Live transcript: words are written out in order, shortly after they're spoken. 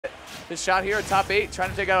his shot here at top 8,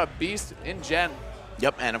 trying to take out a beast in Gen.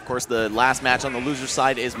 Yep, and of course the last match on the loser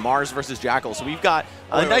side is Mars versus Jackal. So we've got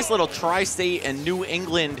a nice little tri-state and New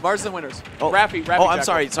England. Mars and winners. Oh, Raffy, oh, I'm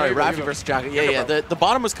Jackal. sorry, Raffy versus Jackal. Yeah. The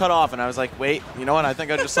bottom was cut off, and I was like, wait, you know what? I think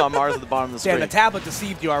I just saw Mars at the bottom of the screen. Yeah, the tablet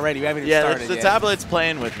deceived you already. We haven't even started the yet. tablet's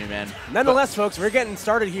playing with me, man. Nonetheless, folks, we're getting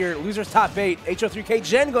started here. Losers top 8. HO3K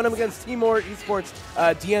Gen going up against Timor Esports.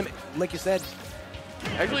 DM, like you said.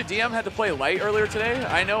 Actually, DM had to play Light earlier today.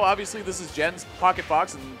 I know, obviously, this is Gen's Pocket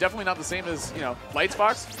Fox, and definitely not the same as, you know, Light's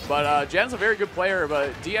Fox. But Gen's a very good player,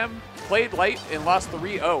 but DM played Light and lost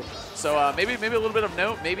 3-0. So maybe a little bit of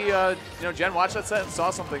note. Maybe, you know, Gen watched that set and saw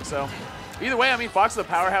something. So either way, I mean, Fox is a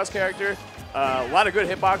powerhouse character. A lot of good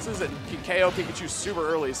hitboxes, and can KO Pikachu super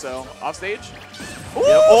early. So off stage. Yep.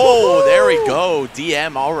 Oh, there we go.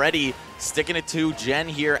 DM already sticking it to Gen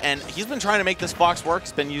here, and he's been trying to make this Fox work.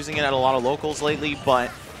 He's been using it at a lot of locals lately,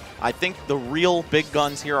 but I think the real big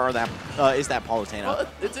guns here are is that Palutena. Well,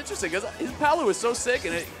 it's interesting because his Palu is so sick,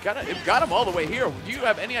 and it got him all the way here. Do you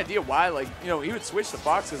have any idea why? Like, you know, he would switch to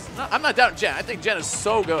Fox? Cause I'm not doubting Gen. I think Gen is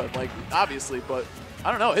so good, like, obviously, but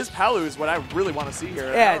I don't know. His Palu is what I really want to see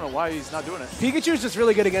here. Yeah. I don't know why he's not doing it. Pikachu is just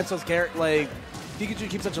really good against those characters. Like, Pikachu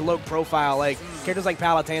keeps such a low profile. Like, characters like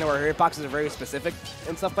Palutena, where her hitboxes are very specific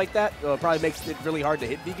and stuff like that, so it probably makes it really hard to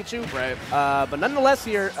hit Pikachu. Right. But nonetheless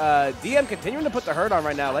here, DM continuing to put the hurt on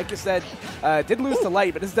right now. Like you said, did lose to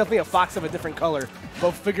Light, but this is definitely a Fox of a different color,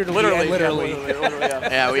 both figuratively and literally. Yeah, literally, yeah.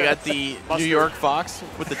 Yeah, we got the New York Fox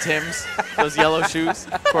with the Tims, those yellow shoes.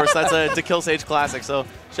 Of course, that's a To Kill Sage classic, so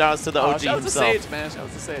shout-outs to the OG shout out to himself. Sage, man. Shout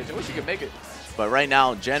out to Sage. I wish he could make it. But right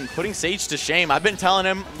now, Gen putting Sage to shame. I've been telling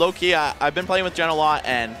him, low-key, I've been playing with Gen a lot,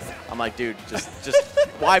 and I'm like, dude, just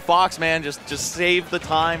why Fox, man? Just save the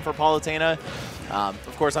time for Palutena.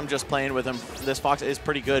 Of course, I'm just playing with him. This Fox is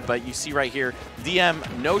pretty good, but you see right here,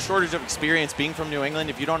 DM, no shortage of experience being from New England.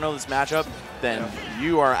 If you don't know this matchup, then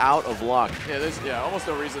you are out of luck. Yeah, there's almost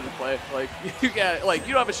no reason to play. Like, you don't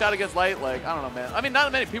have a shot against Light. Like, I don't know, man. I mean, not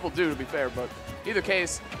many people do, to be fair, but either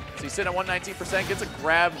case. So he's sitting at 119%, gets a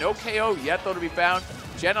grab. No KO yet, though, to be found.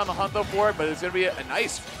 Gen on the hunt, though, for it, but it's going to be a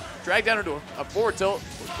nice drag down into a forward tilt.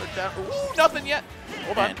 Ooh, nothing yet.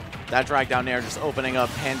 Hold on. That drag down there just opening up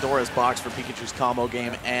Pandora's box for Pikachu's combo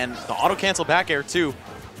game. And the auto-cancel back air, too.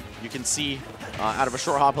 You can see out of a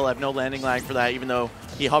short hop, he'll have no landing lag for that, even though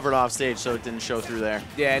he hovered off stage, so it didn't show through there.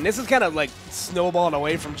 Yeah, and this is kind of like snowballing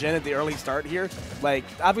away from Gen at the early start here. Like,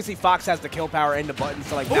 obviously Fox has the kill power and the button,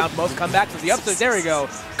 so like now most comebacks is the upside. There we go.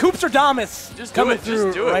 Koops or Damas just coming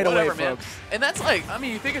through right whatever, away, man. folks. And that's like, I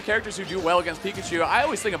mean, you think of characters who do well against Pikachu, I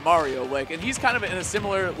always think of Mario, like, and he's kind of in a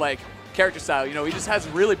similar, like, character style. You know, he just has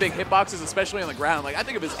really big hitboxes, especially on the ground. Like, I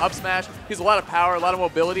think of his up smash. He's a lot of power, a lot of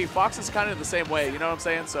mobility. Fox is kind of the same way, you know what I'm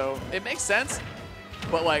saying? So it makes sense,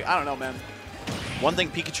 but like, I don't know, man. One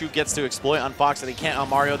thing Pikachu gets to exploit on Fox that he can't on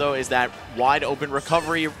Mario, though, is that wide open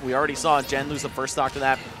recovery. We already saw Gen lose the first stock to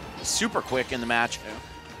that super quick in the match,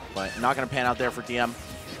 but not going to pan out there for DM.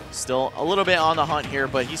 Still a little bit on the hunt here,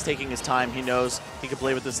 but he's taking his time. He knows he could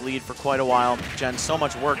play with this lead for quite a while. Gen, so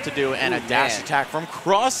much work to do, and a dash attack from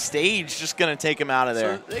cross stage just going to take him out of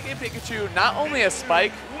there. So they gave Pikachu not only a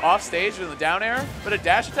spike off stage in the down air, but a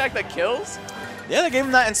dash attack that kills. Yeah, they gave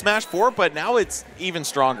him that in Smash 4, but now it's even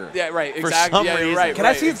stronger. Yeah, right, For exactly. some Yeah, reason. you're right. Can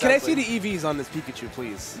I see the EVs on this Pikachu,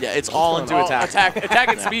 please? Yeah, it's all into attack. Attack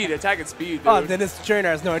and speed. Attack and speed, dude. Oh, then this trainer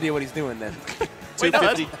has no idea what he's doing then. Wait, no,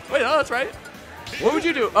 that's right. What would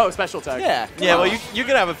you do? Oh, special attack. Yeah. Yeah, well, you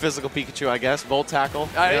could have a physical Pikachu, I guess. Volt tackle.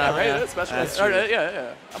 Yeah, right. That's special.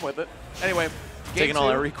 Yeah. I'm with it. Anyway. Taking all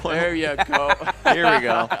that recoil. There you go. Here we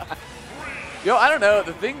go. Yo, I don't know.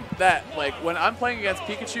 The thing that, like, when I'm playing against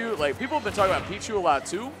Pikachu, like, people have been talking about Pikachu a lot,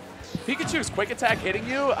 too. Pikachu's quick attack hitting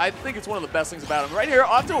you, I think it's one of the best things about him. Right here,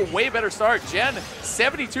 off to a way better start. Gen,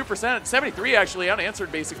 72%, 73 actually,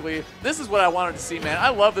 unanswered basically. This is what I wanted to see, man. I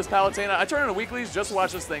love this Palutena. I turn into Weeklies just to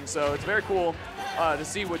watch this thing, so it's very cool to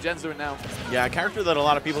see what Gen's doing now. Yeah, a character that a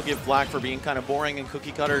lot of people give flack for being kind of boring and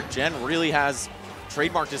cookie cutter. Gen really has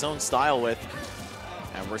trademarked his own style with.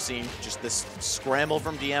 And we're seeing just this scramble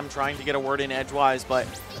from DM trying to get a word in edgewise, but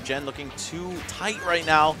Gen looking too tight right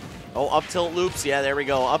now. Oh, up tilt loops. Yeah, there we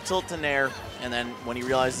go. Up tilt to Nair. And then when he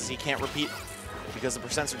realizes he can't repeat because the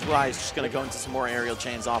percents are too high, he's just going to go into some more aerial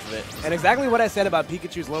chains off of it. And exactly what I said about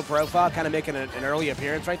Pikachu's low profile, kind of making an early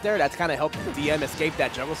appearance right there. That's kind of helped DM escape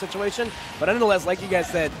that jungle situation. But nonetheless, like you guys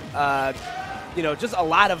said, you know, just a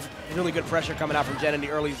lot of really good pressure coming out from Gen in the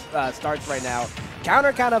early starts right now.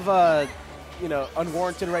 Counter kind of, you know,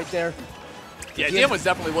 unwarranted right there. Yeah, DM was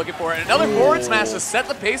definitely looking for it. Another forward smash to set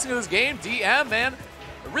the pacing of this game. DM, man.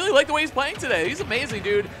 I really like the way he's playing today. He's amazing,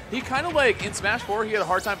 dude. He kind of like, in Smash 4, he had a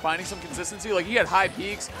hard time finding some consistency. Like, he had high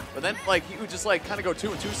peaks, but then like he would just like kind of go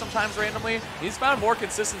 2-2 sometimes randomly. He's found more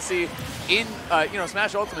consistency in, you know,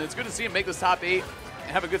 Smash Ultimate. It's good to see him make this top 8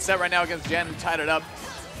 and have a good set right now against Jen, who tied it up.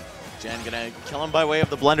 Jen gonna kill him by way of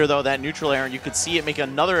the blender, though, that neutral air, and you could see it make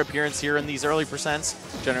another appearance here in these early percents,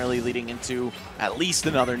 generally leading into at least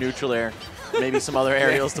another neutral air, maybe some other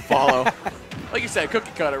aerials to follow. Like you said, cookie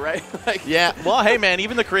cutter, right? Like, yeah, well, hey, man,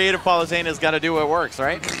 even the creative Palutena's got to do what works,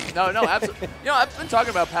 right? No, absolutely. You know, I've been talking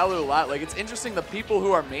about Palu a lot. Like, it's interesting the people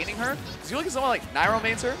who are maining her, because you look at someone like Nairo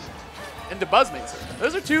mains her, and DeBuzz mains her.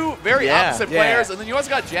 Those are two very opposite players, and then you also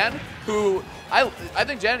got Jen, who... I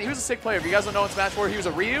think Jen, he was a sick player. If you guys don't know in Smash 4, he was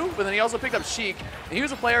a Ryu, but then he also picked up Sheik. And he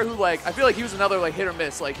was a player who, like, I feel like he was another, like, hit or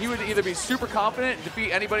miss. Like, he would either be super confident and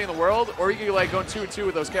defeat anybody in the world, or he could, like, go 2-2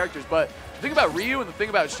 with those characters. But the thing about Ryu and the thing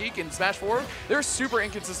about Sheik in Smash 4, they're super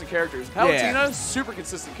inconsistent characters. Palutena, super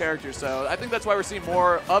consistent characters. So I think that's why we're seeing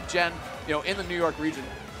more of Jen, you know, in the New York region.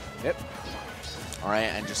 Yep. All right,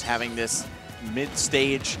 and just having this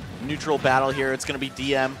mid-stage neutral battle here. It's going to be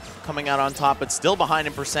DM coming out on top, but still behind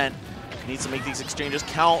in percent. Needs to make these exchanges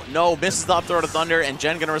count. No, misses the up throw to Thunder, and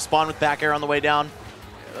Jen going to respond with back air on the way down.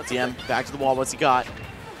 Yeah, DM back to the wall. What's he got?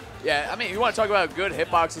 Yeah, I mean, you want to talk about good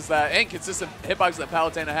hitboxes that, and consistent hitboxes that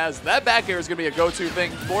Palutena has. That back air is going to be a go-to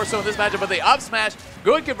thing, more so in this matchup. But the up smash,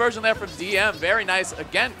 good conversion there from DM. Very nice.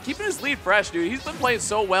 Again, keeping his lead fresh, dude. He's been playing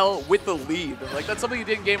so well with the lead. Like, that's something he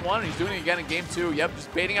did in Game 1, and he's doing it again in Game 2. Yep,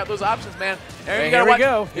 just baiting out those options, man. And you gotta here we watch,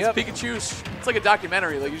 go. It's Pikachu. It's like a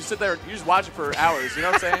documentary. Like, you just sit there, you just watch it for hours. You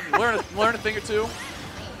know what I'm saying? You learn a thing or two.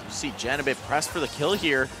 See Jen a bit pressed for the kill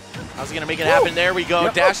here. How's he going to make it happen? There we go.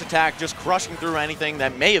 Yep. Dash attack, just crushing through anything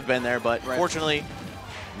that may have been there, but fortunately,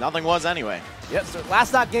 nothing was anyway. Yep, so last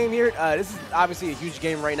stock game here. This is obviously a huge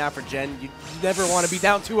game right now for Jen. You never want to be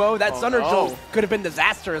down 2-0. That Thunder Jolt could have been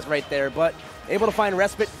disastrous right there, but able to find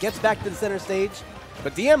respite, gets back to the center stage.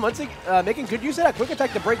 But DM, once again, making good use of that quick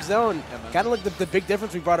attack to break zone. Kind of like the big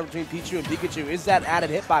difference we brought up between Pichu and Pikachu is that added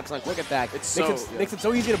hitbox on quick attack. Makes it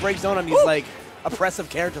so easy to break zone on these like oppressive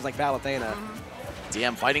characters like Palutena.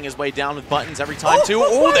 DM fighting his way down with buttons every time, too.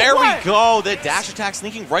 Oh, there we go. The dash attack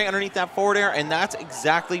sneaking right underneath that forward air, and that's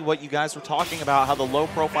exactly what you guys were talking about, how the low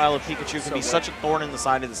profile of Pikachu can be such a thorn in the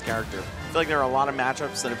side of this character. I feel like there are a lot of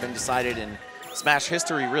matchups that have been decided in Smash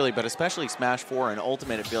history, really, but especially Smash 4 and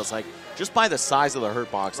Ultimate, it feels like, just by the size of the hurt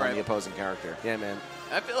box on the opposing character. Yeah, man.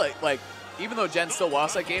 I feel like even though Jen still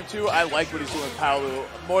lost that game too, I like what he's doing with Palu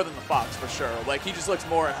more than the Fox for sure. Like, he just looks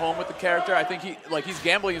more at home with the character. I think he's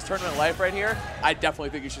gambling his tournament life right here. I definitely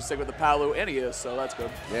think he should stick with the Palu, and he is, so that's good.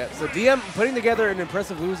 Yeah, so DM putting together an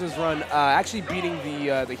impressive losers run, actually beating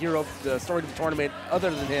the hero, the story of the tournament, other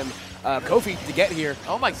than him, Kofi, to get here.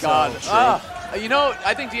 Oh my God. You know,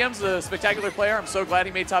 I think DM's a spectacular player. I'm so glad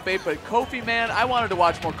he made top 8, but Kofi, man, I wanted to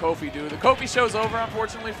watch more Kofi, dude. The Kofi show's over,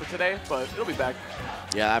 unfortunately, for today, but it'll be back.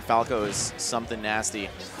 Yeah, that Falco is something nasty.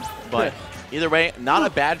 But either way, not a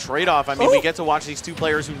bad trade-off. I mean, we get to watch these two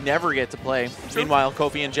players who never get to play. True. Meanwhile,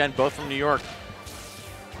 Kofi and Jen, both from New York.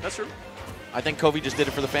 That's true. I think Kofi just did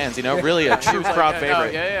it for the fans, you know? Really a true crowd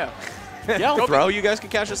favorite. Yeah. Yeah, bro, you guys can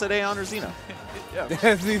catch us at Aeon or Xeno. Yeah.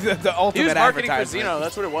 the ultimate he was marketing for advertisement. Xeno.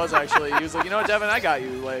 That's what it was, actually. He was like, you know what, Devin, I got you.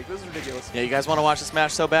 Like, this is ridiculous. Yeah, you guys want to watch the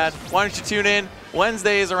Smash so bad? Why don't you tune in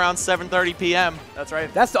Wednesdays around 7:30 p.m. That's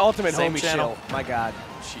right. That's the ultimate Same homie channel. shill. My God.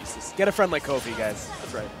 Jesus. Get a friend like Kofi, guys.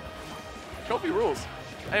 That's right. Kofi rules.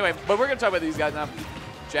 Anyway, but we're going to talk about these guys now.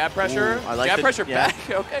 Jab pressure. Ooh, I like jab pressure back.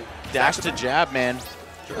 Okay. Dash to jab, man.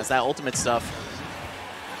 That's that ultimate stuff.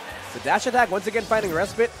 The dash attack, once again, finding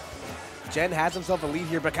respite. Jen has himself a lead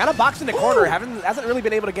here, but kind of boxed in the corner. Hasn't really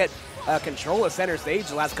been able to get control of center stage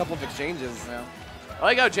the last couple of exchanges. Yeah. I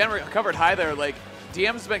like how Jen recovered high there. Like,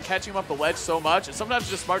 DM's been catching him up the ledge so much, and sometimes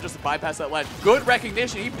it's just smart just to bypass that ledge. Good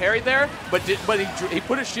recognition. He parried there, but he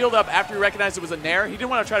put his shield up after he recognized it was a nair. He didn't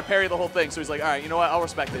want to try to parry the whole thing, so he's like, all right, you know what? I'll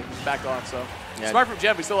respect it. He's backed off. So smart from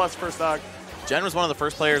Jen, but he still lost the first stock. Jen was one of the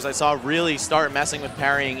first players I saw really start messing with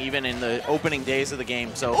parrying even in the opening days of the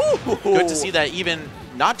game. So good to see that, even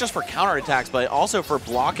not just for counterattacks, but also for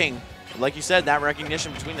blocking. Like you said, that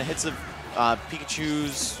recognition between the hits of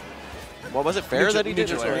Pikachu's, what was it, fair that he did?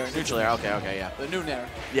 Neutral air. Neutral air, okay, yeah. The new nair.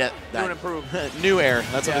 Yeah. New and improved. New air,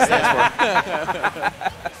 that's what it stands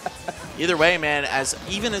for. Either way, man,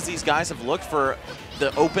 even as these guys have looked for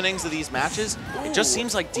the openings of these matches, it just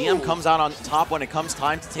seems like DM comes out on top when it comes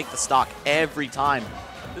time to take the stock every time.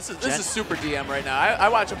 This is super DM right now. I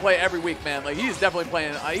watch him play every week, man. Like, he's definitely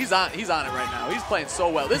playing. He's on it right now. He's playing so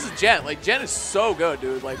well. This is Jen. Like, Jen is so good,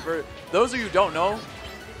 dude. Like, for those of you who don't know,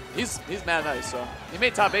 he's mad nice. So he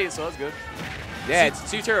made top 8, so that's good. Yeah,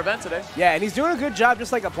 C-tier event today. Yeah, and he's doing a good job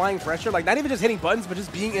just like applying pressure, like not even just hitting buttons, but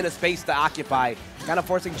just being in a space to occupy, kind of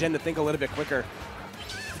forcing Jen to think a little bit quicker.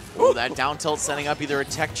 Oh, that down tilt setting up either a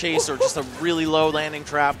tech chase or just a really low landing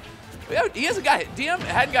trap. Yeah, he hasn't got hit. DM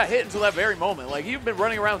hadn't got hit until that very moment. Like, he'd been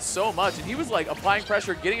running around so much, and he was, like, applying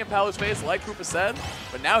pressure, getting in Palu's face, like Koopa said.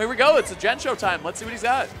 But now here we go. It's a Gen show time. Let's see what he's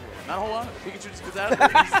got. Not a whole lot. Pikachu just gets out of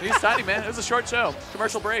there. He's tiny, man. It was a short show.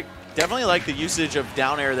 Commercial break. Definitely like the usage of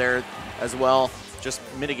down air there as well. Just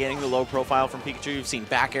mitigating the low profile from Pikachu. You've seen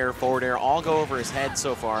back air, forward air, all go over his head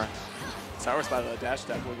so far. Sour spot of the dash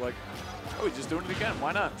attack looked like, oh, he's just doing it again.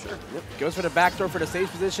 Why not? Sure. Yep. Goes for the backdoor for the stage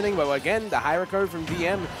positioning, but again, the high recovery from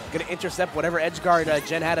DM going to intercept whatever edge guard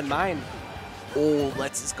Jen had in mind. Oh,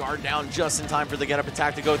 lets his guard down just in time for the get-up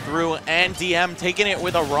attack to go through, and DM taking it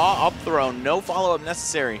with a raw up throw. No follow-up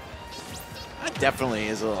necessary. That definitely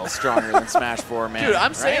is a little stronger than Smash 4, man. Dude,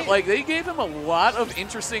 I'm saying, like, they gave him a lot of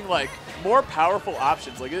interesting, like, more powerful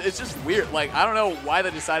options. Like, it's just weird. Like, I don't know why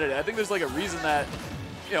they decided it. I think there's, like, a reason that,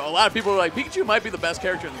 you know, a lot of people are like, Pikachu might be the best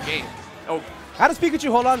character in the game. Oh. How does Pikachu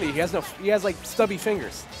hold on to you? He has like stubby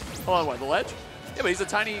fingers. Hold on, what, the ledge? Yeah, but he's a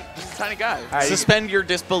tiny guy. Right, suspend your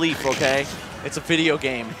disbelief, okay? It's a video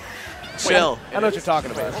game. Chill. I know what you're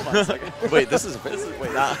talking about. Hold on a second. Wait, this is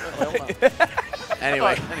wait, nah. Hold on.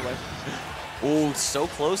 Anyway. Anyway. Ooh, so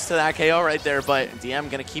close to that KO right there, but DM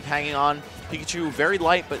gonna keep hanging on. Pikachu very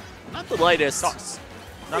light, but not the lightest. Sucks.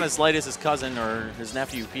 Not as light as his cousin or his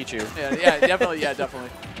nephew, Pichu. Yeah, definitely. Yeah,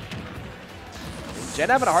 definitely. Jen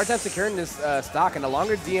having a hard time securing this stock, and the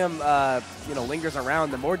longer DM lingers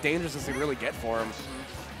around, the more dangerous this can really get for him.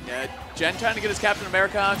 Yeah, Jen trying to get his Captain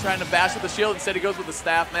America on, trying to bash with the shield. Instead, he goes with the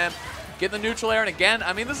staff, man. Getting the neutral air, and again,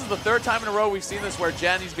 I mean, this is the third time in a row we've seen this where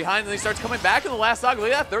Jen, he's behind, and then he starts coming back in the last stock. Look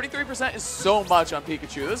at that, 33% is so much on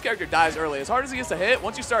Pikachu. This character dies early. As hard as he gets to hit,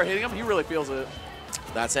 once you start hitting him, he really feels it.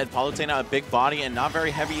 That said, Palutena a big body and not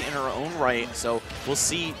very heavy in her own right, so we'll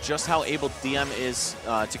see just how able DM is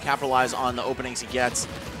to capitalize on the openings he gets.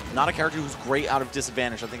 Not a character who's great out of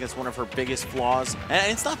disadvantage. I think it's one of her biggest flaws.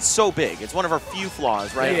 And it's not so big. It's one of her few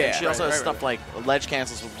flaws, right? Yeah, and she also has stuff like ledge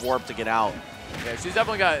cancels with warp to get out. Yeah, she's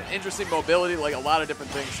definitely got interesting mobility, like a lot of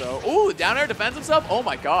different things. So, ooh, down air defends himself. Oh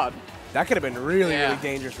my god. That could have been really, really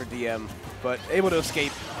dangerous for DM, but able to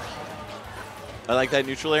escape. I like that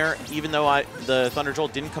neutral air. Even though the Thunder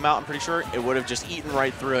Jolt didn't come out, I'm pretty sure it would have just eaten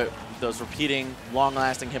right through it. Those repeating,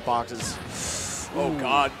 long-lasting hitboxes. Oh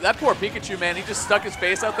god, that poor Pikachu, man, he just stuck his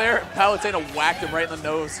face out there. Palutena whacked him right in the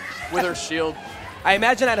nose with her shield. I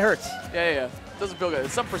imagine that hurts. Yeah. Doesn't feel good.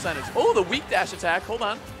 It's some percentage. Oh, the weak dash attack. Hold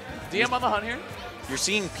on. DM on the hunt here. You're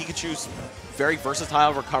seeing Pikachu's very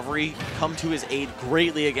versatile recovery come to his aid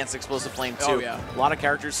greatly against Explosive Flame too. Oh, yeah. A lot of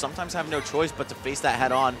characters sometimes have no choice but to face that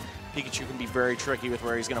head on. Pikachu can be very tricky with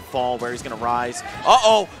where he's going to fall, where he's going to rise.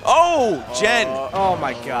 Uh-oh! Oh! Jen! Oh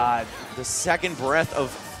my god. The second breath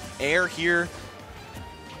of air here.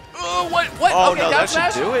 Oh, what? Oh, okay, no, that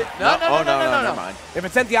smash? should do it. No, never mind. If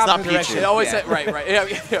it's sent the opposite not direction. Pichu. It always yeah. said, right.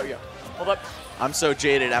 Yeah. Hold up. I'm so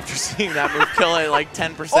jaded after seeing that move kill it like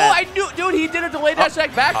 10%. Oh, I knew, dude, he did a delay dash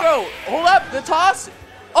attack back throw. Hold up, the toss.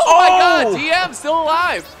 Oh my god, DM still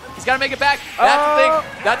alive. He's got to make it back. That's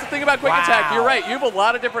the thing. That's the thing about quick attack. You're right. You have a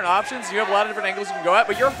lot of different options. You have a lot of different angles you can go at,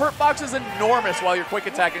 but your hurt box is enormous while you're quick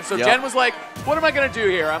attacking. So Jen was like, what am I going to do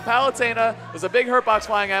here? I'm Palutena. There's a big hurt box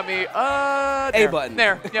flying at me. A button.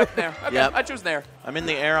 There. Yep, there. Okay, I choose there. I'm in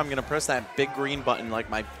the air. I'm going to press that big green button like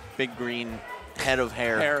my big green head of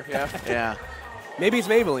hair. Yeah. Maybe it's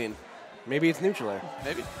Maybelline. Maybe it's neutral air.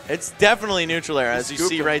 Maybe. It's definitely neutral air, as you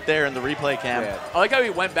see right there in the replay cam. Yeah. I like how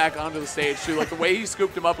he went back onto the stage, too. Like, the way he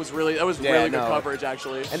scooped him up was really good coverage,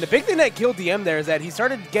 actually. And the big thing that killed DM there is that he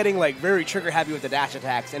started getting, like, very trigger-happy with the dash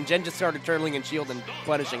attacks, and Jen just started turtling and shield and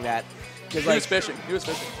punishing that. He was fishing.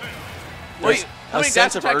 Wait, how many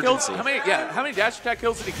dash attack kills? How many dash attack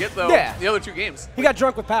kills did he get though? Yeah. The other two games. He got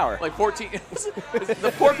drunk with power. Like 14.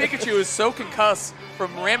 The poor Pikachu is so concussed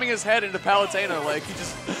from ramming his head into Palutena. Like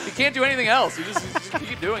he can't do anything else. He just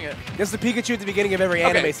keep doing it. This is the Pikachu at the beginning of every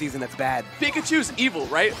anime season that's bad. Pikachu's evil,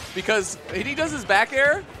 right? Because when he does his back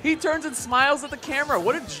air, he turns and smiles at the camera.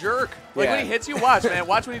 What a jerk! Like when he hits you, watch, man.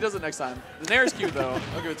 Watch when he does it next time. The Nair is cute though.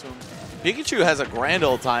 I'll give it to him. Pikachu has a grand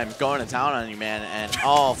old time going to town on you, man, and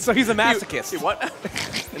all. So he's a masochist. What?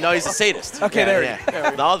 No, he's a sadist. Okay, there.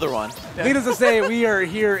 The other one. Needless to say, we are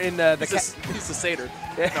here in the. He's a satyr.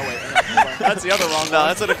 No, wait. That's the other wrong one. No,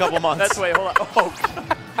 that's in a couple months. That's wait. Hold on. Oh.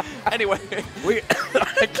 God. Anyway,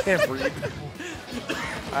 I can't breathe.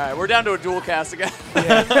 All right, we're down to a dual cast again,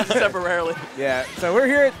 just temporarily. Yeah. So we're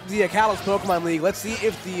here at the Kalos Pokemon League. Let's see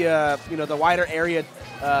if the the wider area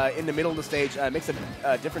in the middle of the stage makes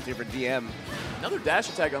a difference here for DM. Another dash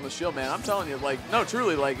attack on the shield, man. I'm telling you, like, no,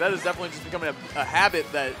 truly, like, that is definitely just becoming a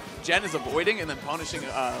habit that Jen is avoiding and then punishing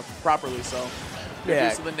properly. So, yeah.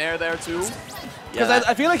 use of the nair there too. Because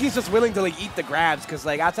I feel like he's just willing to like eat the grabs. Because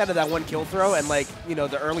like outside of that one kill throw and like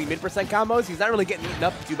the early mid% combos, he's not really getting eaten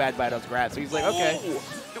up too bad by those grabs. So he's like, okay.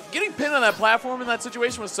 Getting pinned on that platform in that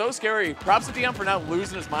situation was so scary. Props to DM for not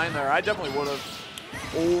losing his mind there. I definitely would have.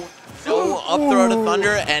 No up throw to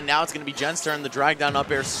Thunder, and now it's going to be Jen's turn. The drag down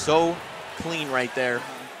up air so clean right there.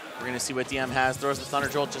 We're going to see what DM has. Throws the Thunder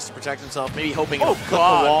Jolt just to protect himself, maybe hoping it'll clip the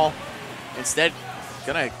wall. Instead,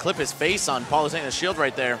 going to clip his face on Palutena's shield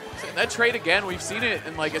right there. That trade again, we've seen it,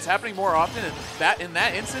 and like it's happening more often. And in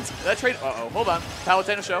that instance, that trade. Hold on,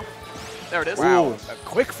 Palutena show. There it is. Wow, a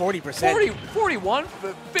quick 40%. 41,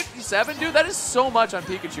 57, dude. That is so much on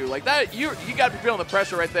Pikachu. Like that, you got to be feeling the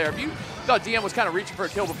pressure right there. If you thought DM was kind of reaching for a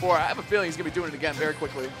kill before, I have a feeling he's gonna be doing it again very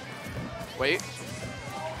quickly. Wait.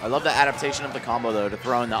 I love the adaptation of the combo though to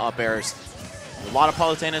throw in the up airs. A lot of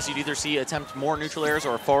Palutenas, you'd either see attempt more neutral airs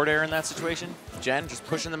or a forward air in that situation. Jen just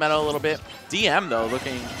pushing the meta a little bit. DM though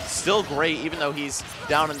looking still great, even though he's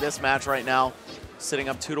down in this match right now, sitting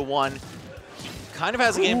up 2-1. Kind of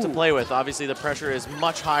has a game to play with. Obviously, the pressure is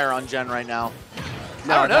much higher on Jen right now.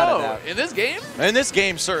 I don't know. In this game? In this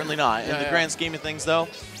game, certainly not. In the grand scheme of things, though,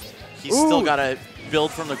 he's still got to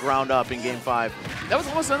build from the ground up in Game 5. That was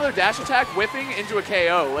almost another dash attack whipping into a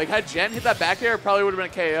KO. Like, had Jen hit that back air, it probably would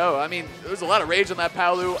have been a KO. I mean, there was a lot of rage on that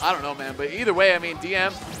Palu. I don't know, man. But either way, I mean,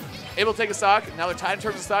 DM able to take a stock. Now they're tied in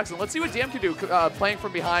terms of stocks. And let's see what DM can do playing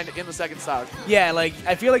from behind in the second stock. Yeah, like,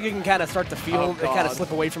 I feel like you can kind of start to feel it kind of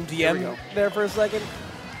slip away from DM there for a second.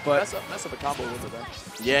 But mess up a combo with it there.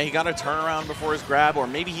 Yeah, he got a turnaround before his grab, or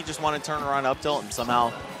maybe he just wanted to turn around up tilt and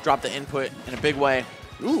somehow drop the input in a big way.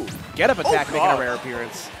 Ooh, get up attack making a rare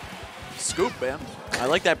appearance. Scoop, man. I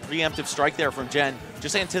like that preemptive strike there from Jen,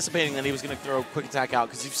 just anticipating that he was going to throw a quick attack out,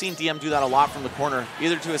 because you've seen DM do that a lot from the corner,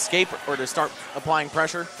 either to escape or to start applying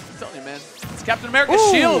pressure. I'm telling you, man. It's Captain America's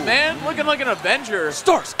shield, man. Looking like an Avenger.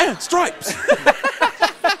 Stars and stripes!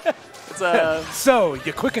 So,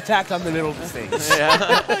 you quick attacked on the middle of the stage.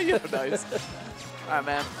 Yeah, nice. All right,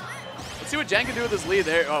 man. Let's see what Jen can do with his lead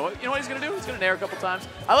there. Oh, you know what he's going to do? He's going to nair a couple times.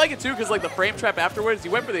 I like it, too, because like the frame trap afterwards, he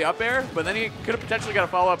went for the up air, but then he could have potentially got a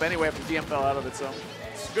follow-up anyway after DM fell out of it, so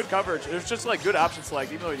it's good coverage. It was just like good option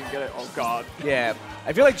select, even though he didn't get it. Oh, God. Yeah.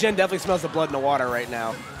 I feel like Jen definitely smells the blood in the water right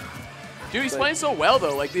now. Dude, he's playing so well,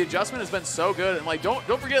 though. Like, the adjustment has been so good. And, like, don't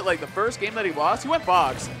forget, like, the first game that he lost, he went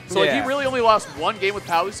box. So, like, he really only lost one game with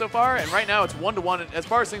Palu so far. And right now, it's 1-1 as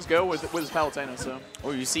far as things go with his Palutena, so.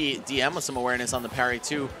 Oh, you see DM with some awareness on the parry,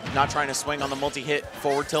 too. Not trying to swing on the multi-hit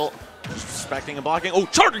forward tilt. Just respecting and blocking. Oh,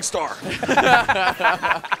 Charging Star!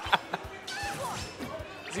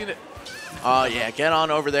 Oh, yeah, get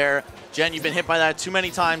on over there. Jen, you've been hit by that too many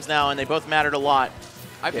times now, and they both mattered a lot.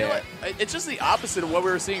 I feel like it's just the opposite of what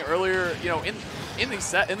we were seeing earlier. You know, in this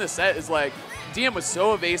set is like DM was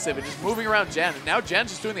so evasive and just moving around Jen, and now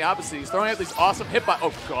Jen's just doing the opposite. He's throwing out these awesome hitboxes.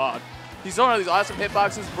 Oh God, he's throwing out these awesome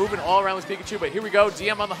hitboxes, moving all around this Pikachu. But here we go,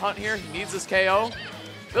 DM on the hunt here. He needs this KO.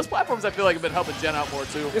 Those platforms I feel like have been helping Jen out more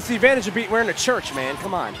too. It's the advantage of we're in a church, man.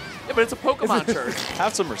 Come on. Yeah, but it's a Pokemon church.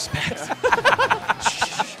 Have some respect.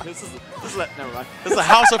 This is never mind. This is the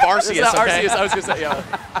house of Arceus, okay? Arceus, I was gonna say, yeah.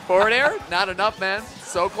 Forward air, not enough, man.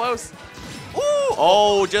 So close. Ooh.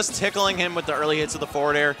 Oh, just tickling him with the early hits of the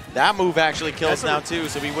forward air. That move actually kills now too,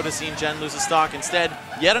 so we would have seen Jen lose a stock. Instead,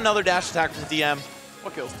 yet another dash attack from DM.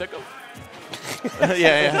 What kills? Tickle?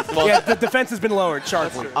 yeah. Well, yeah, the defense has been lowered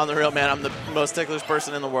sharply. On the real, man, I'm the most ticklish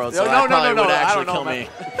person in the world, so no, that probably no, would actually kill me.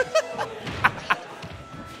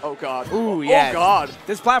 Oh, God. Ooh, yeah. Oh, God.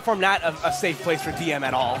 This platform not a safe place for DM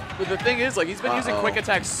at all. But the thing is, like, he's been using quick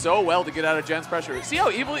attacks so well to get out of Jen's pressure. See how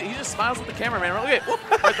evilly he just smiles at the camera, man. Look at whoop,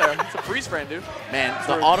 right there. It's a freeze frame, dude. Man,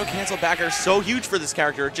 the auto-cancel back air is so huge for this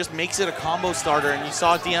character. It just makes it a combo starter, and you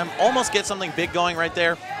saw DM almost get something big going right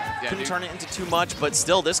there. Yeah, couldn't turn it into too much, but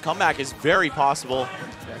still, this comeback is very possible.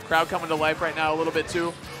 Yeah, crowd coming to life right now a little bit,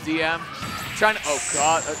 too. DM trying to, oh,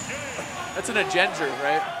 God. That's an Avenger,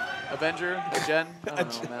 right? Avenger? A Gen? I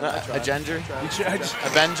don't know, man. Avenger?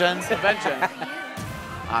 Avengen?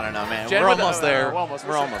 I don't know, man. We're almost there. We're almost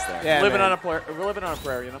there. Yeah, we're living on a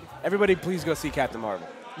prayer, you know? Everybody please go see Captain Marvel.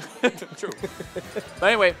 True. But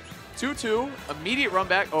anyway, 2-2, immediate run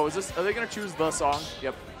back. Oh, are they going to choose the song?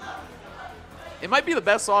 Yep. It might be the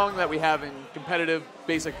best song that we have in competitive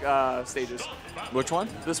basic stages. Which one?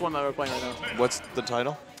 This one that we're playing right now. What's the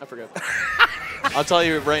title? I forget. I'll tell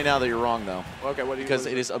you right now that you're wrong, though. Okay, what do you? Because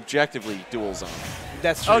it is objectively Dual Zone.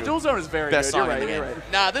 That's true. Oh, Dual Zone is very Best good. Song You're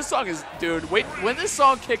right. Nah, this song is, dude. Wait, when this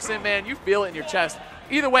song kicks in, man, you feel it in your chest.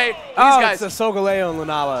 Either way, these Oh, guys. it's the Sogaleo and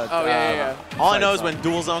Lunala. Oh, yeah. All I know is when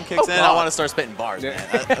Dual Zone kicks in, I God. want to start spitting bars, man.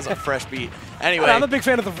 That's a fresh beat. Anyway. I'm a big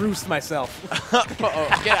fan of the Roost myself.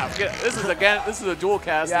 Uh-oh, get out. This is a dual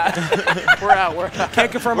cast. Yeah. We're out.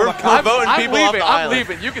 Can't confirm We're I'm a voting I'm people leaving. off the I'm island.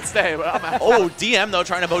 leaving. You can stay, but I'm out. Oh, DM, though,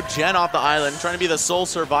 trying to vote Jen off the island, trying to be the sole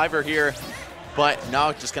survivor here. But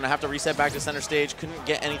no, just going to have to reset back to center stage. Couldn't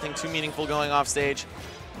get anything too meaningful going off stage.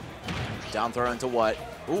 Down throw into what?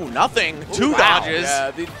 Ooh, nothing. Two dodges.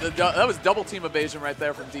 Yeah, that was double team evasion right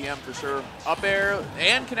there from DM for sure. Up air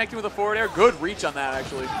and connecting with a forward air. Good reach on that,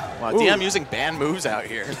 actually. Wow, DM using banned moves out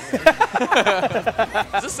here.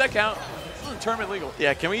 Does this set count? This is tournament legal.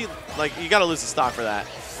 Yeah, can we, like, you got to lose the stock for that.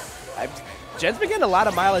 Jen's been getting a lot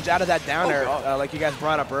of mileage out of that downer, like you guys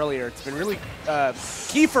brought up earlier. It's been really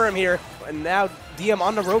key for him here. And now DM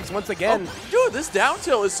on the ropes once again. Oh, dude, this down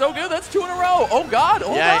tilt is so good. That's 2 in a row. Oh, God.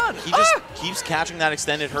 Hold on. He just keeps catching that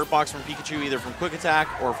extended hurt box from Pikachu, either from quick attack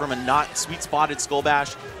or from a not sweet spotted skull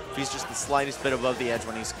bash. If he's just the slightest bit above the edge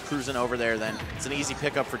when he's cruising over there, then it's an easy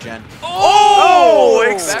pickup for Jen. Oh,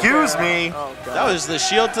 excuse me. Oh, God. That was the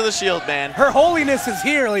shield to the shield, man. Her holiness is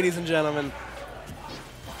here, ladies and gentlemen.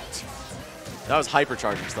 That was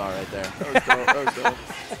hypercharging star right there. That was dope.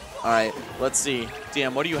 All right, let's see.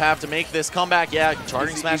 DM, what do you have to make this comeback? Yeah,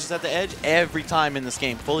 charging smashes at the edge every time in this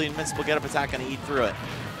game. Fully invincible get up attack, gonna eat through it.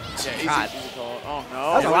 Yeah, easy call. Oh,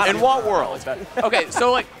 That's a no. lot In of what world? Okay,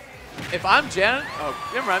 so, like, if I'm Jen,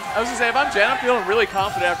 never mind. I was gonna say, if I'm Jen, I'm feeling really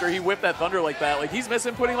confident after he whipped that thunder like that. Like, he's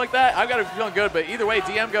misinputting like that. I've got to be feeling good. But either way,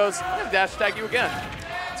 DM goes, I'm gonna dash attack you again.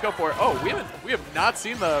 Let's go for it. Oh, we have not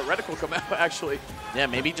seen the reticle come out actually. Yeah,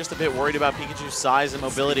 maybe just a bit worried about Pikachu's size and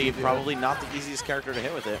mobility. Probably not the easiest character to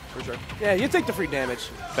hit with it, for sure. Yeah, you take the free damage.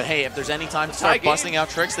 But hey, if there's any time to start busting out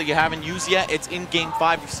tricks that you haven't used yet, it's in Game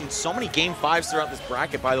 5. We've seen so many Game 5s throughout this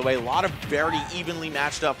bracket, by the way. A lot of very evenly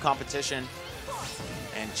matched up competition.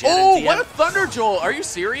 And Jen and DM. What a Thunder Jolt. Are you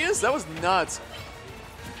serious? That was nuts.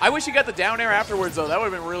 I wish he got the down air afterwards, though. That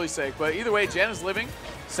would have been really sick. But either way, Jen is living.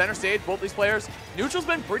 Center stage, both these players. Neutral's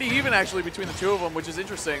been pretty even, actually, between the two of them, which is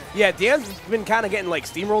interesting. Yeah, Dan's been kind of getting like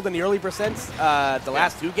steamrolled in the early percents the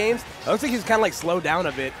last 2 games. It looks like he's kind of like slowed down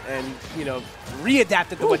a bit and, you know,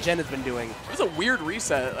 readapted to what Jen has been doing. It was a weird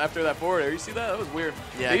reset after that forward air. You see that? That was weird.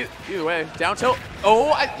 Yeah. Either way, down tilt.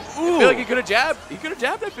 Oh, I feel like he could have jabbed. He could have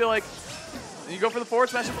jabbed, I feel like. And you go for the forward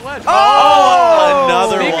smash at the ledge. Oh,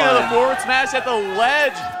 another Speaking one. of the forward smash at the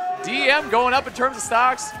ledge, DM going up in terms of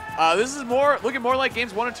stocks. This is looking more like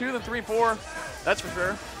games 1 and 2 than 3 and 4. That's for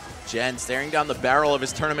sure. Jen staring down the barrel of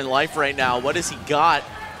his tournament life right now. What has he got?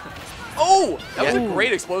 Oh, that was a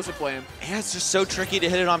great explosive flame. Yeah, it's just so tricky to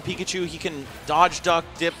hit it on Pikachu. He can dodge, duck,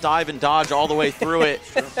 dip, dive, and dodge all the way through it.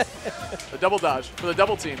 The double dodge for the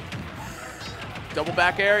double team. Double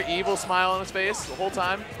back air, evil smile on his face the whole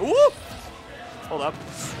time. Ooh! Hold up.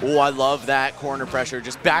 Oh, I love that corner pressure.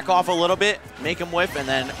 Just back off a little bit, make him whiff, and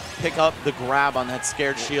then pick up the grab on that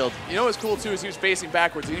scared shield. You know what's cool, too, is he was facing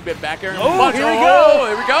backwards. He been back air. Oh, here we go.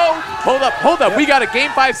 Here we go. Hold up. We got a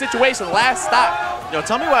Game 5 situation. Last stop. Yo,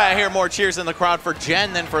 tell me why I hear more cheers in the crowd for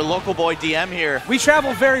Jen than for local boy DM here. We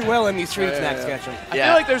travel very well in these streets, Max Ketchum. I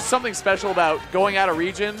feel like there's something special about going out of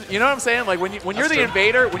region. You know what I'm saying? Like when you're the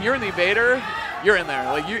invader, you're in there.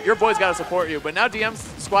 Like your boy's got to support you. But now DM's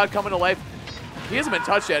squad coming to life. He hasn't been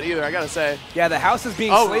touched yet either, I gotta say. Yeah, the house is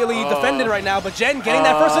being slightly defended right now, but Jen getting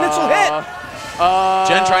that first initial hit.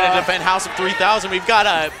 Jen trying to defend House of 3000. We've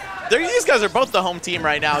got these guys are both the home team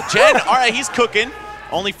right now. Jen, all right, he's cooking.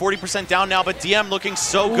 Only 40% down now, but DM looking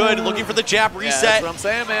so good, looking for the jab reset. Yeah, that's what I'm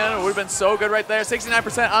saying, man. It would have been so good right there.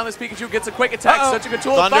 69% on this Pikachu, gets a quick attack. Such a good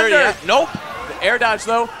tool. Thunder. Yeah. Nope. The air dodge,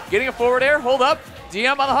 though. Getting a forward air. Hold up.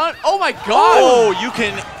 DM on the hunt. Oh, my God. Oh, you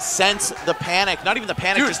can sense the panic. Not even the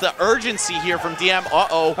panic, just the urgency here from DM.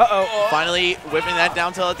 Finally whipping that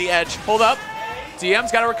down till at the edge. Hold up.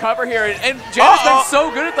 DM's got to recover here. And Jen has been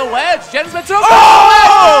so good at the ledge. Jen's been so good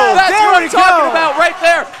Oh, That's there what we I'm talking go. about right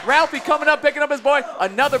there. Ralphie coming up, picking up his boy.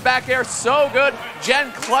 Another back air, so good.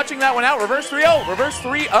 Jen clutching that one out. Reverse 3-0. Reverse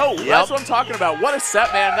 3-0. That's what I'm talking about. What a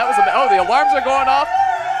set, man. That was the alarms are going off.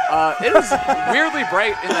 It was weirdly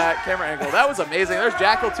bright in that camera angle. That was amazing. There's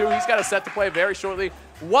Jackal, too. He's got a set to play very shortly.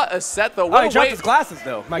 What a set, though. He dropped his glasses,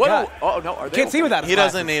 though. My God. No, are they? Can't see without his He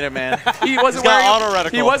glasses. doesn't need it, man. He wasn't He's wearing got them.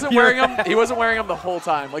 auto-reticle. He wasn't wearing them. He wasn't wearing them the whole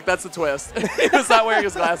time. Like, that's the twist. He was not wearing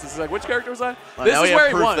his glasses. He's like, which character was I? Well, This now is we where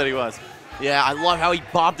have he proof won. that he was. Yeah, I love how he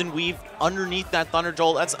bobbed and weaved underneath that Thunder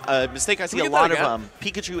Jolt. That's a mistake I see a lot of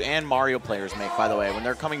Pikachu and Mario players make, by the way. When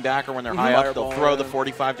they're coming back or when they're high up, they'll throw the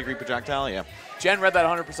 45-degree projectile. Yeah. Jen read that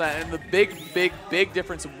 100%. And the big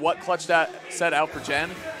difference of what clutch that set out for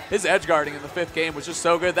Jen his edge guarding in the 5th game was just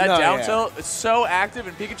so good. That down tilt is so active,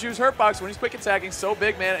 and Pikachu's hurt box when he's quick attacking so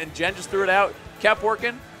big, man. And Jen just threw it out, kept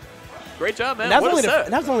working. Great job, man. And that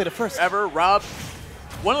was only the first ever. Rob,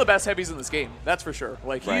 one of the best heavies in this game, that's for sure.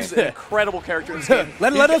 Like, he's an incredible character in this game.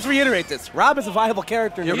 Let us reiterate this. Rob is a viable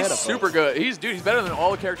character in the meta. He's super good. He's better than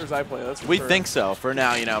all the characters I play. That's for we sure. think so for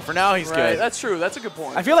now. You know, for now he's good. That's true. That's a good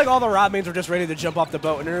point. I feel like all the Rob mains were just ready to jump off the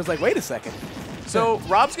boat, and it was like, wait a second. So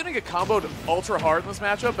Rob's gonna get comboed ultra hard in this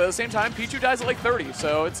matchup, but at the same time, Pichu dies at like 30,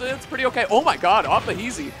 so it's pretty okay. Oh my God, off the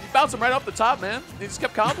Heezy. He bounced him right off the top, man. He just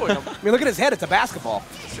kept comboing him. I mean, look at his head. It's a basketball.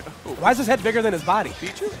 Why is his head bigger than his body?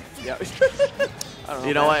 Pichu? Yeah. I don't know,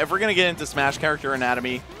 You know what? If we're gonna get into Smash character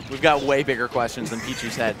anatomy, we've got way bigger questions than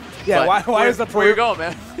Pichu's head. Yeah. Why is the where you going,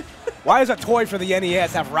 man? Why does a toy for the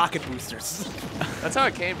NES have rocket boosters? That's how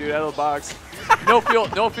it came, dude, out of the box. No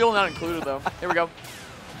fuel not included though. Here we go.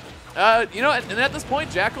 You know, and at this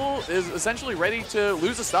point, Jackal is essentially ready to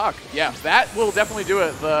lose a stock. Yeah, that will definitely do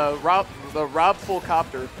it. The Rob full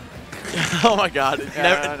copter. Oh my God.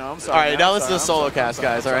 Yeah, I know, I'm sorry. All right, now let's do a solo cast,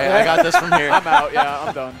 guys. All right, I got this from here. I'm out. Yeah,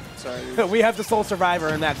 I'm done. Sorry. Dude. We have the sole survivor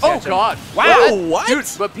in that Oh section. God! Wow, what? Dude,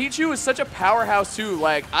 but Pichu is such a powerhouse too.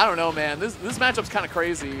 Like, I don't know, man. This matchup's kind of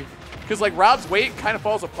crazy. Because, like, Rob's weight kind of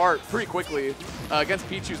falls apart pretty quickly against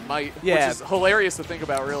Pichu's might, which is hilarious to think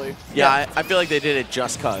about, really. Yeah, I feel like they did it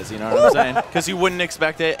just because, you know what I'm saying? Because you wouldn't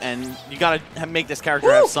expect it, and you got to make this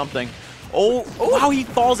character have something. Oh, wow, he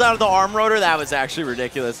falls out of the arm rotor. That was actually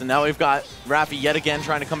ridiculous. And now we've got Rafi yet again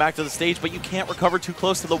trying to come back to the stage, but you can't recover too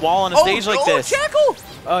close to the wall on a stage like this. Jackal!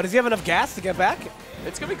 Does he have enough gas to get back?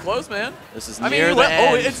 It's going to be close, man. This is near the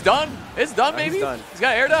end. Oh, it's done. It's done, baby. He's done. He's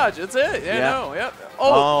got air dodge. That's it. Yeah, no, yep.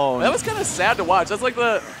 Oh, that was kind of sad to watch. That's like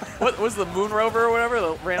what was the Moon Rover or whatever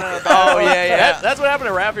that ran out of Oh, yeah. That's what happened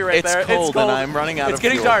to Rafi right there. It's cold, and I'm running out of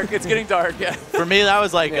fuel. It's getting dark. It's getting dark, yeah. For me, that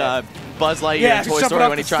was like Buzz Lightyear in Toy Story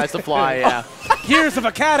when he tries to fly, yeah. Years of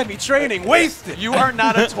academy training wasted. You are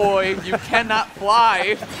not a toy. You cannot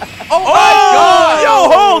fly. Oh, my God.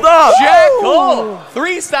 Yo, hold up. Jackal.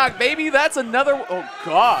 3 stock, baby. That's another. Oh,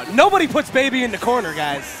 God. Nobody puts baby in the corner,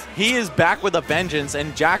 guys. He is back with a vengeance,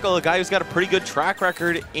 and Jackal, a guy who's got a pretty good track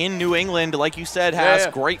record in New England, like you said, has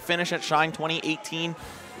great finish at Shine 2018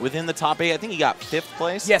 within the top 8. I think he got 5th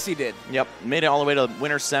place. Yes, he did. Yep, made it all the way to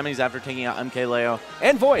winter semis after taking out MK Leo.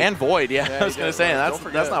 And Void. And Void, yeah. I was going to say,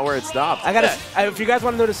 that's not where it stopped. If you guys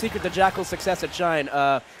want to know the secret to Jackal's success at Shine,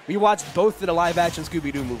 we watched both of the live-action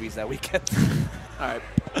Scooby-Doo movies that weekend. All right.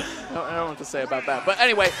 I don't know what to say about that. But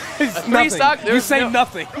anyway, a 3 Nothing. stock. You say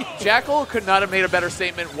nothing. Jackal could not have made a better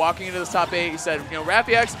statement walking into this top 8. He said, you know,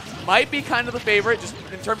 Rafi X might be kind of the favorite just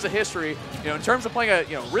in terms of history. You know, in terms of playing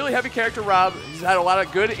a really heavy character, Rob, he's had a lot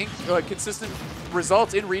of good, consistent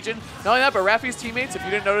results in region. Not only that, but Rafi's teammates, if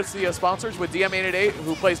you didn't notice the sponsors with DM888,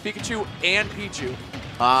 who plays Pikachu and Pichu.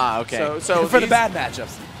 Ah, okay. So for the bad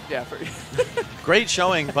matchups. Yeah. Great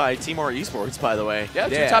showing by Timor Esports, by the way. Yeah,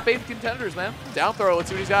 2 top 8 contenders, man. Down throw, let's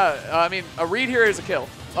see what he's got. I mean, a read here is a kill,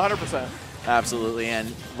 100%. Absolutely,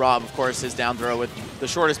 and Rob, of course, his down throw with the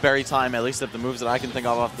shortest berry time, at least of the moves that I can think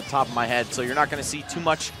of off the top of my head, so you're not going to see too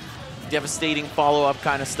much devastating follow-up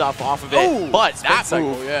kind of stuff off of it. Oh, but that cycle,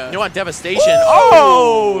 move, yeah. you want devastation.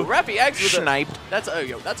 Oh! Rafi X with sniped. That's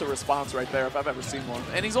a response right there if I've ever seen one.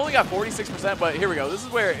 And he's only got 46%, but here we go. This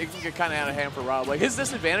is where it can get kind of out of hand for Rob. Like, his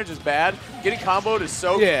disadvantage is bad. Getting comboed is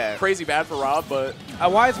so crazy bad for Rob, but... A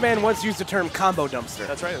wise man once used the term combo dumpster.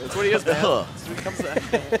 That's right. That's what he is, man. That's what he comes to.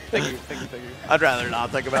 Thank you. I'd rather not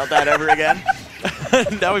think about that ever again.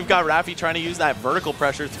 Now we've got Rafi trying to use that vertical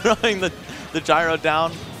pressure, throwing the gyro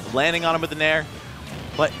down, landing on him with an air.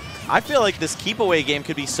 But I feel like this keep away game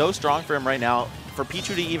could be so strong for him right now. For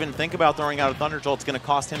Pichu to even think about throwing out a Thunder Jolt, it's going to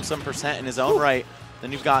cost him some percent in his own right.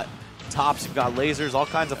 Then you've got tops, you've got lasers, all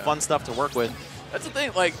kinds of fun stuff to work with. That's the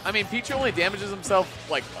thing. Like, I mean, Pichu only damages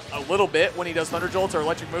himself like a little bit when he does Thunder Jolts or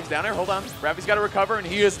electric moves down there. Hold on. Rafi's got to recover, and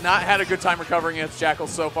he has not had a good time recovering against Jackal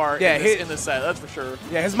so far in this set. That's for sure.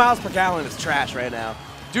 Yeah, his miles per gallon is trash right now.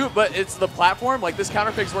 Dude, but it's the platform. Like, this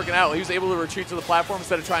counter pick's working out. He was able to retreat to the platform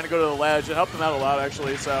instead of trying to go to the ledge. It helped him out a lot,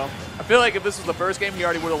 actually. So I feel like if this was the first game, he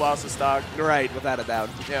already would have lost his stock. Right, without a doubt.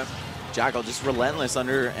 Yeah. Jackal just relentless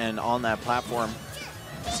under and on that platform.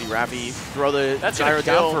 See Rafi throw the That's gyro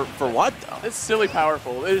down for what, though? It's silly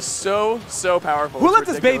powerful. It is so powerful. Who let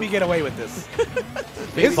this baby get away with this?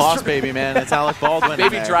 Big boss baby, man. That's Alec Baldwin.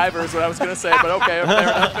 Baby driver is what I was going to say, but okay,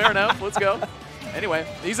 fair enough. Let's go. Anyway,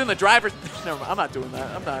 he's in the driver's. Never mind, I'm not doing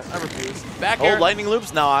that. I refuse. Back air. Oh, lightning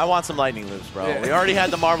loops? No, I want some lightning loops, bro. Yeah. We already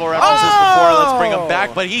had the Marvel references before. Let's bring them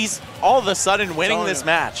back. But he's all of a sudden winning this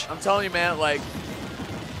match. I'm telling you, man, like,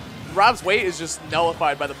 Rob's weight is just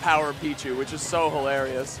nullified by the power of Pichu, which is so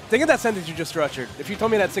hilarious. Think of that sentence you just structured. If you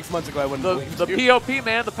told me that 6 months ago, I wouldn't believe The you. POP,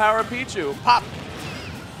 man, the power of Pichu. Pop.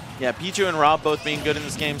 Yeah, Pichu and Rob both being good in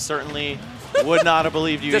this game certainly would not have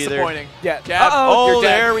believed you either. Disappointing. Yeah. Jab. Oh, You're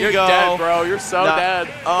dead. there we You're go. dead, bro. You're so dead.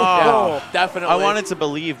 Oh. Yeah, definitely. I wanted to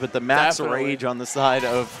believe, but the max Definitely. rage on the side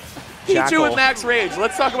of Pichu Jackal. with max rage.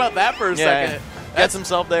 Let's talk about that for a second. Gets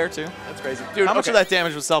himself there, too. That's crazy. Dude, How much of that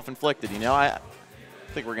damage was self-inflicted, you know? I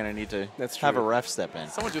think we're going to need to have a true. ref step in.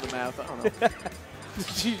 Someone do the math. I don't know.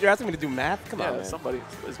 You're asking me to do math? Come on, Yeah, man. somebody's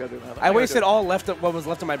got to do math. I wasted all what was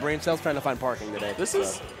left of my brain cells trying to find parking today. This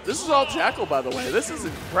is all Jackal, by the way. This is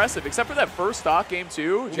impressive. Except for that first stock game,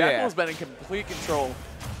 too. Jackal has been in complete control.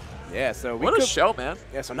 Yeah, so What a show, man.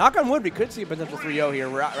 Yeah, so knock on wood, we could see a potential 3-0 here.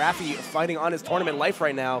 Rafi fighting on his tournament life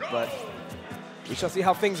right now, but we shall see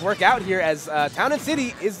how things work out here as Town and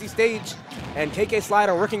City is the stage, and KK Slide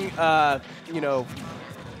are working, you know,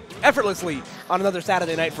 effortlessly on another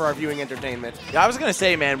Saturday night for our viewing entertainment. Yeah, I was going to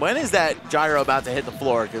say, man, when is that gyro about to hit the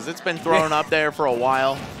floor? Because it's been thrown up there for a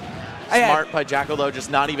while. Smart by Jackal, though,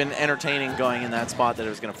 just not even entertaining going in that spot that it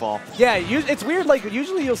was going to fall. Yeah, it's weird. Like,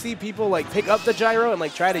 usually you'll see people, like, pick up the gyro and,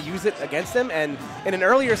 like, try to use it against him. And in an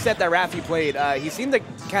earlier set that Rafi played, he seemed to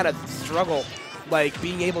kind of struggle, like,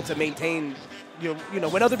 being able to maintain, you know,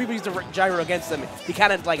 when other people used the gyro against him, he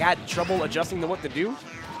kind of, like, had trouble adjusting to what to do.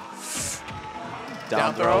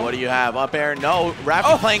 Down throw. What do you have? Up air? No.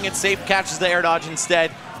 Rafi playing it safe, catches the air dodge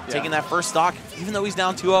instead. Yeah. Taking that first stock. Even though he's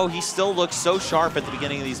down 2-0, he still looks so sharp at the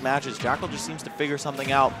beginning of these matches. Jackal just seems to figure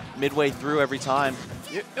something out midway through every time.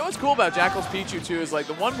 You know what's cool about Jackal's Pichu, too, is like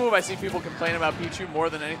the one move I see people complain about Pichu more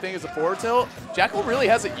than anything is a forward tilt. Jackal really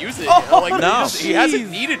hasn't used it. He hasn't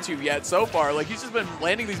needed to yet so far. Like, he's just been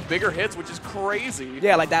landing these bigger hits, which is crazy.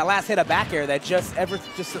 Yeah, like that last hit of back air that just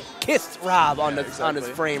kissed Rob on on his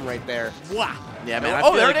frame right there. Wow. Yeah, man.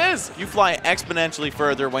 There it is. You fly exponentially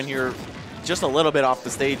further when you're just a little bit off the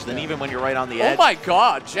stage than even when you're right on the edge. Oh my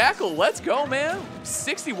God, Jackal, let's go, man.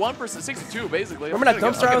 61%, 62 basically. Remember that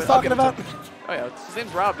dumpster I was talking about? Oh yeah, his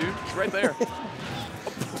name's Rob, dude. He's right there.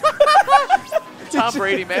 Tom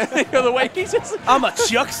Brady, man. You know, the way he just... I'm a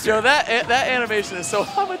chuckster. Yo, that animation is so...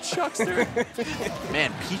 I'm a chuckster.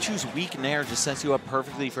 Man, Pichu's weak nair just sets you up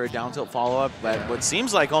perfectly for a down tilt follow-up at what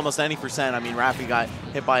seems like almost any percent. I mean, Rafi got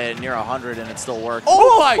hit by it near 100 and it still worked.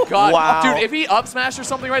 Oh my God. Wow. Dude, if he up smashed or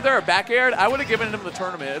something right there or back aired, I would have given him the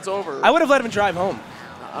tournament. It's over. I would have let him drive home.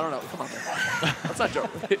 I don't know. Come on, man. Let's not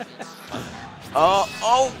joke.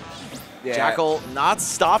 Yeah. Jackal not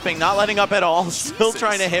stopping, not letting up at all. Still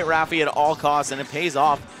trying to hit Rafi at all costs, and it pays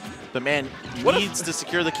off. But man, needs to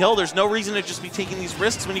secure the kill. There's no reason to just be taking these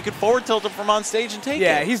risks when you could forward tilt him from on stage and take it.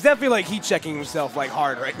 Yeah, he's definitely like heat checking himself like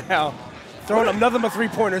hard right now. Throwing him nothing but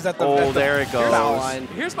 3-pointers at the there it goes. foul line.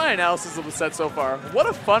 Here's my analysis of the set so far. What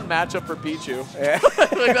a fun matchup for Pichu. Yeah.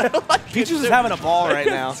 Pichu's is having a ball right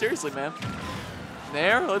now. Seriously, man.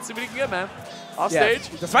 There, let's see what he can get, man. Off Yeah.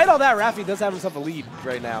 stage. Despite all that, Rafi does have himself a lead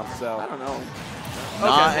right now. So I don't know.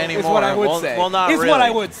 Not anymore. Is what I would say. Well, not is really. what I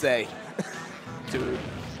would say. Dude.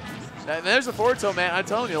 And there's the forward tilt, man. I'm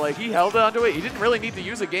telling you, like, he held onto it. He didn't really need to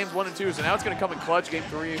use it games 1 and 2, so now it's going to come in clutch game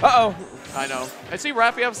 3. Uh-oh. I know. I see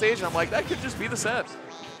Rafi off stage, and I'm like, that could just be the set.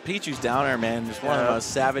 Pichu's down air, man. Just one of the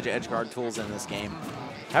most savage edge guard tools in this game.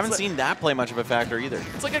 Haven't seen that play much of a factor either.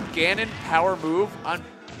 It's like a Ganon power move on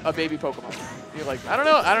a baby Pokemon. You're like, I don't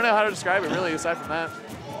know how to describe it, really, aside from that.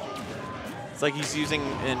 It's like he's using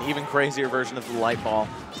an even crazier version of the light ball.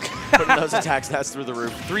 Putting those attack stats through the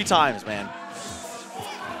roof. 3 times, man.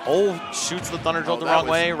 Oh, shoots the Thunder Jolt the wrong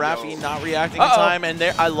way. Rafi not reacting in time, and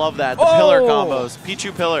there, I love that. The pillar combos.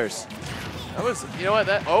 Pichu pillars. That was, you know what,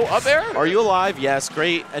 up air? Are you alive? Yes,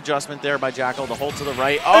 great adjustment there by Jackal. The hold to the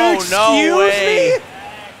right. Oh, no way.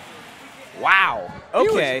 Wow.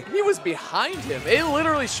 Okay. He was behind him. It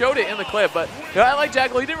literally showed it in the clip, but you know, I like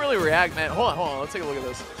Jackal. He didn't really react, man. Hold on. Let's take a look at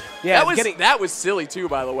this. Yeah, that was silly too,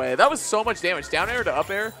 by the way. That was so much damage. Down air to up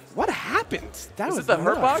air. What happened? Was it the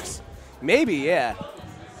hurt box? Maybe, yeah.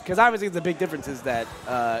 Because obviously the big difference is that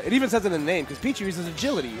it even says it in the name, because Pichu uses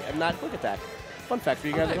agility and not quick attack. Fun fact for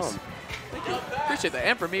you guys at home. Thank you. Appreciate that.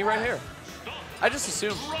 And for me right here. I just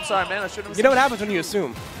assumed. I'm sorry, man. I shouldn't have. You know what happens when you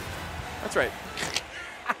assume? That's right.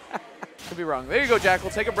 Could be wrong. There you go, Jackal.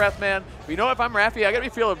 Take a breath, man. But you know what? If I'm Rafi, I got to be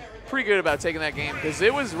feeling pretty good about taking that game, because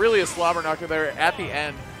it was really a slobber knocker there at the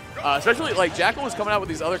end. Especially, like, Jackal was coming out with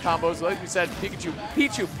these other combos. Like we said,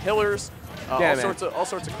 Pichu pillars. All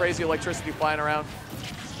sorts of crazy electricity flying around.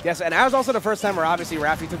 Yes, and that was also the first time where obviously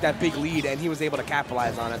Rafi took that big lead and he was able to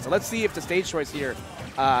capitalize on it. So let's see if the stage choice here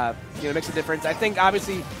makes a difference. I think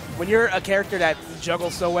obviously when you're a character that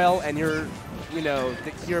juggles so well and you're, you know,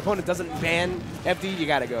 your opponent doesn't ban FD, you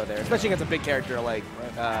got to go there, especially against a big character like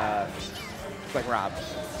Rob.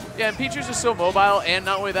 Yeah, and Pichu's just so mobile, and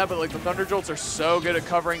not only that, but like the Thunder Jolts are so good at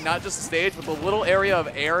covering not just the stage, but the little area of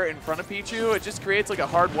air in front of Pichu. It just creates like a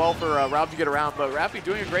hard wall for Rob to get around. But Rappy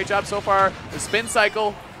doing a great job so far. The spin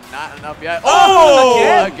cycle, not enough yet.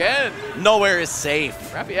 Oh! Again! Nowhere is safe.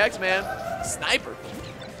 Rappy X, man. Sniper.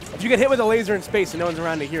 If you get hit with a laser in space and no one's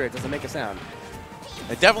around to hear it, does it make a sound?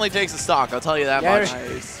 It definitely takes a stock, I'll tell you that much.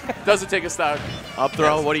 Nice. Does it take a stock? Up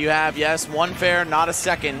throw, yes. What do you have? Yes, one fair, not a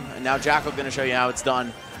second. And now Jackal going to show you how it's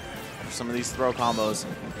done. Some of these throw combos.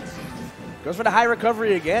 Goes for the high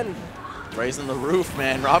recovery again. Raising the roof,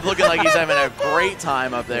 man. Rob looking like he's having a great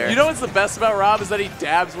time up there. You know what's the best about Rob is that he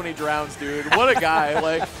dabs when he drowns, dude. What a guy.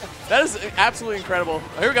 Like, that is absolutely incredible.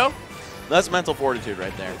 Here we go. That's mental fortitude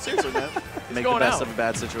right there. Seriously, man. Make the best of a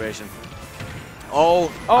bad situation.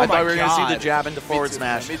 Oh I thought we were going to see the jab into forward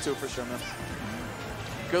smash. Me too, for sure, man.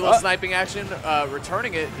 Good little sniping action.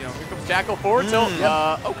 Returning it. You know, here comes Jackal forward tilt.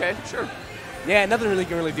 Okay, sure. Yeah, nothing really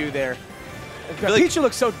can really do there. Pichu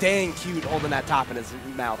looks so dang cute holding that top in his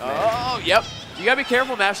mouth, man. Oh, yep. You got to be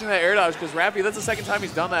careful mashing that air dodge because Rappy, that's the second time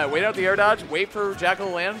he's done that. Wait out the air dodge, wait for Jackal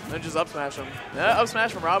to land, then just up smash him. That up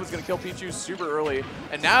smash from Rob is going to kill Pichu super early.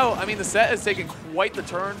 And now, I mean, the set has taken quite the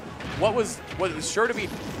turn. What was sure to be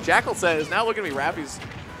Jackal's set is now looking to be Rappy's.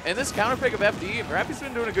 And this counter pick of FD, Rappy's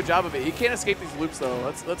been doing a good job of it. He can't escape these loops, though.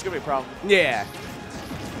 That's going to be a problem. Yeah.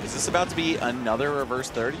 Is this about to be another reverse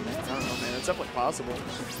 30? I don't know, man. It's definitely possible.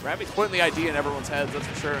 Rappy's putting the idea in everyone's heads, that's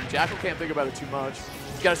for sure. And Jackal can't think about it too much.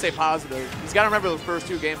 He's got to stay positive. He's got to remember those first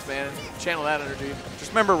two games, man, and channel that energy. Just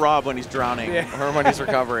remember Rob when he's drowning or when he's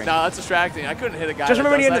recovering. No, that's distracting. I couldn't hit a guy. Just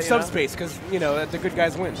remember when you're in the subspace because, you know, the good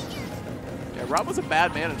guys win. Yeah, Rob was a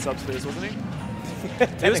bad man in subspace, wasn't he?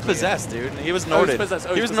 He was possessed, dude. He was Norded.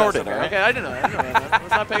 He was Norded, right? Okay, I didn't know that. I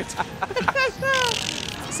was not paying attention.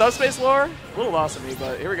 Subspace lore, a little lost on me,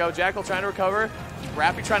 but here we go. Jackal trying to recover.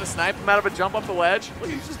 Rappy trying to snipe him out of a jump up the ledge. Look,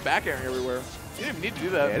 he's just back airing everywhere. You didn't even need to do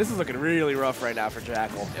that. Yeah, this is looking really rough right now for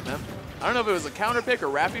Jackal. Yeah, man. I don't know if it was a counter pick or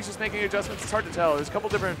Rappy's just making adjustments. It's hard to tell. There's a couple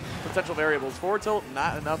different potential variables. Forward tilt,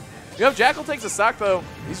 not enough. You know, if Jackal takes a stock, though,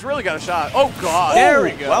 he's really got a shot. Oh, God. There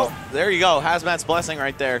we go. Well, there you go. HazMatt's blessing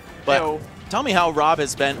right there. But tell me how Rob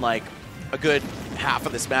has spent, like, a good half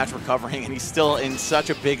of this match recovering, and he's still in such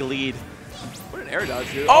a big lead. What an air dodge,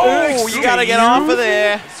 dude. Oh, you got to get off of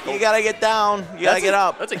there. You got to get down. You got to get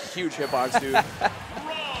up. That's a huge hitbox, dude.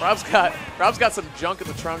 Rob's got some junk in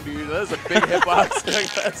the trunk, dude. That is a big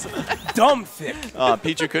hitbox. Dumb thick.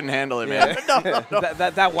 Pichu couldn't handle it, man. No.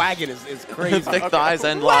 That wagon is crazy. Thick thighs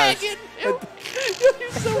and lies. Wagon.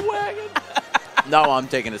 You're so wagon. No, I'm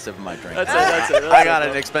taking a sip of my drink. That's it. I got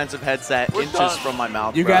an expensive headset inches from my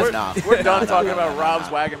mouth. You bro. guys, we're done talking about Rob's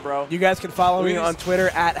wagon, bro. You guys can follow me on Twitter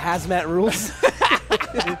at HazMattRules.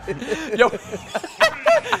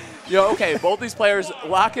 Yo, okay, both these players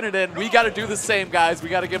locking it in. We got to do the same, guys. We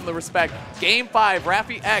got to give them the respect. Game 5,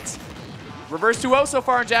 Rappy X. Reverse 2-0 so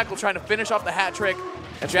far, and Jackal trying to finish off the hat trick.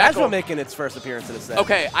 Jackal making its first appearance in the set.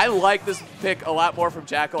 Okay, I like this pick a lot more from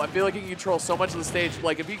Jackal. I feel like he can control so much of the stage.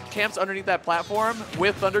 Like, if he camps underneath that platform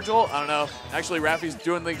with Thunder Jolt, I don't know. Actually, Rappy's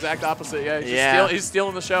doing the exact opposite. Yeah, he's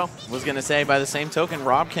stealing the show. Was going to say, by the same token,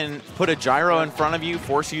 Rob can put a gyro in front of you,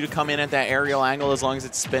 force you to come in at that aerial angle as long as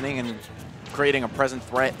it's spinning and creating a present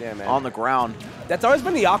threat on the ground. That's always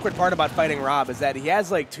been the awkward part about fighting Rob is that he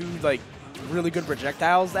has, like, two, like, really good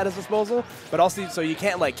projectiles at his disposal, but also so you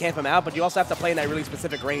can't like camp him out, but you also have to play in that really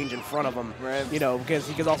specific range in front of him, right? You know, because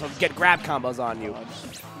he can also get grab combos on you.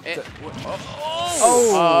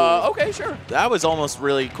 Okay, sure. That was almost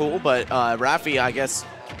really cool, but Rafi, I guess,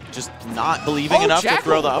 just not believing enough to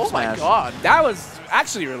throw the up smash. Oh my God, that was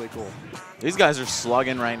actually really cool. These guys are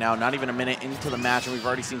slugging right now, not even a minute into the match, and we've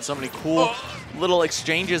already seen so many cool little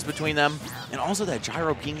exchanges between them. And also that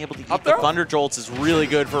gyro being able to eat the Thunder Jolts is really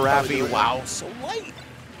good for Rappy. Wow, so light.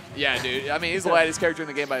 Yeah, dude. I mean, he's the lightest character in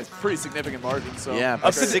the game by a pretty significant margin. So yeah,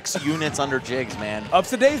 up to 6 units under jigs, man. Ups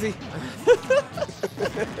to Daisy.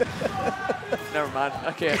 Never mind.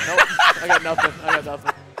 I can't. Nope. I got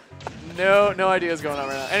nothing. No ideas going on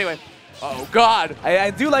right now. Anyway. Oh, God. I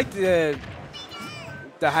do like the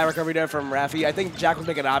high recovery there from Rafi. I think Jack was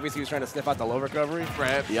making it obvious he was trying to sniff out the low recovery.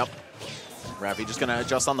 Right. Yep. Rafi just going to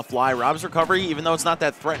adjust on the fly. Rob's recovery, even though it's not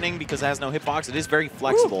that threatening because it has no hitbox, it is very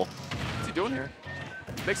flexible. What's he doing here?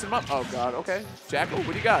 Mixing him up. Oh, God. Okay. Jackal,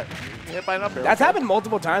 what do you got? You hit by an up air. That's happened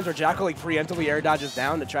multiple times where Jackal like preemptively air dodges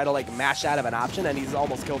down to try to like mash out of an option, and he's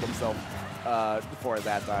almost killed himself before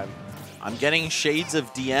that time. I'm getting shades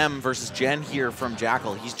of DM versus Gen here from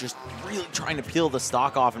Jackal. He's just really trying to peel the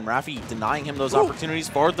stock off, and Rafi denying him those opportunities.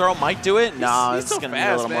 Forward throw might do it. No, he's it's so going to be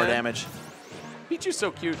a little more damage. Pichu's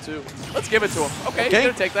so cute, too. Let's give it to him. Okay, he's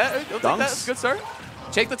going to take that. He'll take that. That's a good start.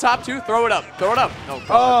 Take the top 2, throw it up. Throw it up. Oh,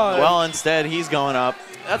 God. Well, instead, he's going up.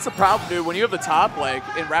 That's the problem, dude. When you have the top, like,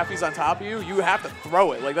 and Rafi's on top of you, you have to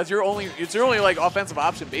throw it. Like, that's your only, it's your only, like, offensive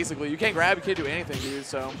option, basically. You can't grab, you can't do anything, dude,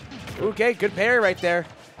 so. Okay, good parry right there.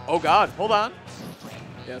 Oh, God. Hold on.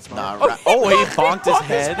 Yeah, it's smart. Nah, he bonked his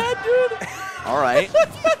head. Dude. All right.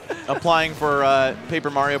 Applying for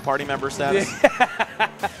Paper Mario Party member status.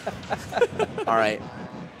 All right.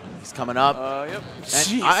 He's coming up. Yep.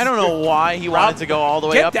 And I don't know why he wanted to go all the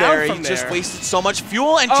way up there. He just wasted so much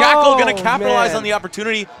fuel, and Jackal going to capitalize on the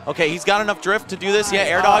opportunity. Okay, he's got enough drift to do this. Yeah,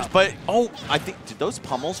 air dodge, but I think, did those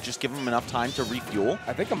pummels just give him enough time to refuel?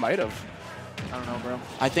 I think I might have. I don't know, bro.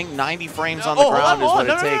 I think 90 frames on the ground is what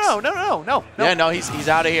it takes. No. Yeah, no, he's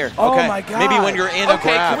out of here. Oh okay. my God. Maybe when you're in a grab,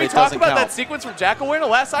 can we it talk doesn't about count. that sequence from Jackal? We're in a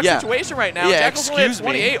last stock situation right now. Yeah, Jackal's only at excuse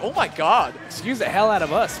 28. Oh my God. Excuse the hell out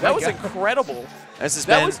of us. That was incredible. This has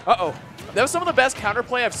That been. was, that was some of the best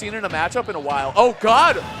counterplay I've seen in a matchup in a while. Oh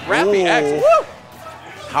God, Rafi X. Woo!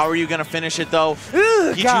 How are you going to finish it though?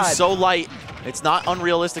 Pichu's so light. It's not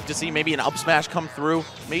unrealistic to see maybe an up smash come through.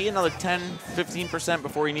 Maybe another 10, 15%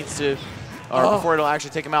 before he needs to, or before it'll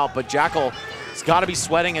actually take him out. But Jackal has got to be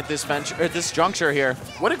sweating at this juncture here.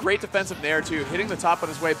 What a great defensive nair too, hitting the top on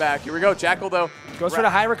his way back. Here we go, Jackal though. Goes for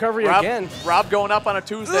the high recovery again. Rob going up on a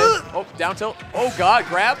Tuesday. Oh, down tilt. Oh God,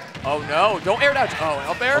 grab. Oh no, don't air dodge. Oh,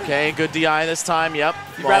 up air. Okay, good DI this time. Yep.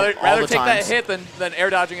 You'd rather take that hit than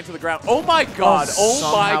air dodging into the ground. Oh my God.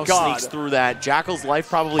 Oh my God. Sneaks through that. Jackal's life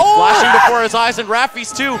probably flashing before his eyes, and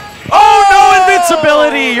Rafi's too. Oh no,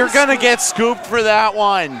 invincibility! You're gonna get scooped for that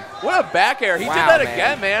one. What a back air. He did that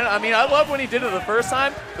again, man. I mean, I love when he did it the first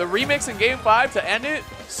time. The remix in Game 5 to end it,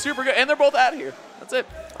 super good. And they're both out of here. That's it.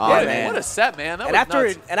 Man. What a set, man. That and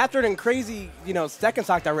was nuts. after an crazy, second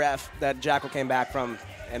stock that Jackal came back from,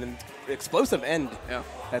 and an explosive end. Yeah.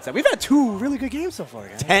 That's it. We've had 2 really good games so far,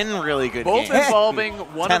 guys. 10 really good Both games. involving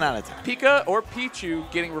one 10 out of 10. Pika or Pichu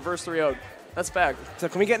getting reverse 3-0'd. That's fact. So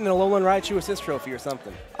can we get an Alolan Raichu assist trophy or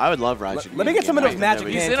something? I would love Raichu. Let me get some of those magic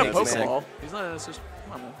He's in a pancakes, man. Pokeball. He's not an assist.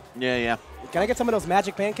 Come on, man. Yeah. Can I get some of those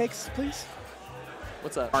magic pancakes, please?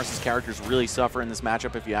 What's that? Mars's characters really suffer in this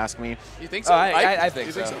matchup, if you ask me. You think so? I think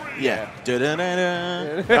you so. Think so? Yeah.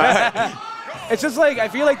 It's just like, I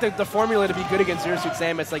feel like the formula to be good against Zero Suit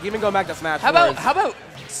Samus, like even going back to Smash How about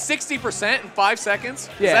 60% in 5 seconds?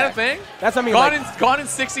 Yeah. Is that a thing? That's what I mean. Gone in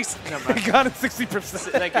 60. Never mind. Gone in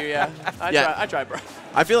 60%. Thank you. Yeah. I tried, bro.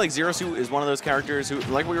 I feel like Zero Suit is one of those characters who,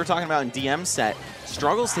 like we were talking about in DM set,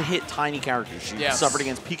 struggles to hit tiny characters. She suffered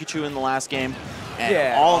against Pikachu in the last game, and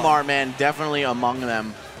Olimar, man, definitely among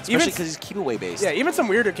them. Especially because he's keep-away based. Yeah, even some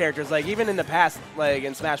weirder characters, like even in the past, like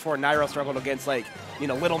in Smash 4, Nairo struggled against like,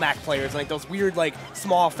 Little Mac players, like those weird, like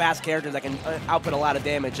small, fast characters that can output a lot of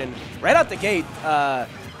damage. And right out the gate,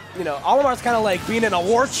 Olimar's kind of like being in a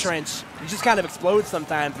war trench. He just kind of explodes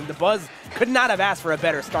sometimes, and the Buzz could not have asked for a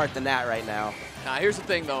better start than that right now. Nah, here's the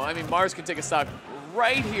thing though. I mean, Mars can take a stock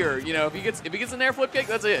right here. If he gets an air flip kick,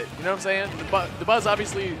 that's it. You know what I'm saying? The Buzz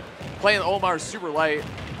obviously playing Olimar is super light.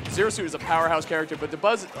 Zero Suit is a powerhouse character, but the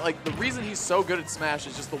Buzz, like, the reason he's so good at Smash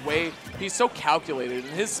is just the way he's so calculated,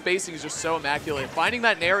 and his spacing is just so immaculate. Finding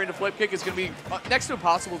that nair into flip kick is going to be next to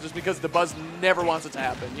impossible just because the Buzz never wants it to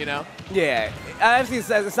happen, Yeah,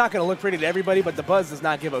 obviously it's not going to look pretty to everybody, but the Buzz does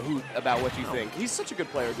not give a hoot about what you think. He's such a good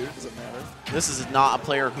player, dude. It doesn't matter. This is not a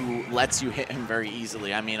player who lets you hit him very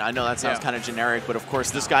easily. I mean, I know that sounds kind of generic, but of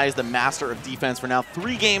course this guy is the master of defense for now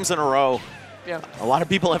 3 games in a row. Yeah. A lot of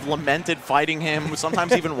people have lamented fighting him,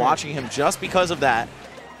 sometimes even watching him just because of that.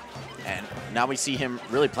 And now we see him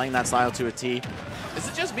really playing that style to a T. Is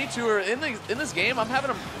it just me too, or in this game, I'm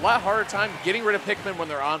having a lot harder time getting rid of Pikmin when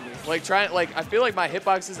they're on me. I feel like my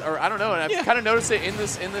hitboxes, or I don't know, and I've kind of noticed it in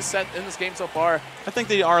this game so far. I think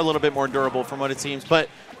they are a little bit more durable from what it seems, but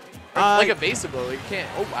like evasive though, you can't.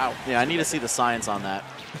 Oh wow. Yeah, I need to see the science on that.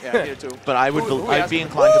 Yeah, I need it too. But I'd be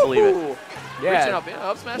inclined to believe it. Yeah.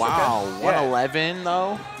 Up smash. Wow, 111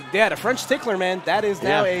 though. Yeah, the French tickler, man. That is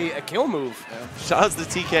now a kill move. Yeah. Shout out to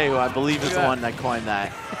TK, who I believe is the one that coined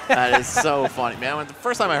that. That is so funny, man. The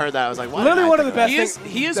first time I heard that, I was like, "What?" Literally one of the best.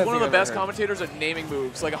 He is one of the best commentators at naming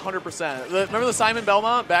moves, like 100%. Remember the Simon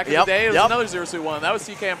Belmont back in the day? It was another Zero Suit one. That was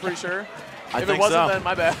TK, I'm pretty sure. If it wasn't, then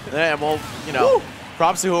my bad. Yeah, well,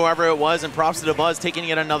 props to whoever it was, and props to the Buzz taking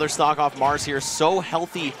yet another stock off Mars here. So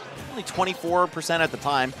healthy, only 24% at the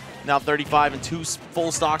time. Now 35 and 2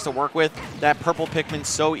 full stocks to work with. That purple Pikmin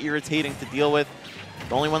so irritating to deal with.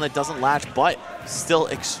 The only one that doesn't latch, but still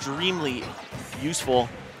extremely useful.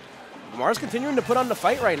 Mars continuing to put on the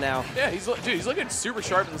fight right now. Yeah, he's looking super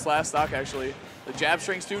sharp in this last stock, actually. The jab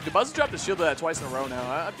strings, too. Dabuz dropped the shield to that twice in a row now.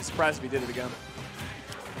 I'd be surprised if he did it again.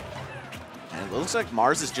 And it looks like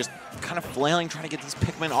Mars is just kind of flailing, trying to get these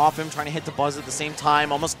Pikmin off him, trying to hit Dabuz at the same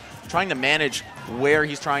time, almost trying to manage where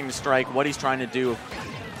he's trying to strike, what he's trying to do.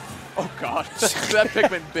 Oh, God. That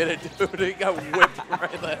Pikmin bit it, dude. He got whipped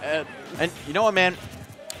right in the head. And you know what, man?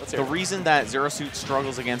 Let's The hear it. reason that Zero Suit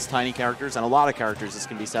struggles against tiny characters, and a lot of characters this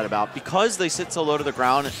can be said about, because they sit so low to the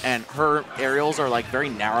ground and her aerials are like very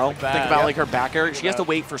narrow. that, Think about yep. like her back air. She has to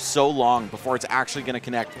wait for so long before it's actually going to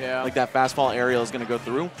connect. Yeah. Like that fast fall aerial is going to go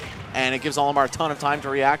through. And it gives Olimar a ton of time to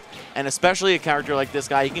react. And especially a character like this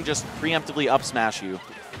guy, he can just preemptively up smash you.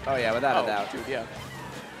 Oh, yeah, without a doubt. Dude, yeah.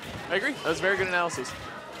 I agree. That was very good analysis.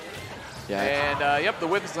 Yeah. And, yep, the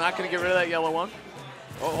whip is not going to get rid of that yellow one.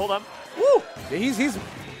 Oh, hold on. Woo! Yeah, he's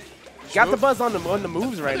got the buzz on the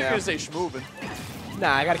moves right I now. was going to say schmoovin'.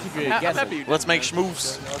 Nah, I got to keep you I'm happy guessing. you did, Let's make man.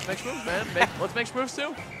 schmoofs. Let's make schmoofs, man. Let's make schmoofs,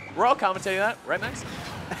 too. We're all commentating that. Right, Max?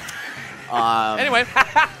 Anyway.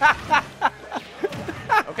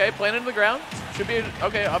 Okay, playing into the ground. Should be,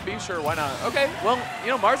 okay, I'll be sure. Why not? Okay, well, you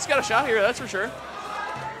know, Mars has got a shot here. That's for sure.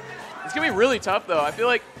 It's going to be really tough, though. I feel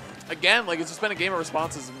like, again, like it's just been a game of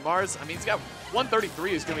responses. Mars, I mean, he's got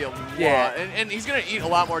 133 is going to be a lot. Yeah. And he's going to eat a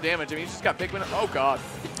lot more damage. I mean, he's just got Pikmin. Oh, God.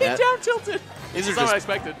 Yeah. He down tilted. These are That's not what I just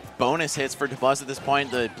expected. bonus hits for Dabuz at this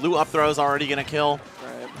point. The blue up throw is already going to kill.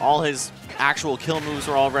 Right. All his actual kill moves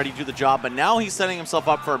are already do the job, but now he's setting himself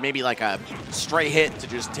up for maybe like a stray hit to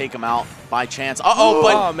just take him out by chance. Uh-oh,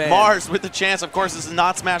 but Oh, man. Mars with the chance. Of course, this is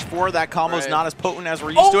not Smash 4. That combo's Right. not as potent as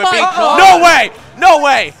we're used Oh to it my being. God. No way! No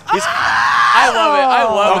way! He's, I love it. I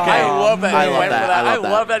love it. Okay. I love that I he love went that. for that. I I love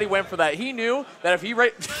that. love that he went for that. He knew that if he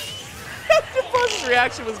Dabuz's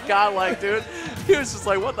reaction was godlike, dude. He was just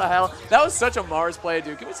like, what the hell? That was such a Mars play,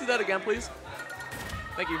 dude. Can we see that again, please?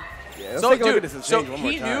 Thank you. Yeah, let's So, take a look dude, at this so exchange one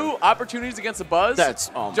more he time. knew opportunities against the Buzz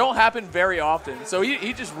don't happen very often. So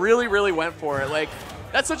he just really, really went for it. Like,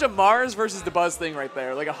 that's such a Mars versus the Buzz thing right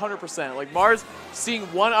there. Like, 100%. Like, Mars seeing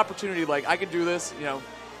one opportunity, like, I can do this, you know,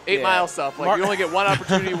 8 Mile stuff. Like, you only get one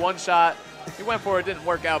opportunity, one shot. He went for it, didn't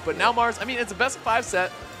work out. But now Mars, I mean, it's a best of 5 set,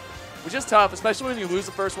 which is tough, especially when you lose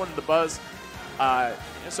the first one to the Buzz.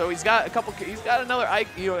 So he's got a couple. He's got another Ike.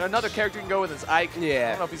 You know, another character you can go with is Ike. Yeah. I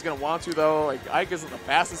don't know if he's gonna want to though. Like Ike isn't the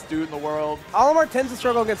fastest dude in the world. Olimar tends to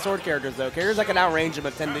struggle against sword characters, though. Characters that can outrange him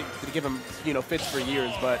and tend to give him, you know, fits for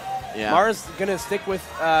years. But Yeah. Mars gonna stick with,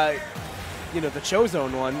 you know, the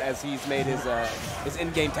Chozone one as he's made his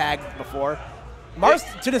in-game tag before. Mars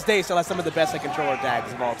to this day still has some of the best controller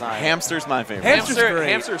tags of all time. Hamster's my favorite. Hamster's great.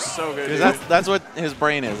 Hamster's so good. Because Dude. that's what his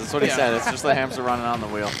brain is. That's what he said. It's just the hamster running on the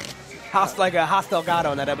wheel. Like a hostile god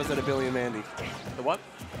on that episode of Billy and Mandy. The what?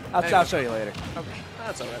 I'll show you later. Okay,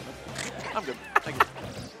 that's all right. Man. I'm good. Thank you.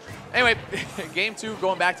 Anyway, game 2,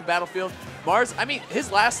 going back to Battlefield. Mars, I mean,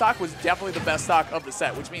 his last stock was definitely the best stock of the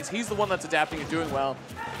set, which means he's the one that's adapting and doing well.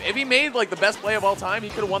 If he made, like, the best play of all time, he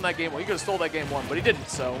could have won that game. Well, he could have stole that game 1, but he didn't.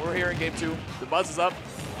 So we're here in game 2. The Buzz is up.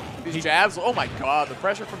 These jabs, oh my God, the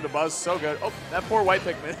pressure from the Buzz, so good. Oh, that poor white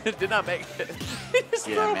Pikmin did not make it. He just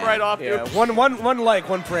threw him man. right off, Yeah, dude.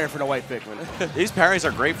 one prayer for the white Pikmin. These parries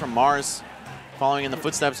are great from Mars, following in the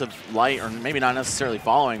footsteps of Light, or maybe not necessarily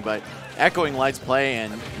following, but echoing Light's play,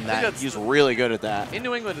 and that that's- he's really good at that. In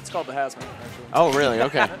New England, it's called the HazMatt, actually. Oh, really?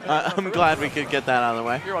 Okay. I'm glad we could get that out of the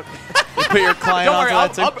way. You're welcome. You put your client Don't worry,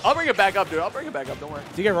 onto that too? I'll bring it back up, dude. I'll bring it back up, don't worry.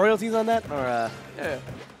 Do you get royalties on that? Or Yeah.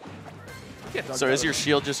 Yeah, So is your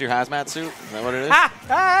shield just your hazmat suit? Is that what it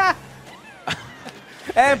is?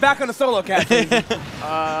 And back on the solo captain.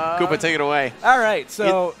 Koopa, take it away. All right,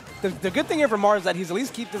 so the good thing here for Mars is that he's at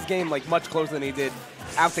least keep this game like much closer than he did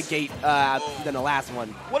out the gate than the last one.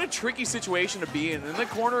 What a tricky situation to be in the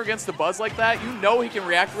corner against the Buzz like that. You know he can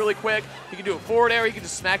react really quick. He can do a forward air. He can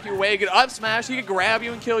just smack you away. He can up smash. He can grab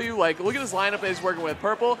you and kill you. Like, look at this lineup that he's working with.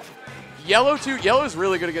 Purple, yellow too. Yellow is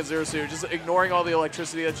really good against Zero Suit. Just ignoring all the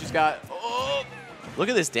electricity that she's got. Oh. Look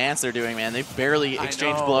at this dance they're doing, man. They've barely I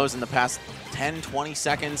exchanged know. blows in the past 10, 20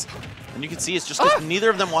 seconds. And you can see it's just because neither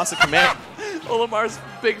of them wants to commit. Olimar's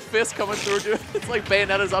big fist coming through, dude. It's like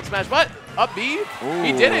Bayonetta's up smash. But up B,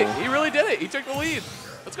 he did it. He really did it. He took the lead.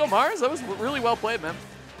 Let's go, Mars. That was really well played, man.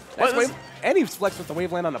 That's What, wave, and he flexed with the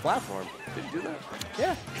waveland on the platform. did he do that?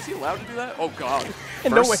 Yeah. Is he allowed to do that? Oh, God.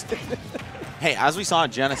 And no way. First- Hey, as we saw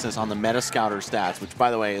at Genesis on the Meta Scouter stats, which,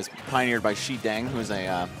 by the way, is pioneered by Shi Deng, who is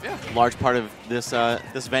a large part of this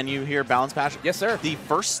this venue here, Balance Patch. Yes, sir. The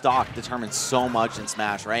first stock determines so much in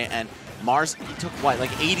Smash, right? And Mars, he took, what,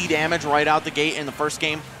 like 80 damage right out the gate in the first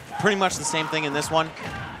game. Pretty much the same thing in this one.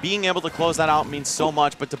 Being able to close that out means so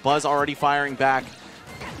much, but Dabuz already firing back.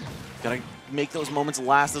 Gotta make those moments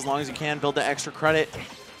last as long as you can, build the extra credit,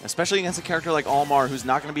 especially against a character like Almar, who's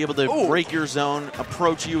not going to be able to break your zone,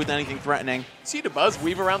 approach you with anything threatening. See DeBuzz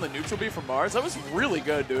weave around the neutral B from Mars? That was really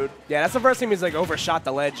good, dude. Yeah, that's the first time he's like overshot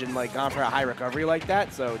the ledge and like gone for a high recovery like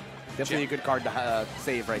that. So definitely a good card to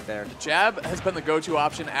save right there. Jab has been the go-to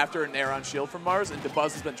option after a nair on shield from Mars, and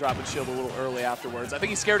DeBuzz has been dropping shield a little early afterwards. I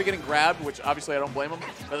think he's scared of getting grabbed, which obviously I don't blame him.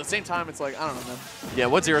 But at the same time, it's like, I don't know, man. Yeah,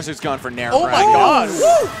 what Zero Suit's going for nair? Oh my god!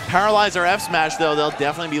 Woo! Paralyzer F smash, though, they'll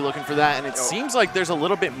definitely be looking for that, and it seems like there's a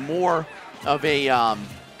little bit more of a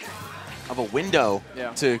window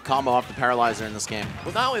to combo off the Paralyzer in this game.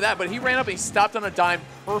 Well, not only that, but he ran up and he stopped on a dime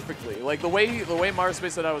perfectly. Like the way Mars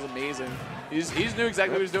spaced it out was amazing. He knew exactly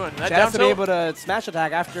what he was doing. That Chad has to be able to smash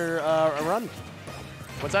attack after a run.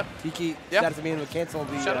 What's that? Chad has to be able to cancel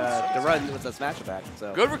the run with a smash attack.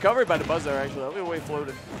 So good recovery by DeBuzz there, actually. That way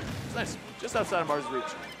floated. It's nice. Just outside of Mars' reach.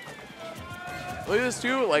 Look at this,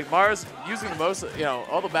 too. Like, Mars using the most, you know,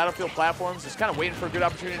 all the battlefield platforms, just kind of waiting for a good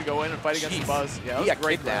opportunity to go in and fight against DeBuzz. Yeah, that was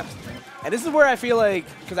great. And this is where I feel like,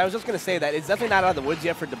 because I was just going to say that, it's definitely not out of the woods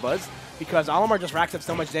yet for DeBuzz, because Almar just racks up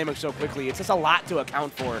so much damage so quickly. It's just a lot to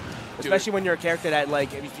account for, especially when you're a character that,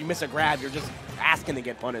 like, if you miss a grab, you're just asking to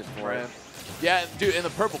get punished for it. Yeah, dude, and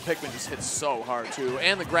the purple Pikmin just hits so hard, too.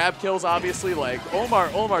 And the grab kills, obviously. Like,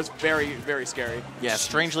 Omar's very, very scary. Yeah,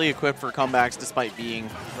 strangely equipped for comebacks despite being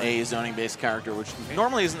a zoning-based character, which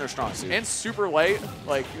normally isn't their strong suit. And super light.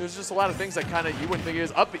 Like, there's just a lot of things that kind of you wouldn't think it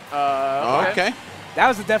was up. Okay. That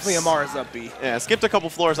was definitely a Mars up B. Yeah, skipped a couple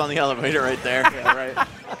floors on the elevator right there. Yeah, right.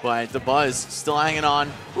 But DeBuzz still hanging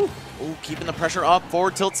on. Ooh, keeping the pressure up.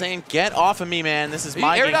 Forward tilt saying, get off of me, man. This is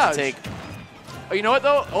my game to take. Oh, you know what,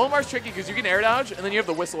 though? Olamar's tricky because you can air dodge, and then you have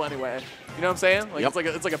the whistle anyway. You know what I'm saying? Like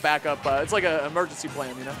it's like a backup. It's like an emergency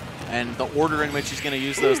plan, you know? And the order in which he's going to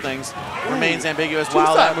use those things remains ambiguous.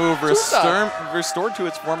 Wow, that move restored to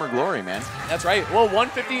its former glory, man. That's right. Well,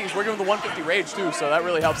 150, he's working with the 150 rage, too, so that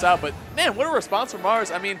really helps out. But, man, what a response from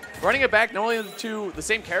Mars. I mean, running it back not only to the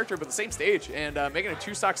same character, but the same stage, and making a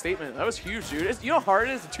two-stock statement. That was huge, dude. You know how hard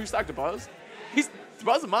it is to two-stock DeBuzz?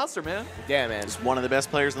 DeBuzz is a monster, man. Yeah, man. He's one of the best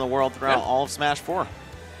players in the world throughout all of Smash 4.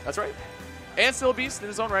 That's right. And still a beast in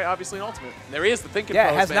his own right, obviously, in Ultimate. There he is, the thinking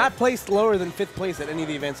pose, has not placed lower than 5th place at any of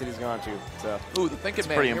the events that he's gone to. So. Ooh, the thinking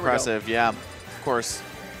man. Pretty impressive, yeah. Of course.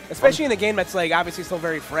 Especially in a game that's like obviously still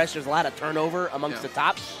very fresh. There's a lot of turnover amongst the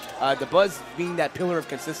top. DeBuzz being that pillar of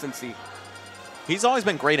consistency. He's always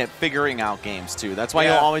been great at figuring out games, too. That's why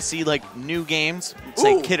you'll always see, like, new games.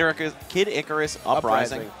 Say Kid Icarus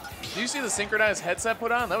Uprising. Did you see the synchronized headset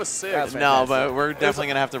put on? That was sick. No, but we're definitely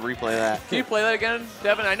going to have to replay that. Can you play that again,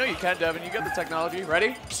 Devin? I know you can, Devin. You got the technology.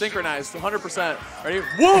 Ready? Synchronized, 100%. Ready? Whoa!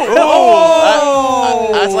 Oh!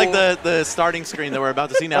 That's like the starting screen that we're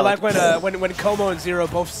about to see now. Well, like when Como and Zero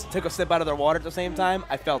both took a sip out of their water at the same time,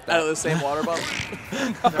 I felt that. Out of the same water bottle?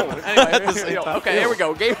 Anyway, okay, here we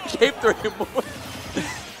go. Game 3.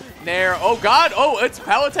 Nair. Oh, God. Oh, it's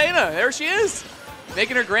Palutena. There she is.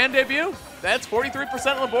 Making her grand debut. That's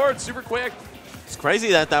 43% on the board, super quick. It's crazy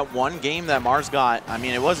that one game that Mars got, I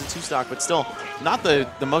mean, it wasn't two-stock, but still not the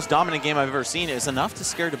most dominant game I've ever seen. It's enough to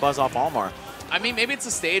scare DeBuzz off Almar. I mean, maybe it's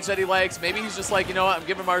a stage that he likes. Maybe he's just like, you know what, I'm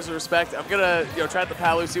giving Mars the respect. I'm going to try out the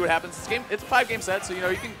Palu, see what happens. It's a 5-game set, so,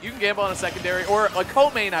 you can gamble on a secondary or a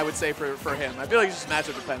co-main, I would say, for him. I feel like he's just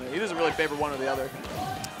matchup dependent. He doesn't really favor one or the other.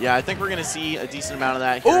 Yeah, I think we're going to see a decent amount of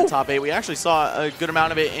that here in top 8. We actually saw a good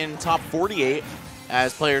amount of it in top 48.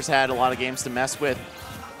 As players had a lot of games to mess with.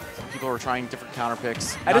 People were trying different counter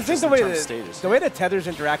picks. I just think the way that tethers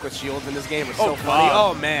interact with shields in this game was so funny.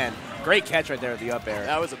 Oh, man. Great catch right there at the up air.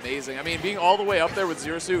 That was amazing. I mean, being all the way up there with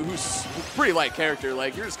Zero Suit, who's a pretty light character,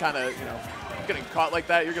 like, you're just kind of, getting caught like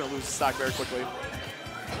that, you're going to lose the stock very quickly.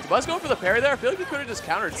 DeBuzz going for the parry there? I feel like he could have just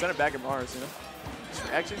countered and sent it back at Mars, Just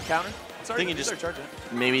reaction, counter. I think he just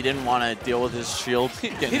maybe didn't want to deal with his shield.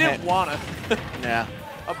 He didn't want to. Yeah.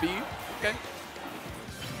 A B. Okay.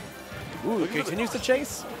 Ooh, continues to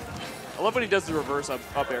chase. I love when he does the reverse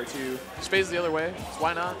up air, too. Just phases the other way. So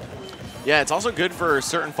why not? Yeah, it's also good for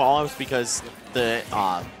certain follow-ups because the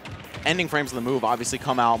ending frames of the move obviously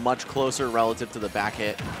come out much closer relative to the back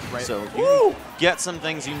hit. Right. So you get some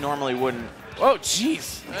things you normally wouldn't. Oh,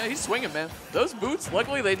 jeez. He's swinging, man. Those boots,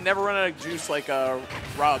 luckily, they never run out of juice like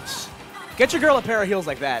Rob's. Get your girl a pair of heels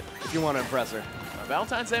like that if you want to impress her.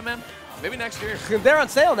 Valentine's Day, man. Maybe next year. They're on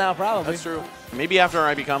sale now, probably. That's true. Maybe after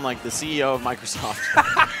I become like the CEO of Microsoft.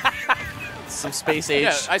 some space age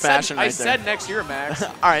Yeah, fashion I right said there. next year, Max.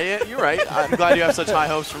 All right, yeah, you're right. I'm glad you have such high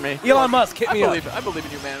hopes for me. Elon Musk, hit me up. I believe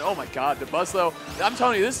in you, man. Oh my God, the buzz though. I'm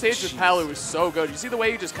telling you, this stage with Palu was so good. You see the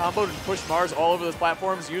way he just comboed and pushed Mars all over those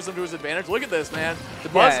platforms, used them to his advantage. Look at this, man. The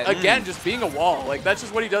buzz again, just being a wall. Like that's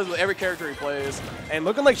just what he does with every character he plays. And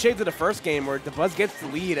looking like shades of the first game where the buzz gets the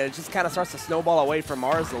lead and it just kind of starts to snowball away from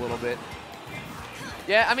Mars a little bit.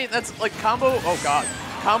 Yeah, I mean that's like combo. Oh God.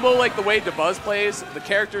 Combo like the way DeBuzz plays, the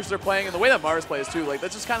characters they're playing, and the way that Mars plays too. Like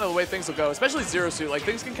that's just kind of the way things will go, especially Zero Suit. Like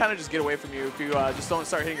things can kind of just get away from you if you just don't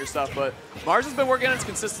start hitting your stuff. But Mars has been working on his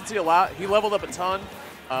consistency a lot. He leveled up a ton.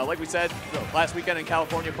 Like we said, last weekend in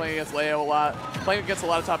California, playing against Leo a lot, playing against a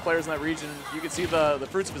lot of top players in that region. You can see the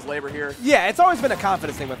fruits of his labor here. Yeah, it's always been a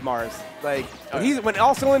confidence thing with Mars. Like when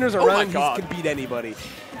all cylinders are running, he can beat anybody.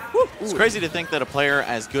 It's crazy to think that a player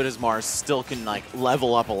as good as Mars still can like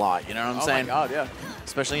level up a lot. You know what I'm saying? Oh my God, yeah.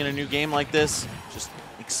 Especially in a new game like this, just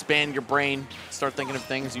expand your brain, start thinking of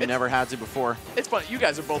things you never had to before. It's fun. You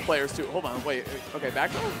guys are both players too. Hold on, wait. Okay,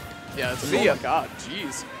 back. Yeah, it's See ya. oh my God,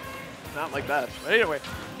 jeez. Not like that. But anyway,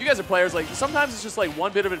 you guys are players. Like sometimes it's just like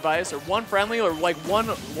one bit of advice or one friendly or like one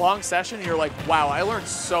long session. And you're like, wow, I learned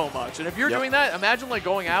so much. And if you're doing that, imagine like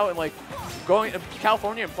going out and like going to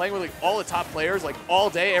California and playing with like all the top players like all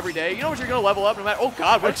day, every day. You know what you're gonna level up no matter. Oh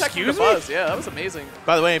God, what Excuse me? Buzz. Yeah, that was amazing.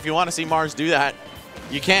 By the way, if you want to see Mars do that,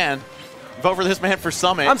 you can. Vote for this man for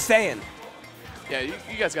Summit. I'm staying. Yeah, you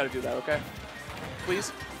guys got to do that, okay?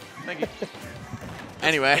 Please. Thank you.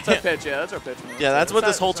 Anyway. That's our pitch, yeah, that's our pitch. Man. Yeah, that's what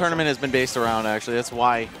this whole tournament has been based around, actually. That's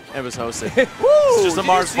why it was hosted. Woo! It's just a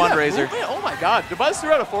Mars fundraiser. Oh my God, DeBuzz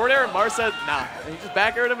threw out a forward air and Mars said, nah. And he just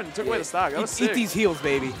back aired him and took away the stock. That was sick. Eat these heels,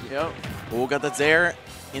 baby. Yep. Ooh, got that Zaire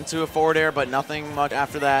into a forward air, but nothing much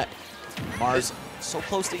after that. Mars so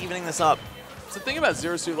close to evening this up. So the thing about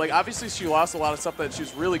Zero Suit, like obviously she lost a lot of stuff that she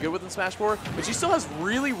was really good with in Smash 4, but she still has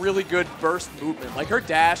really, really good burst movement. Like her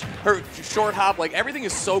dash, her short hop, like everything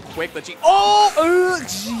is so quick that she. Oh,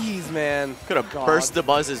 jeez, man. Could have burst the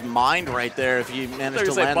Buzz's mind right there if you managed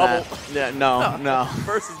to land bubble. that. Yeah, no.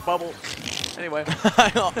 Versus bubble. Anyway.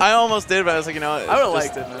 I almost did, but I was like, you know, I would have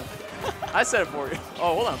liked it, man. I said it for you.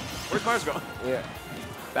 Oh, hold on. Where's Mars going? Yeah.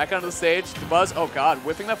 Back onto the stage. DeBuzz. Oh God,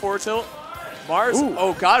 whipping that forward tilt. Mars. Ooh.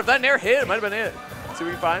 Oh God, if that nair hit, it might have been it. See what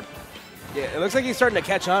we can find. Yeah, it looks like he's starting to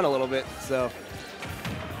catch on a little bit. So.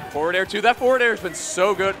 Forward air too. That forward air has been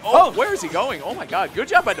so good. Oh, where is he going? Oh my God, good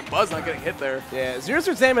job by DeBuzz not getting hit there. Yeah, Zero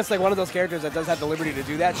Suit Samus like one of those characters that does have the liberty to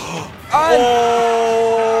do that.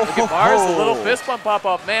 Oh! Look at Mars, the little fist bump pop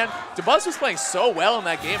up. Man, DeBuzz was playing so well in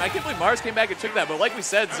that game. I can't believe Mars came back and took that. But like we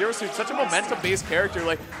said, Zero Suit's such a momentum-based character.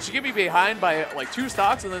 Like she could be behind by like 2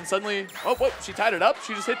 stocks and then suddenly, oh, whoop, she tied it up.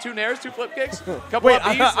 She just hit 2 nairs, 2 flip kicks, couple Wait, of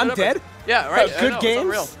Bs. I'm dead? Yeah, right. Good games.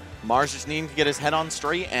 Unreal. Mars just needing to get his head on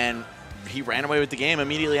straight, and he ran away with the game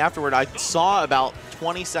immediately afterward. I saw about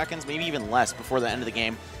 20 seconds, maybe even less, before the end of the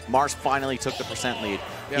game, Mars finally took the % lead.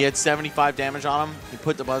 Yep. He had 75 damage on him. He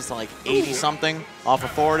put the Buzz to like 80-something off a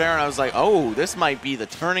forward air, and I was like, oh, this might be the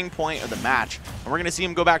turning point of the match. And we're going to see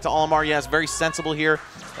him go back to Olimar. Yes, very sensible here.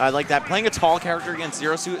 I like that. Playing a tall character against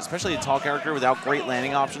Zero Suit, especially a tall character without great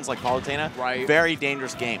landing options like Palutena, very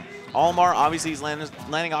dangerous game. Olimar, obviously his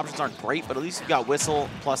landing options aren't great, but at least you've got Whistle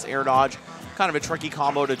plus air dodge. Kind of a tricky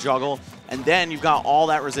combo to juggle. And then you've got all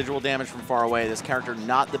that residual damage from far away. This character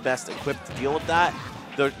not the best equipped to deal with that.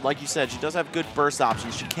 Though, like you said, she does have good burst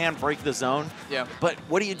options. She can break the zone. Yeah. But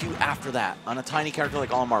what do you do after that on a tiny character like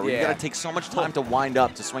Olimar, where you got to take so much time to wind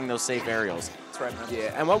up to swing those safe aerials? That's right, man.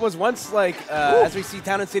 Yeah, and what was once like, as we see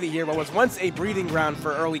Town and City here, what was once a breeding ground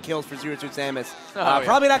for early kills for Zero Suit Samus,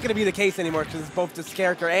 probably not going to be the case anymore because both this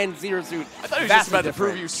character and Zero Suit. I thought he was just about to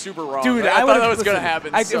prove you super wrong. Dude, I thought that was going to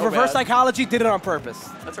happen. Reverse psychology did it on purpose.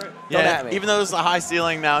 That's right. Yeah, even though there's a high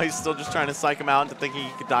ceiling now, he's still just trying to psych him out into thinking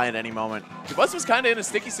he could die at any moment. DeBuzz was kind of in a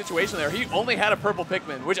sticky situation there. He only had a purple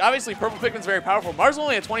Pikmin, which obviously purple Pikmin's very powerful. Mars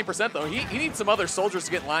only at 20% though. He needs some other soldiers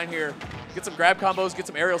to get in line here. Get some grab combos, get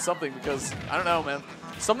some aerial something, because I don't know, man.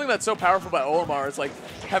 Something that's so powerful about Olimar is like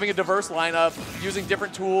having a diverse lineup, using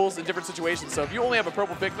different tools in different situations. So if you only have a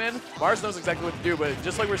purple Pikmin, Mars knows exactly what to do. But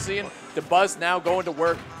just like we're seeing, DeBuzz now going to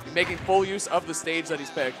work, making full use of the stage that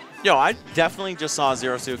he's picked. Yo, I definitely just saw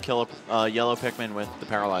Zero Suit kill a yellow Pikmin with the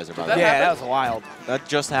Paralyzer. By the way. Yeah, that was wild. That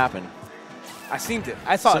just happened. I seen it.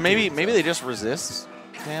 I saw so it. maybe they just resist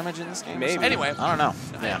damage in this game. Maybe. Anyway, I don't know.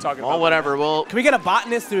 Yeah. Well, whatever. Well, can we get a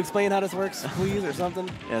botanist to explain how this works, please, or something?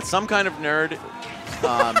 Yeah, some kind of nerd.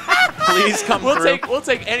 Please come through. We'll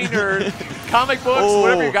take any nerd, comic books,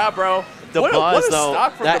 whatever you got, bro. The what Buzz, a though.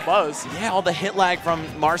 stock from the Buzz. Yeah, all the hit lag from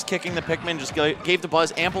Mars kicking the Pikmin just gave the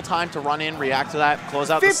Buzz ample time to run in, react to that,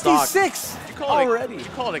 close out the stock. 56 already. Did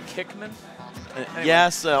you call it a kickman?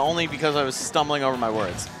 Yes, only because I was stumbling over my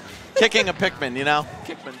words. Kicking a Pikmin, you know?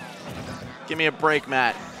 Kickman. Give me a break,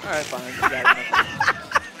 Matt. All right, fine. You got it.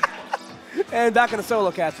 And back in the solo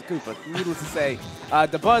cast with Koopa. Needless to say,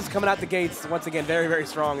 the buzz coming out the gates, once again, very, very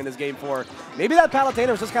strong in this game 4. Maybe that Palutena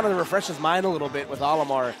was just kind of to refresh his mind a little bit with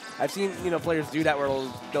Olimar. I've seen, you know, players do that where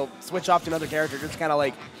they'll switch off to another character, just kind of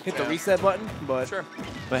like hit the reset button. But Sure.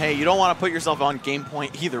 But hey, you don't want to put yourself on game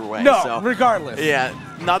point either way. no, so, regardless. yeah,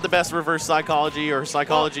 not the best reverse psychology or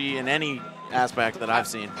psychology in any aspect that I've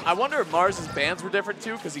seen. I wonder if Mars's bands were different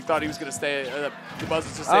too, because he thought he was going to stay. The buzz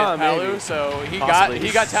was to stay at maybe. Palu, so he Possibly.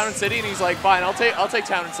 got Town and City, and he's like, fine, I'll take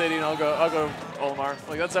Town and City, and I'll go Olimar.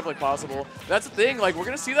 Like that's definitely possible. That's the thing. Like we're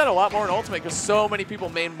going to see that a lot more in Ultimate, because so many people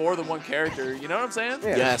main more than one character. You know what I'm saying?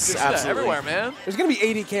 Yeah. Yes, You're gonna see that absolutely. everywhere, man. There's going to be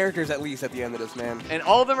 80 characters at least at the end of this, man. And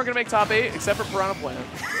all of them are going to make top 8 except for Piranha Plant.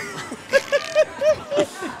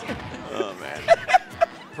 Oh, man.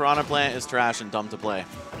 Piranha Plant is trash and dumb to play.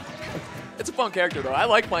 It's a fun character though. I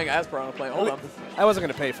like playing as Piranha Plant. Hold on. I wasn't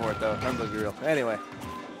going to pay for it, though. I'm going to be real. Anyway.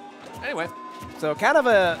 Anyway. So kind of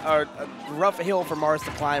a rough hill for Mars to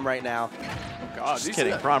climb right now. Oh God. Just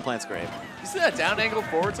kidding. Piranha Plant's great. You see that down angle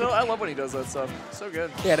forward tilt? I love when he does that stuff. So good.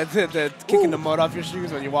 Yeah, that's it. The kicking the mud off your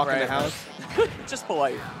shoes when you walk in the Right. house. Just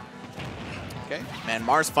polite. Okay. Man,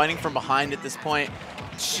 Mars fighting from behind at this point.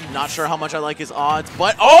 Not sure how much I like his odds,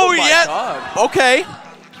 but oh my yeah. God. Okay.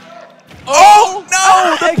 Oh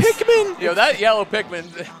no, the Pikmin. Yo, that yellow Pikmin,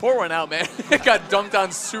 pour one out, man. It got dunked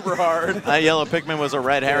on super hard. That yellow Pikmin was a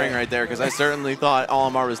red herring right there, because I certainly thought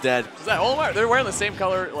Olimar was dead. Is that Olimar? They're wearing the same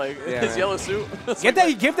color, like Yeah, his man. yellow suit. Give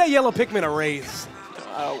that yellow Pikmin a raise.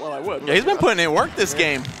 Well, I would. Yeah, he's been putting in work this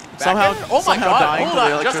game. Back Somehow, there? Oh my somehow God! dying Hold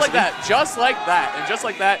to the on, just like electricity. that, just like that, and just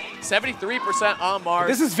like that. 73% on Mars.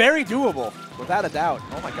 This is very doable, without a doubt.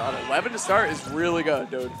 Oh my God, 11 to start is really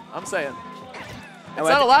good, dude. I'm saying. It's And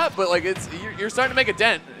not a lot, but like you're starting to make a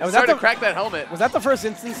dent. You're was that starting to the- crack that helmet. Was that the first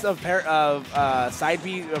instance of side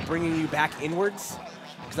B bringing you back inwards?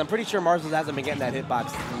 Because I'm pretty sure Mars hasn't been getting that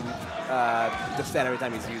hitbox the set every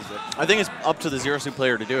time he's used it. I think it's up to the Zero Suit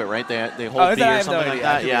player to do it, right? They hold is B that- I or have no something like idea.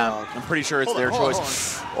 I that. could be Yeah, wrong. I'm pretty sure it's Hold their on, hold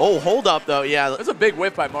choice. Oh, hold up though. Yeah, That's a big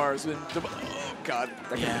whip by Mars. And oh God,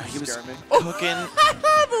 that yeah, could he was scare me. cooking.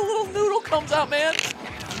 The little noodle comes out, man.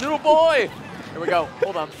 Noodle boy. Here we go.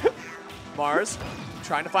 Hold on. Mars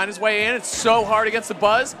trying to find his way in. It's so hard against the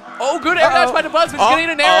Buzz. Oh, good air dodge by the Buzz, but he's getting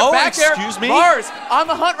an air back air. Excuse me? Mars on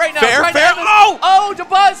the hunt right now. Fair, trying to fair. have his- Oh! Oh, the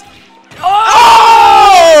Buzz.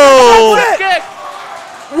 Oh! Kick.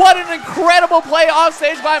 What an incredible play off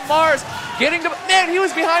stage by Mars. Getting to, man, he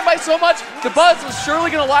was behind by so much. The Buzz was surely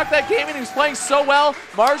going to lock that game, and he was playing so well.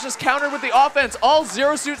 Mars just countered with the offense. All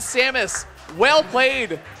Zero Suit Samus. Well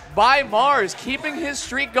played by Mars, keeping his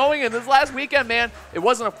streak going in this last weekend, man. It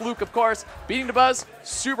wasn't a fluke, of course. Beating the Buzz,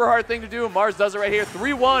 super hard thing to do, and Mars does it right here.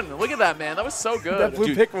 3-1. Look at that, man. That was so good. That blue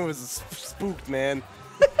Dude. Pikmin was spooked, man.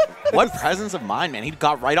 What presence of mind, man. He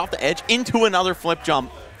got right off the edge into another flip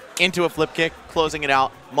jump, into a flip kick, closing it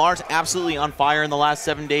out. Mars absolutely on fire in the last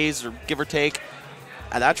 7 days, or give or take.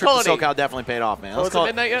 And that trip Call it to 8. SoCal definitely paid off, man. Oh, Let's is it call it.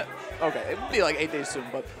 midnight yet? Okay, it would be like 8 days soon,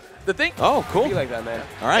 but the thing. Oh, cool. Be like that, man.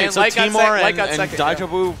 All right, And so Light got Timur Light and, got and second, yeah.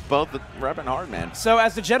 Daijobu both repping hard, man. So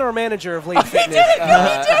as the general manager of Late Fitness, it!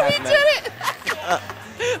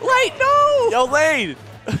 Light, no! Yo, Lane,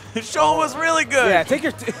 the show was really good. yeah, take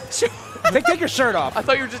your take your shirt off. I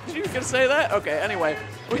thought you were just going to say that? Okay, anyway.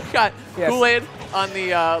 We got Yes. Kool-Aid on the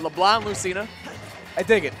LeBlanc Lucina. I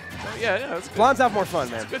dig it. Yeah, that's good. Blondes have more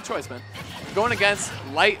fun, man. Good choice, man. Going against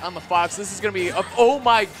Light on the Fox. This is going to be a, oh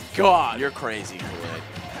my God. You're crazy, Kool-Aid.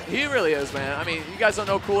 He really is, man. I mean, you guys don't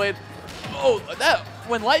know Kool-Aid. Oh, that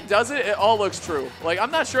when Light does it, it all looks true. Like,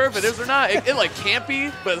 I'm not sure if it is or not. It like can't be,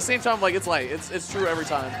 but at the same time, like, it's Light. It's true every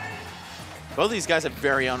time. Both of these guys have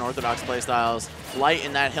very unorthodox play styles. Light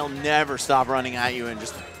in that he'll never stop running at you and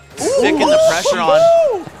just sticking the pressure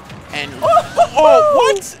on. And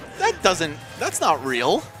oh, what? That's not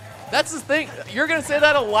real. That's the thing. You're going to say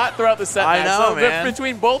that a lot throughout the set. I Max. know, So man.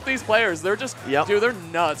 between both these players, they're just, Yep. dude, they're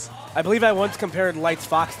nuts. I believe I once compared Light's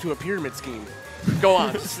Fox to a pyramid scheme. Go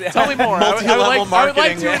on. Tell me more. I would Multi-level like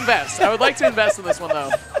marketing. to invest. I would like to invest in this one, though.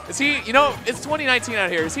 Is he, you know, it's 2019 out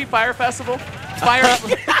here. Is he Fire Festival? Fire.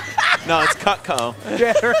 No, it's Cutco.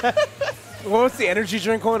 Yeah. Right. What was the energy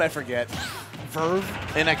drink one? I forget. Verve?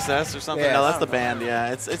 In excess or something? Yeah, no, I that's the don't know. band,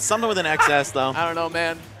 yeah. It's something with an XS, though. I don't know,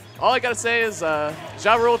 man. All I got to say is,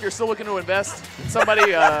 Ja Rule, if you're still looking to invest,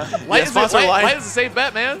 somebody, Light, sponsor Light. Light is a safe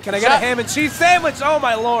bet, man. Can I get a ham and cheese sandwich? Oh,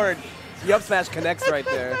 my Lord. The up smash connects right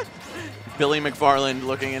there. Billy McFarland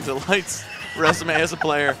looking into Light's resume as a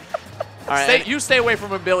player. All right, You stay away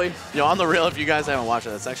from him, Billy. Yo, on the real, if you guys haven't watched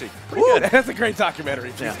it, that's actually pretty Ooh, good. that's a great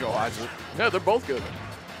documentary. Please go watch it. Yeah, they're both good.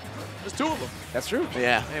 There's 2 of them. That's true.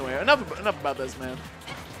 Yeah. Anyway, enough about this, man.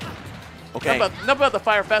 Okay. Enough about the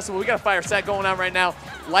Fire Festival. We got a fire set going on right now.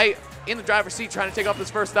 Light in the driver's seat trying to take off this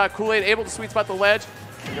first stock. Kool-Aid able to sweet spot the ledge.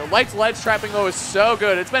 You know, Light's ledge trapping, though, is so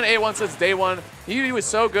good. It's been A1 since day 1. He was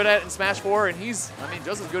so good at it in Smash 4, and he's, I mean,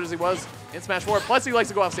 just as good as he was in Smash 4. Plus, he likes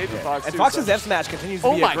to go off stage with Fox, And too. Fox's F Smash continues to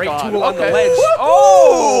Oh be my a great God. tool on the Okay. ledge.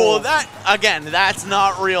 Oh, that again, that's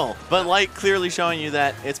not real. But Light clearly showing you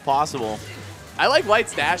that it's possible. I like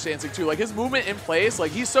Light's dash dancing, too. Like, his movement in place,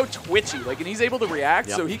 like, he's so twitchy. Like, and he's able to react,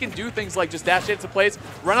 so he can do things like just dash dance in place,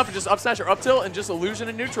 run up and just up smash or up tilt, and just illusion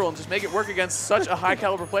and neutral, and just make it work against such a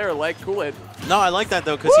high-caliber player like Kool-Aid. No, I like that,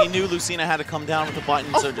 though, because he knew Lucina had to come down with the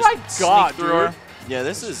button, so just my God, sneak through her. dude. Yeah,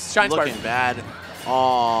 this is Shine looking Spark. bad.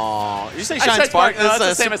 Oh, did you say I Shine said Spark? No, that's the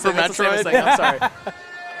That's same a as Super thing. That's the same as Metroid? thing. I'm sorry.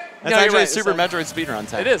 That's No, you're actually right. a Super It's Metroid speedrun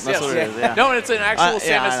tech. It is, That's yes. what it is, yeah. No, and it's an actual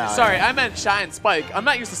yeah, Samus. I know, Sorry, yeah. I meant Shine Spike. I'm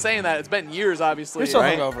not used to saying that. It's been years, obviously. You're so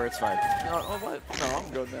Right? hungover. It's fine. Oh, what? No, I'm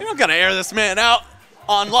good, You man. don't gotta air this man out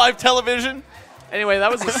on live television. Anyway,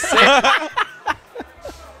 that was a sick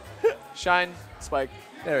Shine Spike.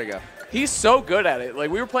 There we go. He's so good at it.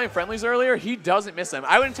 Like, we were playing friendlies earlier. He doesn't miss them.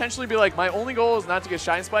 I would intentionally be like, my only goal is not to get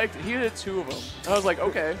Shine Spiked. He hit 2 of them. I was like,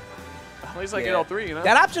 okay. At least I get all 3, you know?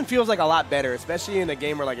 That option feels like a lot better, especially in a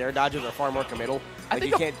game where like air dodges are far more committal. I Like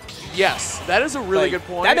think you can't. Yes, that is a really like, good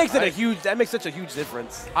point. That makes it a huge. That makes such a huge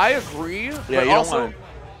difference. I agree, Yeah, but you don't also, want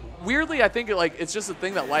weirdly, I think it's just a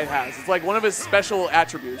thing that Light has. It's like one of his special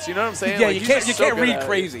attributes. You know what I'm saying? Yeah, Like, you he's can't. just You so can't good read at it.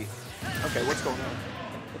 crazy. Okay, what's going on?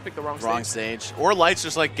 I picked the wrong stage. Or Light's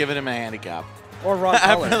just like giving him a handicap. Or wrong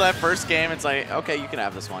After color. that first game, it's like, okay, you can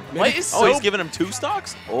have this one. Light is Oh, so he's giving him 2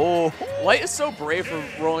 stocks? Oh. Light is so brave for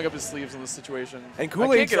rolling up his sleeves in this situation. And I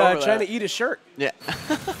Kool-Aid's can't get over trying that. to eat his shirt. Yeah.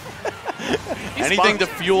 He's Anything pumped. to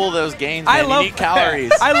fuel those gains, man. You need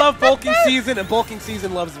calories. I love bulking season, and bulking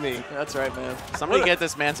season loves me. That's right, man. Somebody get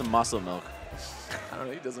this man some muscle milk. I don't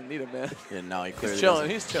know. He doesn't need it, man. Yeah, no, he clearly chilling, doesn't.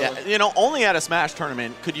 he's chilling. Yeah, you know, only at a Smash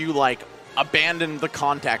tournament could you, like, abandon the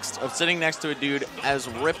context of sitting next to a dude as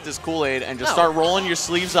ripped as Kool-Aid and just No. start rolling your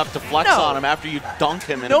sleeves up to flex No. on him after you dunked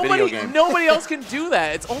him in a video game. Nobody else can do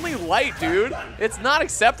that. It's only Light, dude. It's not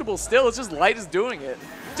acceptable still. It's just Light is doing it.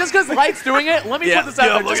 Just because Light's doing it, let me put this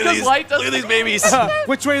out there. Just because Light does look at these babies.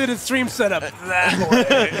 Which way did the stream set up?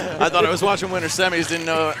 I thought I was watching Winter Semis, didn't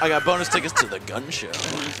know I got bonus tickets to the gun show.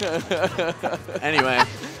 Anyway.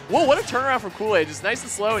 Whoa, what a turnaround from Kool-Aid. Just nice and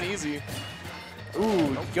slow and easy.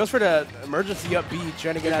 Ooh, goes for the emergency up B,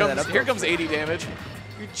 trying to get out of that up. Here comes 80 damage.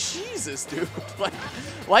 Jesus, dude. Like,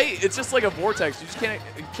 Light, it's just like a vortex. You just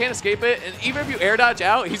can't escape it. And even if you air dodge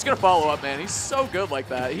out, he's going to follow up, man. He's so good like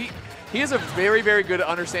that. He has a very, very good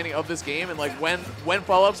understanding of this game and like when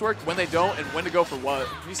follow-ups work, when they don't, and when to go for what.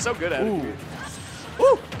 He's so good at it. Dude.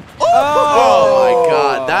 Ooh. Oh, my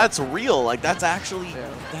God. That's real. Like, that's actually,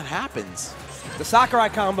 that happens. The Sakurai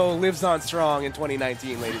combo lives on strong in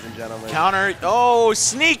 2019, ladies and gentlemen. Counter. Oh,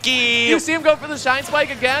 sneaky. You see him go for the Shine Spike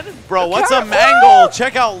again? Bro, what's a mangle?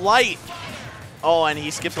 Check out Light. Oh, and he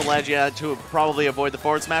skipped the ledge, yeah, to probably avoid the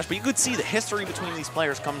forward smash. But you could see the history between these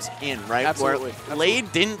players comes in, right? Absolutely. Where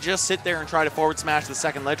Lade didn't just sit there and try to forward smash the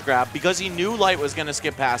second ledge grab because he knew Light was going to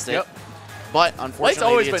skip past it. Yep. But Light's unfortunately,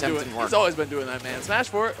 always the been attempt doing. didn't work. He's always been doing that, man. Smash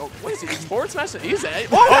forward. Oh, what is he? Forward smash? He's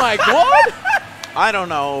oh my God! I don't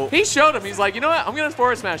know. He showed him. He's like, you know what? I'm gonna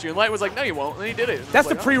forward smash you. And Light was like, no, you won't. And he did it. That's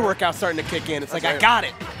the like, pre-workout starting to kick in. It's like, right. I got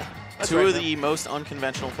it. Two right, of man. the most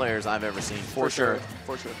unconventional players I've ever seen, for sure.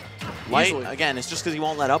 For sure. Light, Easily. again, it's just because he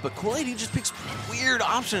won't let up. But Kool-Aid, he just picks weird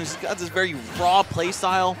options. He's got this very raw play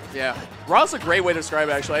style. Yeah. Raw's a great way to describe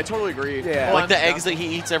it, actually. I totally agree. Yeah. Hold Like on. the eggs that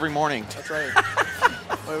he eats every morning. That's right.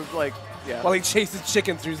 Like, yeah. While he chases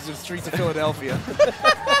chicken through the streets of Philadelphia.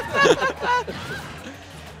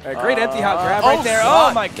 A great empty hot grab right there. fuck.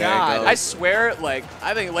 Oh my There it God. goes. I swear, like,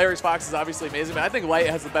 I think Larry's Fox is obviously amazing, but I think Light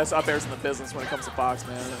has the best up airs in the business when it comes to Fox,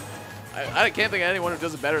 man. I can't think of anyone who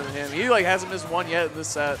does it better than him. He, like, hasn't missed one yet in this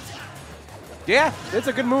set. Yeah, it's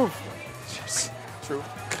a good move. True.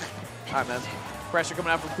 All right, man. Pressure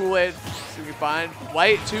coming out from Kool-Aid. See what we can find.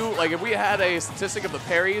 Light, too, like, if we had a statistic of the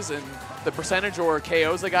parries and the percentage or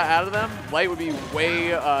KOs they got out of them, Light would be way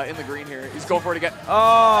in the green here. He's going for it again.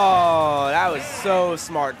 Oh, that was so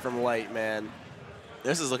smart from Light, man.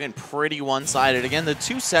 This is looking pretty one-sided. Again, the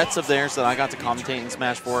 2 sets of theirs that I got to commentate in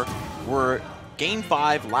Smash 4 were Game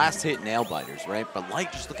 5 last hit nail biters, right? But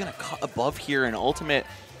Light just looking to cut above here in Ultimate.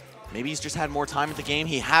 Maybe he's just had more time at the game.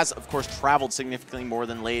 He has, of course, traveled significantly more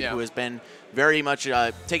than Lade, who has been very much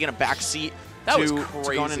taking a back seat to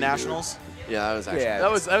going to Nationals. Yeah, that was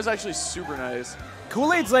actually that was actually super nice.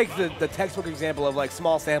 Kool-Aid's like the textbook example of like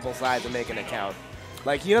small sample size and making it count.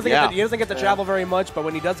 Like he doesn't get to travel very much, but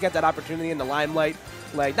when he does get that opportunity in the limelight,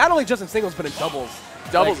 like not only just in singles but in doubles.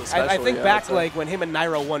 Doubles like, especially. I think back like when him and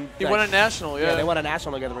Nairo won. He won a national, yeah. Yeah, they won a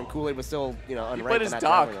national together when Kool-Aid was still, you know, unranked. He played his and not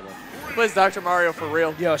doc. traveling anymore. He plays Dr. Mario for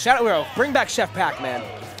real. Yo, shout out, bring back Chef Pac, man.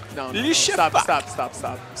 No, Chef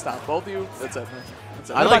stop. Both of you, that's it, man. That's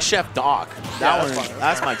it. I like Chef Doc. that's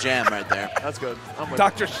That's my jam right there. That's good. I'm with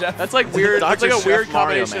Dr. it. Chef. That's like weird. That's like a Chef weird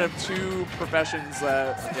Mario, combination man. of two professions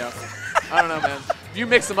that, yeah. I don't know, man. If you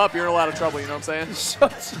mix them up, you're in a lot of trouble, you know what I'm saying?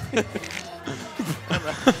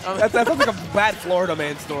 That sounds like a bad Florida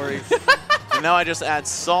man story. And now I just add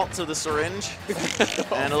salt to the syringe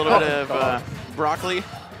and a little bit of broccoli.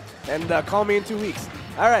 And call me in 2 weeks.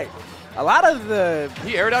 All right. A lot of the...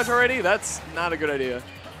 He air dodged already? That's not a good idea.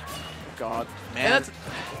 God. Man. And that's,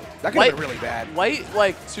 That could have been really bad. Light,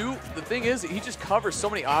 like, too, the thing is, he just covers so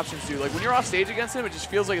many options, dude. Like, when you're off stage against him, it just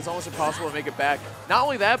feels like it's almost impossible to make it back. Not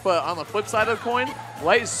only that, but on the flip side of the coin,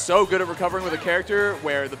 Light is so good at recovering with a character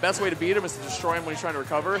where the best way to beat him is to destroy him when he's trying to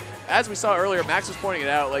recover. As we saw earlier, Max was pointing it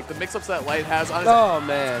out, like, the mix-ups that Light has on his... Oh,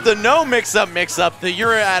 man. The no mix-up, the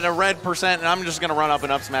you're at a red percent, and I'm just going to run up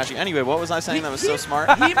and up smashing. Anyway, what was I saying that was so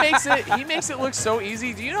smart? He makes it look so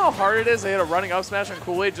easy. Do you know how hard it is to hit a running up smash on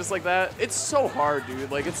Kool-Aid just like that? It's so hard,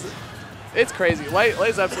 dude. Like, it's crazy. Light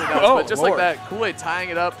is absolutely nuts, but just Lord. like that, Kool-Aid tying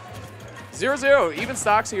it up. 0-0, even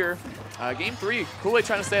stocks here. Game 3, Kool-Aid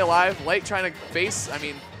trying to stay alive. Light trying to face, I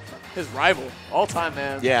mean, his rival. All time,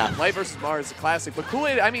 man. Yeah. Light versus Mars, a classic. But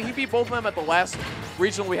Kool-Aid, I mean, he beat both of them at the last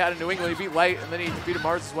regional we had in New England. He beat Light, and then he defeated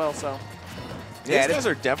Mars as well, so. Yeah, these guys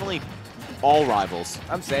are definitely all rivals.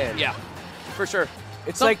 I'm saying. Yeah, for sure.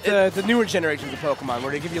 It's like the newer generations of Pokemon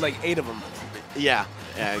where they give you like 8 of them. Yeah,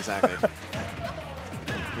 exactly.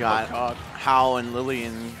 You got Hal and Lily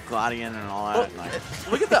and Gladian and all that.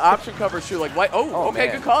 Look at the option coverage too. Like, okay,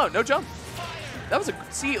 man. good call out. No jump. That was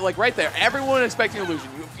like right there. Everyone expecting illusion.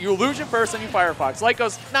 You illusion first, then you Firefox. Light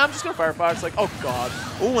goes, nah, I'm just gonna Firefox. Like, oh god.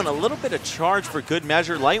 Oh, and a little bit of charge for good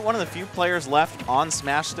measure. Light, one of the few players left on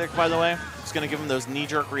Smash Stick, by the way. Just gonna give him those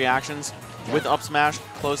knee-jerk reactions with up smash,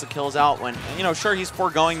 close the kills out. When sure, he's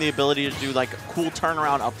foregoing the ability to do like cool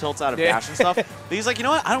turnaround up tilts out of dash and stuff. But he's like, you know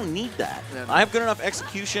what? I don't need that. Yeah. I have good enough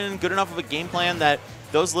execution, good enough of a game plan that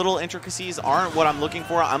those little intricacies aren't what I'm looking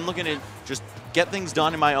for. I'm looking to just get things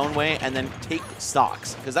done in my own way and then take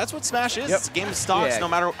stocks. Because that's what Smash is. Yep. It's a game of stocks no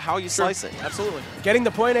matter how you slice it. Absolutely. Getting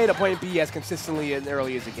the point A to point B as consistently and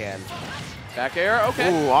early as you can. Back air,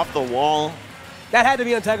 okay. Ooh, off the wall. That had to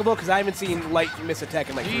be untackable because I haven't seen Light miss a tech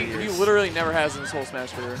in like 3 years. He literally never has in his whole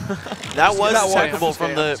Smash career. That was I'm just technical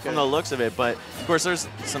kidding. from the looks of it, but of course there's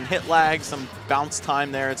some hit lag, some bounce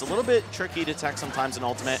time there. It's a little bit tricky to tech sometimes in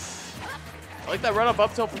Ultimate. I like that run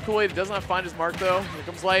up tilt from Kool-Aid. He doesn't have to find his mark though. Here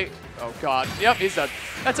comes Light. Oh god. Yep, he's done.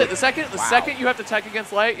 That's it. The second you have to tech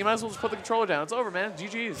against Light, you might as well just put the controller down. It's over, man.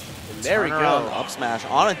 GG's. There we go. Up smash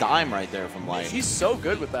on a dime right there from Light. He's so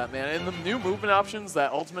good with that, man. And the new movement options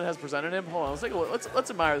that Ultimate has presented him. Hold on, let's take a look.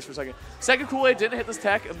 Let's admire this for a second. Second Kool-Aid didn't hit this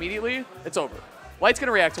tech immediately. It's over. Light's going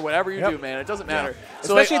to react to whatever you do, man. It doesn't matter.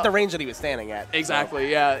 So especially at the range that he was standing at.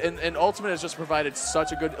 Exactly, yeah. And Ultimate has just provided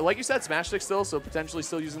such a good, like you said, Smash Stick still, so potentially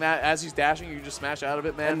still using that. As he's dashing, you can just smash out of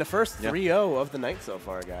it, man. And the first 3-0 of the night so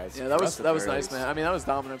far, guys. Yeah, that was nice, man. I mean, that was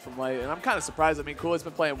dominant from Light. And I'm kind of surprised. I mean, Kool-Aid's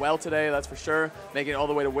been playing well today, that's for sure. Making it all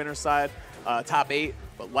the way to winner's side, top 8.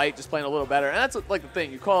 But Light just playing a little better. And that's like the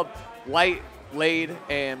thing. You called Light, Lade,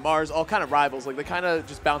 and Mars all kind of rivals. Like, they kind of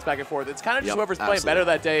just bounce back and forth. It's kind of just whoever's playing better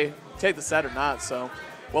that day, take the set or not, so.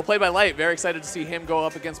 Well played by Light. Very excited to see him go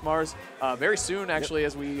up against Mars very soon, actually,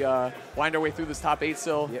 as we wind our way through this top 8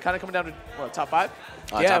 still. Kind of coming down to what, top 5?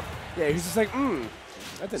 Yeah, he's just like,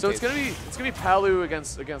 So it's gonna be Palu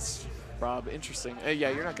against Rob. Interesting.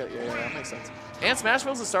 Yeah, you're not gonna. Yeah, that makes sense. And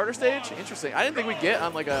Smashville's the starter stage. Interesting. I didn't think we'd get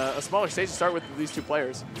on like a smaller stage to start with these two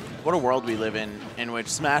players. What a world we live in which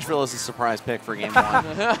Smashville is a surprise pick for Game 1.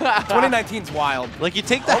 2019's wild. Like, you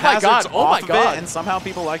take the hazards off of it, and somehow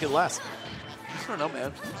people like it less. I don't know,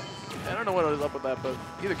 man. I don't know what is up with that, but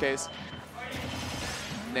either case.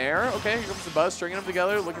 Nair, okay, here comes the Buzz, stringing them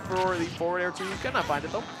together, looking for the forward air 2. Cannot find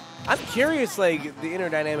it, though. I'm curious, like, the inner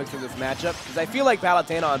dynamics of this matchup, because I feel like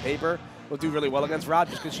Palutena on paper will do really well against Rob,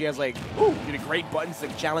 just because she has, like, great buttons to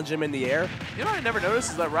challenge him in the air. You know what I never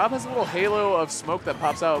noticed is that Rob has a little halo of smoke that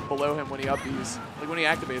pops out below him when he up-Bs. Like, when he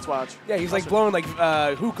activates, watch. Yeah, he's, like, blowing, like,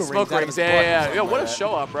 hookah smoke rings out of his yeah. butt. Yo, what a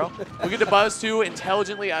show-off, bro. We get to Buzz, too,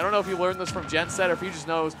 intelligently. I don't know if you learned this from Gen Set or if he just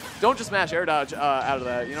knows. Don't just mash air dodge out of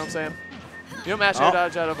that. You know what I'm saying? You don't mash air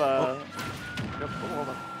dodge out of... Hold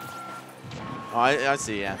on. Oh, I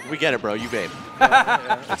see, yeah. We get it, bro. You babe.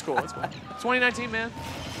 Yeah, that's cool. That's cool. 2019, man.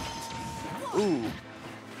 Ooh.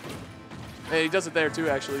 And he does it there too,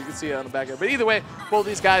 actually. You can see it on the back end. But either way, both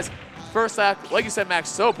these guys, first half, like you said, Max,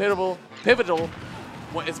 so pivotal,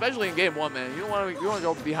 especially in game one, man. You want to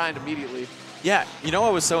go behind immediately. Yeah, you know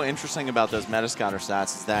what was so interesting about those Metascotter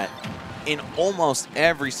stats is that in almost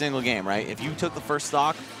every single game, right, if you took the first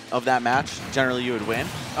stock of that match, generally you would win.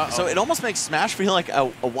 So it almost makes Smash feel like a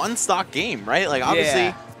one-stock game, right? Like,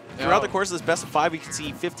 obviously, throughout the course of this best of 5, we can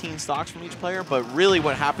see 15 stocks from each player, but really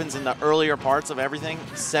what happens in the earlier parts of everything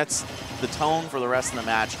sets the tone for the rest of the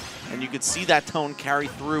match. And you could see that tone carry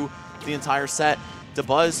through the entire set.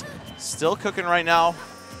 DeBuzz still cooking right now.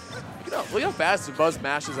 Look how fast DeBuzz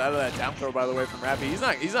mashes out of that down throw, by the way, from Rappy.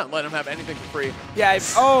 He's not letting him have anything for free. Yeah.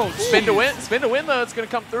 Spin to win. Spin to win, though. It's going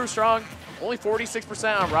to come through strong. Only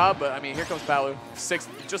 46% on Rob, but, I mean, here comes Palu.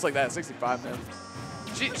 Just like that, 65, man.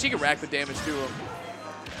 She can rack the damage to him.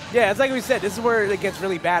 Yeah, it's like we said. This is where it gets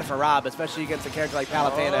really bad for Rob, especially against a character like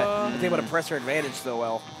Palutena. He's able to press her advantage so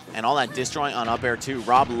well. And all that disjoint on up air, too.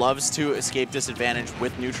 Rob loves to escape disadvantage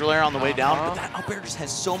with neutral air on the way down, but that up air just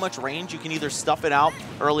has so much range. You can either stuff it out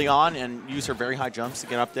early on and use her very high jumps to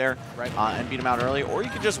get up there and beat him out early, or you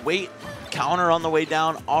can just wait, counter on the way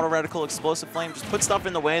down, auto reticle, explosive flame, just put stuff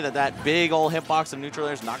in the way that big old hitbox of neutral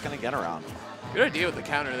air is not going to get around. Good idea with the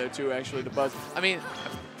counter there, too, actually, DeBuzz. I mean,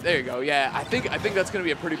 there you go. Yeah, I think that's going to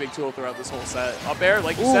be a pretty big tool throughout this whole set. Up air,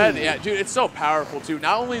 like you said, yeah, dude, it's so powerful too.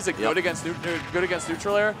 Not only is it good against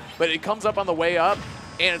neutral air, but it comes up on the way up,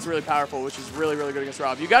 and it's really powerful, which is really, really good against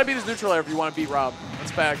Rob. You got to beat his neutral air if you want to beat Rob.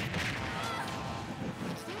 That's back.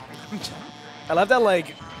 I love that,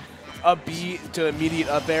 like, a B to immediate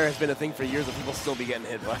up air has been a thing for years, and people still be getting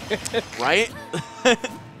hit by it. Right?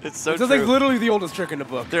 It's so true. It's like literally the oldest trick in the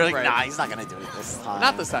book. They're like, nah, he's not going to do it this time.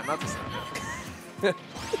 Not this time. Not this time.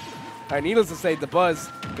 All right, needless to say,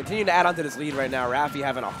 DeBuzz continuing to add on to this lead right now. Raffi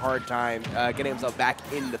having a hard time getting himself back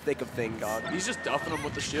in the thick of things, dog. He's just duffing him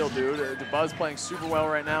with the shield, dude. DeBuzz playing super well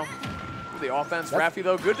right now. The offense, Raffi,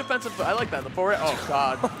 though, good defensive. I like that. The forward. Oh,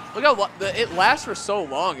 God. Look how it lasts for so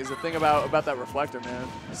long is the thing about that reflector, man.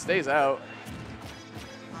 It stays out.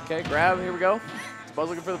 Okay, grab. Here we go. DeBuzz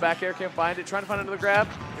looking for the back air. Can't find it. Trying to find another grab.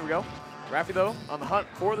 Here we go. Raffi, though, on the hunt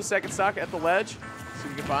for the second stock at the ledge. See if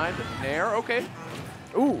we can find Nair. Okay.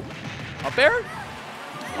 Ooh. Up there?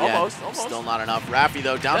 Almost. Still not enough. Raffi,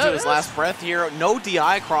 though, down to his last breath here. No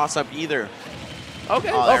DI cross-up either.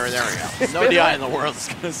 Okay. Oh, there we go. No DI in the world is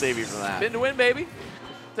going to save you from that. Spin to win, baby.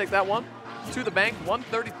 Take that one. To the bank.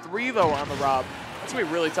 133, though, on the Rob. That's going to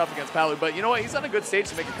be really tough against Palu. But you know what? He's on a good stage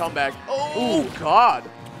to make a comeback. Oh, God.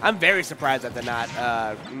 I'm very surprised that they're not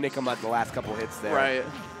nick him at the last couple hits there. Right.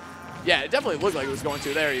 Yeah, it definitely looked like it was going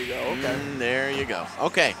to. There you go. Okay. There you go.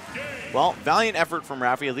 Okay. Well, valiant effort from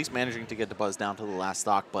Raffi, at least managing to get the buzz down to the last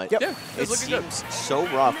stock, but yeah, it seems so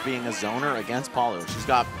rough being a zoner against Palu. She's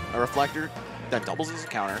got a reflector that doubles as a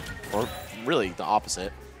counter, or really the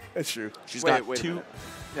opposite. That's true. She's got two.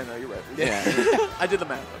 Yeah, no, you're right. Yeah. I did the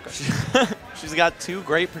math. Okay. She's got two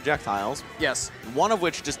great projectiles. Yes. One of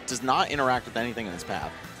which just does not interact with anything in its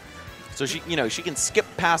path. So she can skip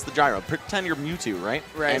past the gyro. Pretend you're Mewtwo, right?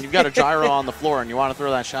 Right. And you've got a gyro on the floor, and you want to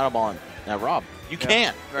throw that shadow ball in. Now, Rob, you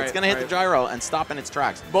can't. It's going to hit the gyro and stop in its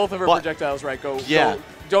tracks. Both of her projectiles, right? Go.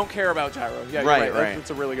 Don't care about gyro. Yeah, you're right.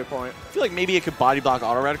 That's a really good point. I feel like maybe it could body block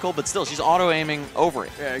auto reticle, but still, she's auto aiming over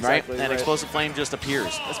it. Yeah, exactly. Right? And explosive flame just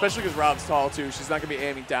appears. Especially because Rob's tall too. She's not going to be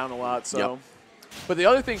aiming down a lot. So. Yep. But the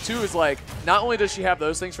other thing, too, is, like, not only does she have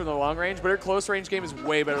those things from the long range, but her close range game is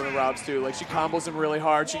way better than Rob's, too. Like, she combos him really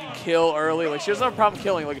hard. She can kill early. Like, she doesn't have a problem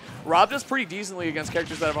killing. Like, Rob does pretty decently against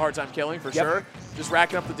characters that have a hard time killing, for sure. Just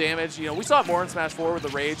racking up the damage. You know, we saw it more in Smash 4 with the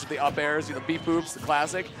Rage, the up airs, the beep boops, the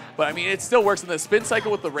classic. But, I mean, it still works. And the spin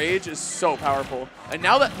cycle with the Rage is so powerful. And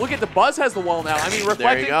now that, look at the Buzz has the wall now. I mean, reflecting.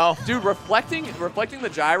 There you go. Dude, reflecting the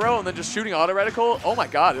gyro and then just shooting auto reticle. Oh, my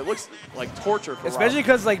God. It looks like torture for Rob. Especially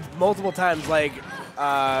because, like, multiple times, like,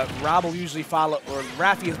 Rob will usually follow, or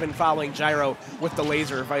Raffi has been following gyro with the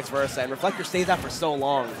laser or vice versa, and reflector stays out for so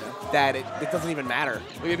long that it doesn't even matter.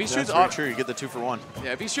 Like if he shoots true, you get the 2-for-1.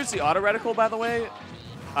 Yeah, if he shoots the auto reticle, by the way,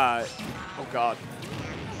 oh God.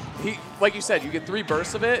 Like you said, you get 3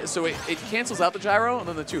 bursts of it, so it cancels out the gyro, and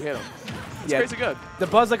then the 2 hit him. It's crazy good. The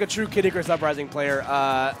Buzz, like a true Kid Icarus Uprising player,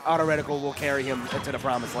 auto reticle will carry him into the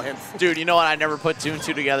promised land. Dude, you know what? I never put 2 and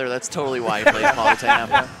 2 together. That's totally why he plays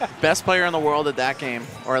Palutena. Best player in the world at that game,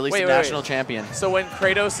 or at least a national champion. So when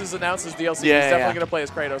Kratos is announced as DLC, he's definitely going to play as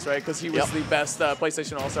Kratos, right? Because he was the best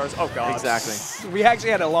PlayStation All-Stars. Oh, God. Exactly. We actually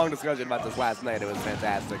had a long discussion about this last night. It was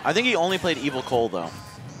fantastic. I think he only played Evil Cole, though.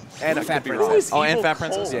 And a Fat Princess. Oh, and Fat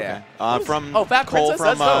Princess? Yeah. Okay. From Fat Cole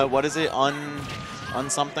Princess? from, what is it,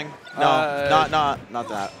 Unsomething? No, not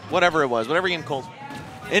that. Whatever it was. Whatever game Cole.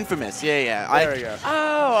 Infamous, yeah. There we go.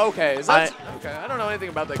 Oh, okay. Is that, okay. I don't know anything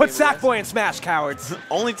about that Put game. Sackboy in Smash, cowards.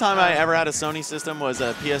 Only time I ever had a Sony system was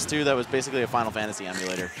a PS2 that was basically a Final Fantasy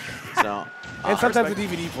emulator. So, And sometimes a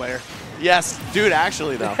DVD player. yes, dude,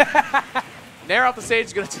 actually, though. Nair off the stage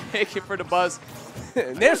is going to take it for the buzz.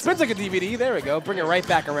 Nair spins like a DVD. There we go. Bring it right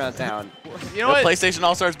back around town. You know The what? PlayStation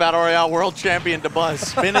All-Stars Battle Royale World Champion DeBuzz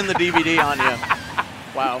spinning the DVD on you.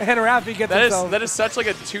 Wow. And Rafi gets himself. That is such like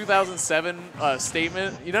a 2007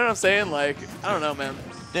 statement. You know what I'm saying? Like, I don't know, man.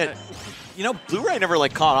 Yeah, you know, Blu-ray never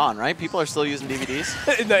like caught on, right? People are still using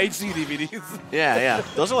DVDs. In the HD DVDs. Yeah.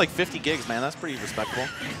 Those are like 50 gigs, man. That's pretty respectable.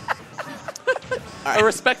 A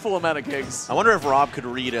respectful amount of gigs. I wonder if Rob could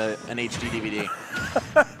read an HD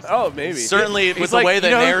DVD. Oh, maybe. Certainly, with the like, way that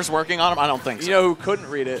you know, Nair's working on them, I don't think so. You know who couldn't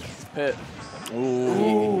read it? Pitt.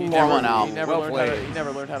 Ooh, He pour one out. He never, Well learned how to, played. he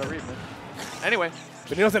never learned how to read, man. Anyway,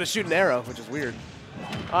 But he knows how to shoot an arrow, which is weird.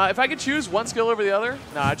 if I could choose one skill over the other,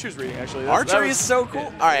 no, I choose reading, actually. Archery is so cool.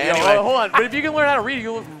 All right, Yo, anyway. hold on. But if you can learn how to read,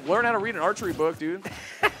 you can learn how to read an archery book, dude.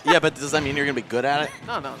 Yeah, but does that mean you're going to be good at it?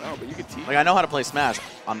 No, but you can teach. Like, I know how to play Smash.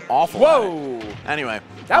 I'm awful at Whoa. it. Anyway.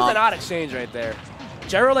 That was an odd exchange right there.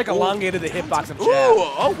 Gyro like elongated the hitbox of Ooh, jab.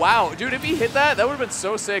 oh wow. Dude, if he hit that, that would have been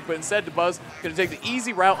so sick. But instead, DeBuzz going to take the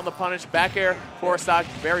easy route on the punish. Back air, forward stock,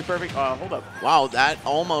 very perfect. Hold up. Wow, that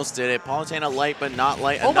almost did it. Palutena light, but not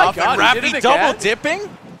light Oh my enough. God, and he did Rafi it again? double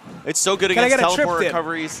dipping? It's so good Can I against get a trip teleport dip?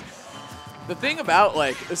 recoveries. The thing about,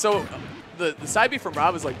 like, so the side B from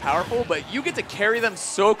Rob is, like, powerful, but you get to carry them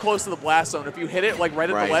so close to the blast zone. If you hit it, like, right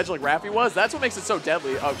at Right. the ledge like Rafi was, that's what makes it so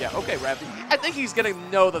deadly. Oh, yeah, okay, Rafi. I think he's going to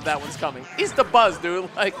know that that one's coming. He's DeBuzz, dude.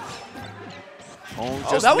 Like,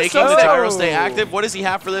 Just that was making so the sick. gyro stay active. What does he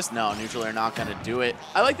have for this? No, neutral air not going to do it.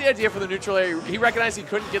 I like the idea for the neutral air. He recognized he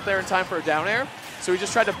couldn't get there in time for a down air, so he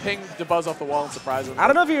just tried to ping DeBuzz off the wall and surprise him. I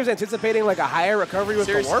don't know if he was anticipating like a higher recovery with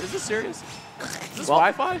Serious? the warp. Is this serious? Is this Well,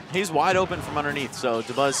 Wi-Fi? He's wide open from underneath, so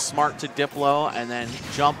DeBuzz smart to dip low and then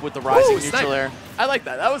jump with the rising Ooh, neutral snipe. air. I like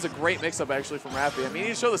that. That was a great mix-up, actually, from Rafi. I mean,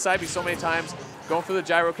 he showed the side B so many times, going for the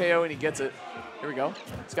gyro KO, and he gets it. Here we go.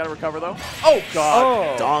 He's got to recover, though. Oh,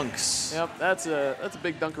 God. Oh. Dunks. Yep, that's a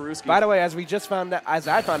big Dunkarooski. By the way, as we just found out, as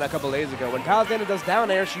I found out a couple days ago, when Palutena does down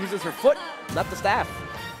air, she uses her foot, not the staff.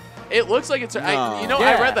 It looks like it's... No. I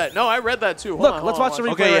Yeah. read that. No, I read that, too. Hold Look, on, let's hold watch on, the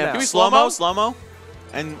hold on. replay Okay, right yeah. now. Can we Slow-mo, slow-mo? slow-mo.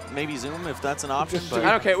 And maybe zoom if that's an option. But I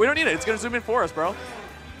don't care. We don't need it. It's going to zoom in for us, bro.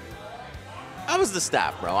 that was the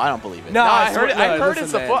staff, bro. I don't believe it. No, No, I I heard it. I swear- heard listen,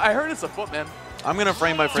 it's the man. foot. I heard it's the foot, man. I'm going to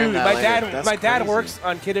frame by frame Dude, that my later. That's dad crazy. works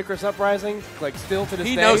on Kid Icarus Uprising, like still to this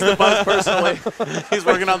He day. knows the buzz personally. He's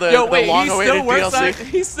working on the, Yo, wait, the long-awaited DLC.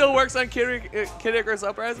 he still works on Kid Icarus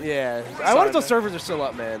Uprising? Yeah, I Sorry, wonder if those man. servers are still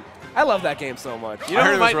up, man. I love that game so much. You know I heard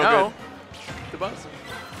who it was might real know? The buzz.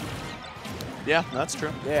 Yeah, that's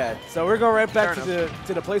true. Yeah, so we're going right back Fair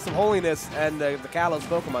to the place of holiness and the Kalos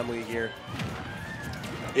Pokemon League here.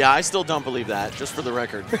 Yeah, I still don't believe that, just for the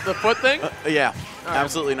record. The foot thing? Yeah, right.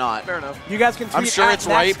 absolutely not. Fair enough. You guys can tweet I'm sure at it's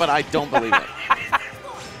right, Max- but I don't believe it.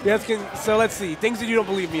 You guys can, so let's see, things that you don't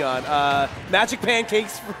believe me on. Magic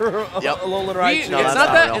pancakes for Yep. Alolan We, Raichu. No, it's, that's not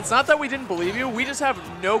not that, real. it's not that we didn't believe you. We just have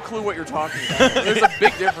no clue what you're talking about. There's a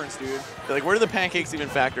big difference, dude. Like, where do the pancakes even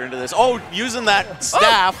factor into this? Oh, using that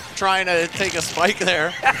staff, trying to take a spike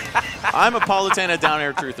there. I'm a Palutena down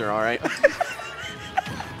air truther, all right?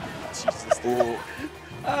 Ooh.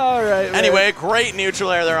 All right, man. Anyway, great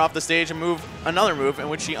neutral air there off the stage and another move in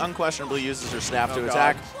which she unquestionably uses her staff to God.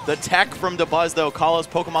 attack. The tech from DeBuzz, though, Kalos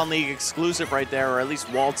Pokemon League exclusive right there, or at least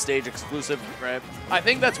walled stage exclusive. Right. I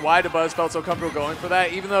think that's why DeBuzz felt so comfortable going for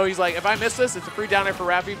that, even though he's like, if I miss this, it's a free down air for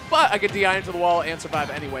Rafi, but I could DI into the wall and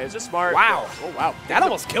survive anyway. It's just smart. Wow. Oh, wow. That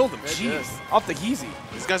almost killed him. It Jeez. did. Off the easy.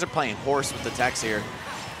 These guys are playing horse with the techs here.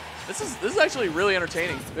 This is actually really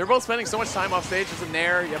entertaining. They're both spending so much time off stage. There's a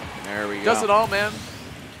Nair. Yep. There we go. Does it all, man.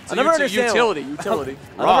 It's I a never understand. utility.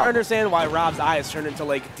 I never understand why Rob's eyes turn into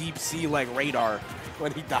like deep sea like radar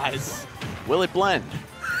when he dies. Will it blend?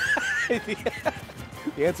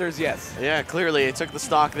 The answer is yes. Yeah, clearly it took the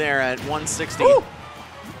stock there at 160. Woo!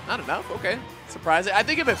 Not enough. Okay. Surprising. I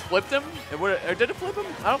think if it flipped him, it would. Or did it flip him?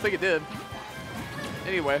 I don't think it did.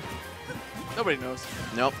 Anyway, nobody knows.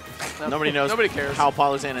 Nope. No. Nobody knows Nobody cares. how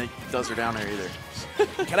Palutena does her down there either.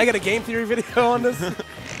 Can I get a game theory video on this?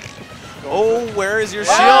 Oh, where is your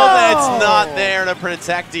shield? Oh! It's not there to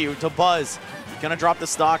protect you. To Buzz. Gonna drop the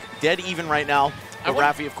stock. Dead even right now. But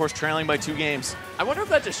Raffi, of course, trailing by 2 games. I wonder if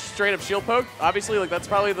that just straight up shield poked. Obviously, like that's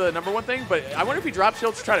probably the #1 thing. But I wonder if he dropped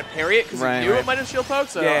shield to try to parry it because he knew it might have shield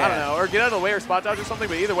poked. So I don't know, or get out of the way or spot dodge or something.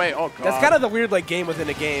 But either way, oh god. That's kind of the weird like game within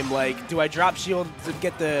a game. Like, do I drop shield to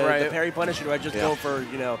get the parry punish, or do I just go for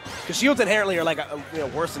because shields inherently are like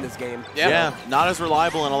worse in this game. Yeah, not as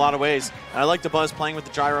reliable in a lot of ways. And I like Dabuz playing with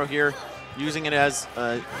the gyro here, using it as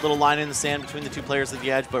a little line in the sand between the 2 players at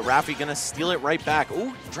the edge, but Raffi gonna steal it right back.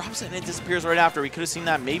 Ooh, he drops it and it disappears right after. We could have seen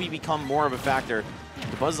that maybe become more of a factor.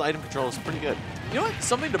 Dabuz's item control is pretty good. You know what?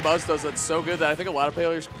 Something Dabuz does that's so good that I think a lot of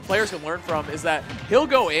players can learn from is that he'll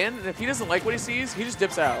go in, and if he doesn't like what he sees, he just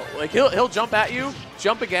dips out. Like, he'll jump at you,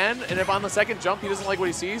 jump again, and if on the second jump he doesn't like what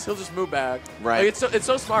he sees, he'll just move back. Right. Like, it's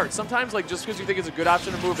so smart. Sometimes, like, just because you think it's a good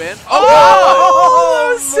option to move in. Oh,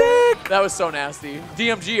 that was sick! That was so nasty.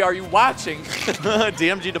 DMG, are you watching?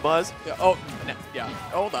 DMG Dabuz? Yeah, yeah.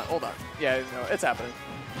 Hold on. Yeah, no, it's happening.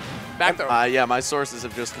 Back throw. Yeah, my sources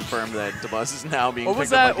have just confirmed that Dabuz is now being What was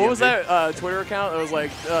picked up that? by What was that Twitter account? It was like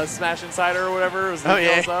Smash Insider or whatever. It was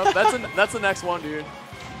that's the next one, dude.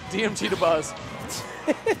 DMG Dabuz.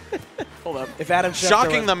 Hold up. If Adam Schefter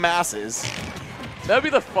shocking the masses. That would be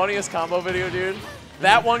the funniest combo video, dude.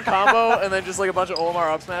 That one combo and then just like a bunch of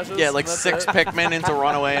Olimar up smashes. Yeah, like 6 Pikmin into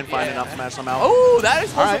runaway and find an up smash somehow. Oh, that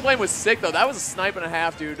explosive flame was sick though. That was a snipe and a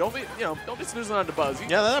half, dude. Don't be snoozing on Dabuz.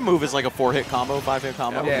 Yeah, that move is like a 4-hit combo, 5-hit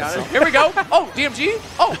combo. Yeah, so. Here we go. Oh, DMG.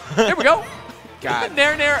 Oh, here we go. God.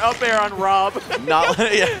 Nair up air on Rob. Not,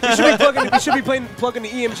 yeah. You should be plugging the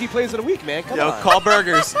EMG plays of the week, man. Come on. Call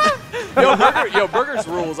Burgers. Burgers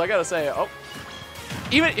rules. I gotta say. Oh.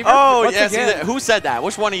 Who said that?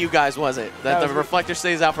 Which one of you guys was it? That the reflector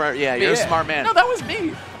stays out for? Yeah, you're a smart man. No, that was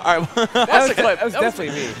me. All right. That's the clip. That was definitely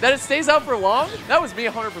me. That it stays out for long? That was me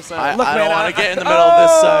 100%. I don't want to get in the middle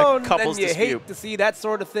of this couple's you dispute. hate to see that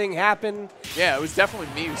sort of thing happen. Yeah, it was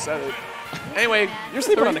definitely me who said it. Anyway, you're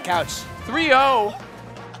sleeping on the couch. 3-0.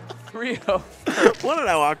 3-0. What did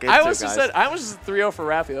I walk into, I almost just 3-0 for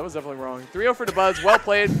Raffi. That was definitely wrong. 3-0 for Dabuz. Well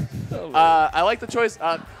played. I like the choice.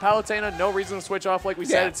 Palutena, no reason to switch off. Like we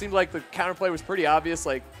said, it seemed like the counterplay was pretty obvious.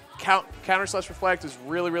 Like counter/reflect is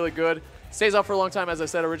really, really good. Stays out for a long time, as I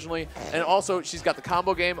said originally. And also, she's got the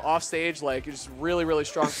combo game off stage. Like, it's really, really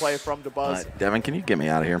strong play from Dabuz. Devin, can you get me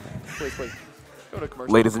out of here? Please. Go to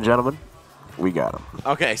commercial. Ladies and gentlemen, we got him.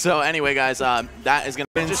 Okay, so anyway, guys, that is going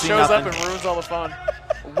to be just shows up and ruins all the fun.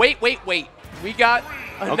 Wait. We got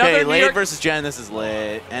another Late versus Jen. This is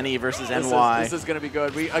lit. NE versus NY. This is going to be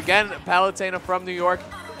good. Again, Palutena from New York,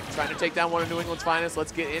 trying to take down one of New England's finest.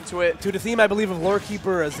 Let's get into it. To the theme, I believe, of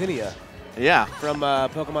Lorekeeper Zinnia. Yeah. From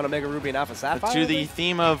Pokemon Omega Ruby and Alpha Sapphire. To the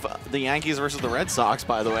theme of the Yankees versus the Red Sox,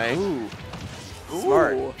 by the way. Ooh.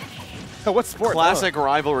 Smart. What sport? Classic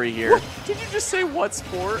rivalry here. Did you just say what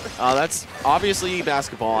sport? That's obviously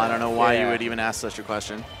basketball. I don't know why you would even ask such a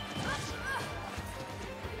question.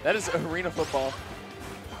 That is arena football.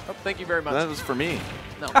 Oh, thank you very much. That was for me.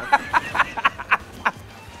 No.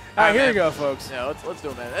 All right, here we go, folks. Yeah, let's do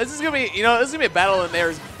it, man. This is gonna be a battle in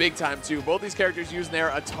Nair's big time too. Both these characters use Nair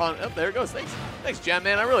a ton. Oh, there it goes. Thanks, Jen,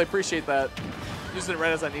 man. I really appreciate that. Using it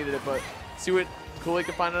right as I needed it, but see what Kool-Aid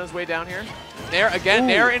can find on his way down here. Nair again. Ooh.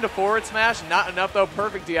 Nair into forward smash. Not enough though.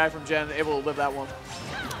 Perfect DI from Jen. Able to live that one.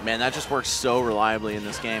 Man, that just works so reliably in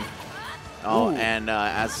this game. Oh, and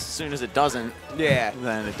as soon as it doesn't,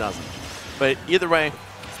 then it doesn't. But either way,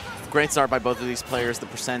 great start by both of these players. The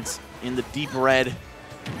percents in the deep red.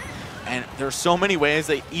 And there's so many ways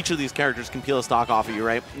that each of these characters can peel a stock off of you,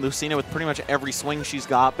 right? Lucina with pretty much every swing she's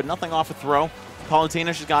got, but nothing off a throw.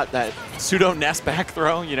 Palutena, she's got that pseudo nest back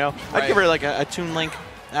throw, you know? I'd give her like a Toon Link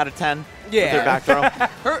out of 10 with her back throw.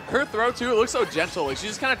 her throw, too, it looks so gentle. Like, she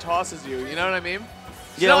just kind of tosses you, you know what I mean?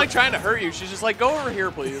 She's not like trying to hurt you. She's just like, go over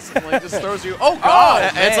here, please. And like just throws you. Oh,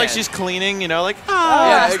 God. It's like she's cleaning, you know, like,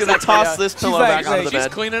 I'm just going to toss this pillow back onto the bed.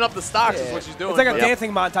 She's cleaning up the stocks is what she's doing. It's like a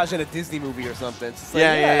dancing montage in a Disney movie or something. It's like,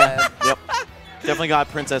 Yep. Definitely got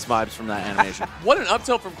princess vibes from that animation. What an up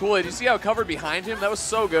tilt from Kool-Aid. You see how it covered behind him? That was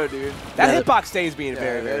so good, dude. That hitbox stays being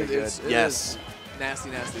very, very good. It is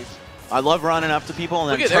nasty. I love running up to people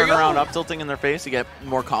and then turn around up tilting in their face to get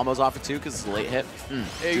more combos off it too because it's a late hit.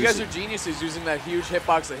 Hey, you guys are geniuses using that huge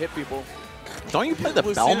hitbox to hit people. Don't you play the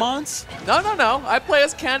Belmonts? No. I play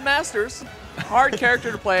as Ken Masters. Hard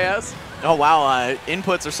character to play as. Oh, wow.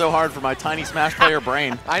 Inputs are so hard for my tiny Smash player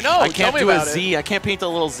brain. I know. I can't do a Z. I can't paint a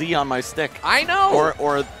little Z on my stick. I know.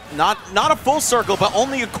 Or not a full circle, but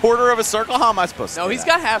only a quarter of a circle. How am I supposed to do he's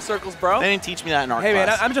got half circles, bro. They didn't teach me that in art class. Hey,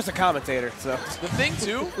 man, I'm just a commentator. So the thing,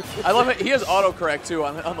 too, I love it. He has autocorrect, too,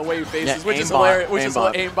 on the way he faces, which is aimbot, hilarious. Which is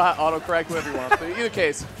aimbot, autocorrect, whatever you want. But in either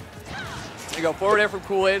case, You go forward air from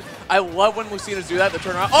Kool-Aid. I love when Lucinas do that. The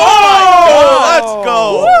turnaround. Oh, let's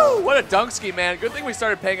go. Woo! What a dunk scheme, man. Good thing we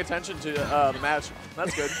started paying attention to the match.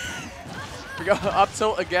 That's good. We go up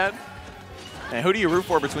tilt again. And who do you root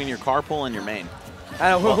for between your carpool and your main?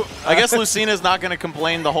 I don't know. Well, I guess Lucina's not going to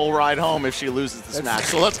complain the whole ride home if she loses this match.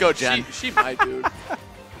 So let's go, Jen. She might, dude.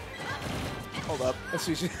 Hold up.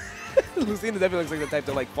 Lucina definitely looks like the type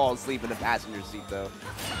to like fall asleep in the passenger seat, though.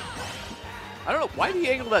 I don't know. Why did he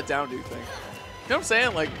angle that down, do you think? You know what I'm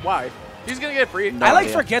saying? Like, why? He's going to get free. I like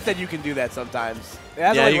forget that you can do that sometimes.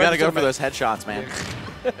 Yeah, you got to go for those headshots, man.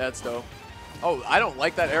 That's dope. Oh, I don't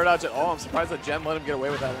like that air dodge at all. I'm surprised that Jen let him get away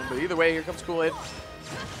with that one. But either way, here comes Kool-Aid.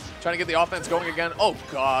 Trying to get the offense going again. Oh,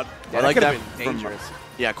 God. Yeah, I like that. Dangerous.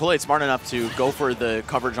 Yeah, Kool-Aid smart enough to go for the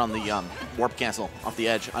coverage on the warp cancel off the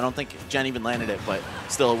edge. I don't think Jen even landed it, but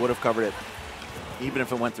still it would have covered it. Even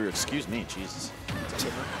if it went through. Excuse me, Jesus.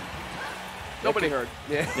 Nobody heard.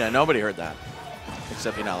 Yeah, nobody heard that.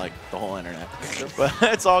 Except, you know, like the whole internet. But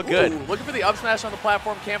it's all good. Ooh, looking for the up smash on the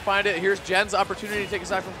platform. Can't find it. Here's Jen's opportunity to take a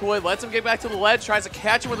side from Kool-Aid. Lets him get back to the ledge. Tries to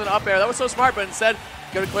catch him with an up air. That was so smart, but instead,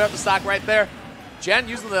 going to clear up the stock right there. Jen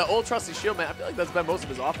using the old trusty shield, man. I feel like that's been most of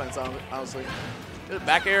his offense, honestly.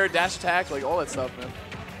 Back air, dash attack, like all that stuff, man.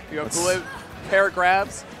 You go Kool-Aid, pair of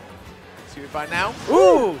grabs. See what we find now.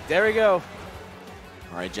 Ooh, there we go.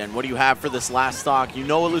 All right, Jen, what do you have for this last stock? You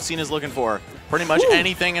know what Lucina's looking for. Pretty much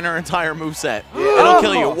anything in her entire moveset. It'll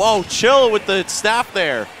kill you. Whoa, chill with the staff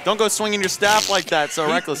there. Don't go swinging your staff like that so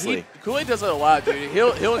recklessly. Kool-Aid does it a lot, dude.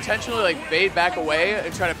 He'll intentionally like fade back away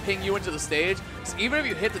and try to ping you into the stage. So even if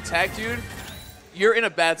you hit the tech, dude, you're in a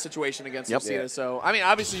bad situation against Lucina. So, I mean,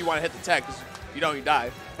 obviously you want to hit the tech because you don't, you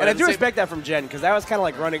die. But And I do respect that from Jen, because that was kind of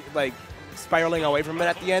like running, like spiraling away from it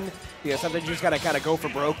at the end. You know, sometimes you just gotta kind of go for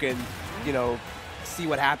broke and, you know, see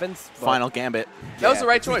what happens. But Final gambit. That was the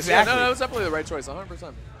right choice. Exactly. Yeah, no, that was definitely the right choice, 100%.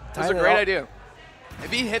 That was a great idea.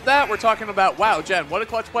 If he hit that, we're talking about, wow, Jen, what a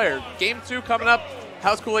clutch player. Game 2 coming up.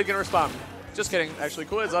 How's Kool-Aid going to respond? Just kidding. Actually,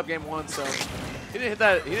 Kool-Aid's up game 1, so he didn't hit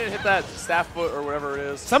that. He didn't hit that staff foot or whatever it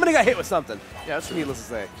is. Somebody got hit with something. Yeah, that's true. Needless to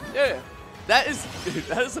say. Yeah. That is, dude,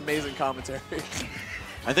 that is amazing commentary.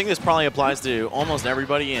 I think this probably applies to almost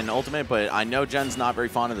everybody in Ultimate, but I know Jen's not very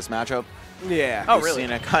fond of this matchup. Yeah. Oh, really?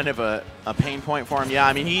 Lucina kind of a pain point for him. Yeah,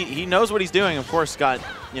 I mean, he knows what he's doing. Of course, got,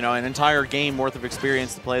 you know, an entire game worth of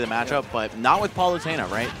experience to play the matchup, but not with Palutena,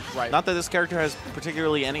 right? Right. Not that this character has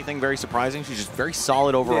particularly anything very surprising. She's just very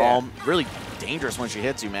solid overall. Really dangerous when she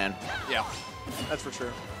hits you, man. Yeah, that's for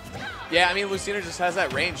sure. Yeah, I mean, Lucina just has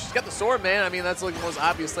that range. She's got the sword, man. I mean, that's like the most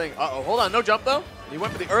obvious thing. Uh-oh, hold on, no jump, though. He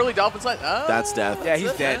went for the early dolphin slide. Oh, That's death. Yeah,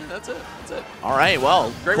 he's dead. Man. That's it. That's it. All right,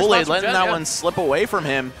 well, Great Kool-Aid response from letting Jen, that yeah. one slip away from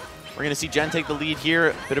him. We're going to see Jen take the lead here.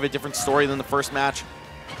 A bit of a different story than the first match.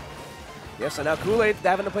 Yeah, so now Kool-Aid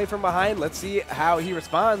having to play from behind. Let's see how he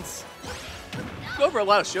responds. Go over a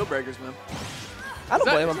lot of shield breakers, man. I don't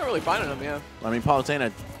blame He's him. not really finding them, yeah. I mean,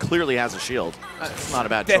 Palutena clearly has a shield. It's not a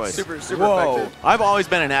bad That's choice. Super Whoa. effective. I've always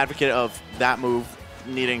been an advocate of that move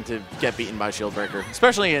needing to get beaten by shield breaker,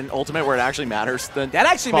 especially in Ultimate where it actually matters. That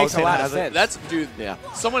actually makes a Palutena lot of has it. sense. That's, dude, Yeah.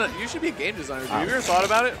 someone, you should be a game designer, dude. Have you ever thought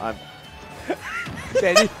about it?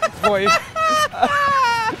 Boy.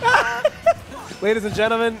 Ladies and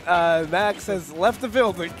gentlemen, Max has left the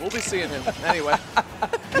building. We'll be seeing him. Anyway.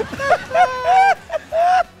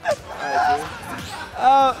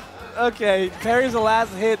 Okay, parries the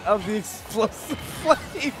last hit of the explosive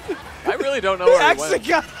flame. I really don't know where he Actually went.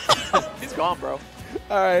 got. He's gone, bro.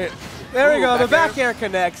 All right, there we Ooh, go. The back back air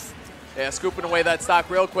connects. Yeah, scooping away that stock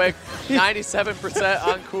real quick. 97%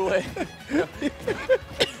 on Kool-Aid.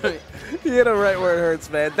 He hit him right where it hurts,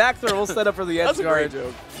 man. Back throw will set up for the edge That's a great guard.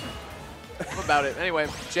 joke. What about it? Anyway,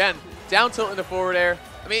 Jen, down tilt into forward air.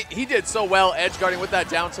 I mean, he did so well edge guarding with that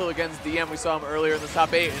down tilt against DM. We saw him earlier in the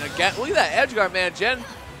top 8. And again, look at that edge guard, man. Jen,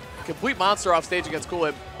 complete monster off stage against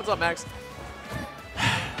Kool-Aid. What's up, Max?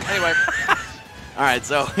 Anyway. All right,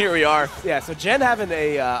 so here we are. Yeah, so Jen having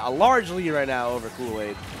a large lead right now over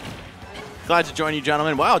Kool-Aid. Glad to join you,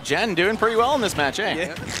 gentlemen. Wow, Jen doing pretty well in this match, eh?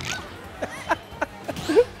 Yeah.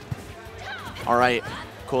 All right,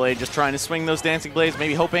 Kool-Aid just trying to swing those dancing blades,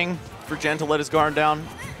 maybe hoping for Jen to let his guard down.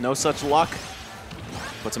 No such luck.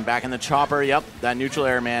 Puts him back in the chopper. Yep, that neutral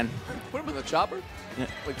air, man. Put him in the chopper? Yeah.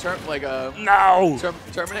 Like a No!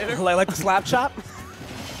 Terminator? like the slap chop?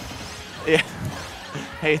 Yeah.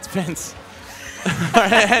 Hey, it's Vince. All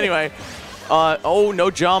right, anyway. Oh,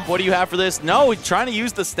 no jump. What do you have for this? No, he's trying to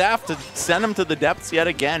use the staff to send him to the depths yet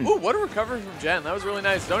again. Ooh, what a recovery from Jen. That was really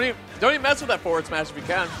nice. Don't even mess with that forward smash if you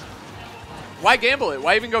can. Why gamble it?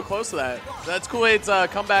 Why even go close to that? That's Kool-Aid's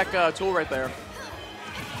comeback tool right there.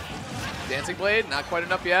 Dancing Blade, not quite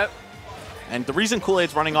enough yet. And the reason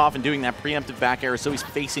Kool-Aid's running off and doing that preemptive back air is so he's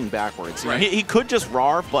facing backwards. You know, Right. he could just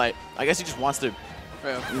RAR, but I guess he just wants to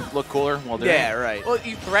look cooler while doing Yeah, it. right. Well,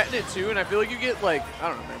 you threaten it too, and I feel like you get like, I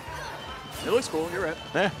don't know, man. It looks cool. You're right.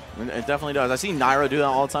 Yeah, it definitely does. I see Nairo do that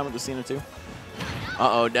all the time with Lucina too.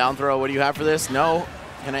 Uh-oh, down throw. What do you have for this? No.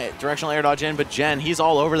 Can I directional air dodge in? But Jen, he's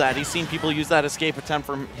all over that. He's seen people use that escape attempt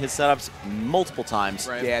from his setups multiple times.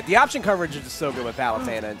 Right. Yeah, the option coverage is just so good with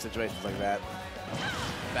Palutena in situations like that.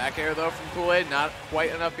 Back air though from Kool-Aid, not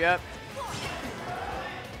quite enough yet.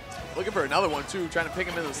 Looking for another one too, trying to pick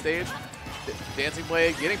him into the stage. Dancing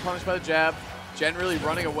blade, getting punished by the jab. Jen really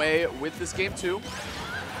running away with this game too.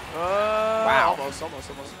 Wow. Almost.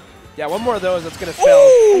 Yeah, one more of those that's going to spell.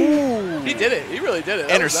 Ooh. He did it. He really did it.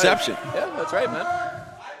 That was Interception. nice. Yeah, that's right, man.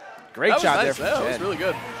 Great That was shot nice. there from That was Jen. really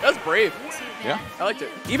good. That was brave. Yeah. I liked it.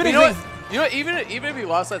 Even you if know he's- what? You know what? Even if he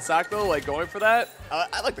lost that stock though, like going for that,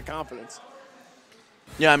 I like the confidence.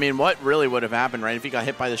 Yeah, I mean, what really would have happened, right? If he got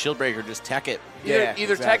hit by the shield breaker, just tech it. Either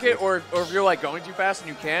exactly. tech it or if you're like going too fast and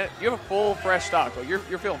you can't, you have a full fresh stock. Like you're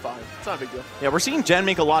feeling fine. It's not a big deal. Yeah, we're seeing Jen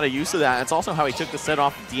make a lot of use of that. It's also how he took the set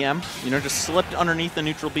off of DM. You know, just slipped underneath the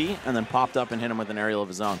neutral B and then popped up and hit him with an aerial of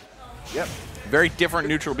his own. Yep. Very different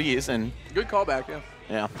neutral Bs, and Good callback, yeah.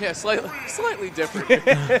 yeah. Yeah, slightly different.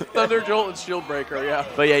 Thunder Jolt and Shield Breaker, yeah.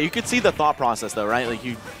 But yeah, you could see the thought process though, right? Like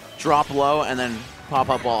you drop low and then pop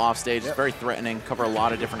up while off stage. It's very threatening, cover a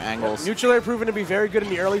lot of different angles. Neutral air proven to be very good in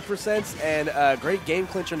the early percents and great game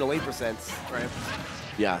clincher in the late percents. Right.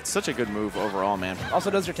 Yeah, it's such a good move overall, man. Also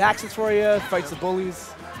does your taxes for you, fights the bullies.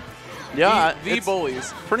 Yeah, The it's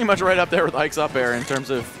bullies. pretty much right up there with Ike's up air in terms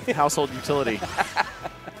of household utility.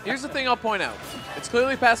 Here's the thing I'll point out. It's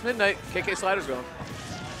clearly past midnight. KK Slider's going.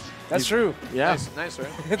 That's true. Yeah. Nice, right?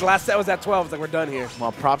 The last set was at 12. It's like, we're done here.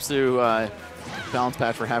 Well, props to Balance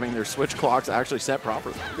Patch for having their switch clocks actually set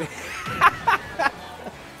properly.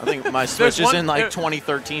 I think my switch is one- in like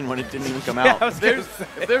 2013 when it didn't even come out.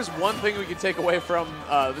 If there's one thing we can take away from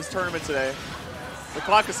this tournament today, the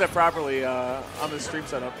clock is set properly on this stream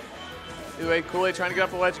setup. Either way, Kool-Aid trying to get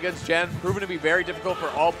off the ledge against Jen, proven to be very difficult for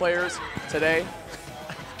all players today.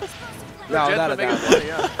 No, Jen's without been a making doubt. money,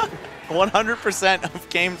 yeah. 100% of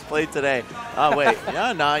games played today. Oh, wait.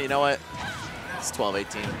 Yeah, no, you know what? It's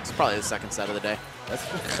 12:18. It's probably the second set of the day.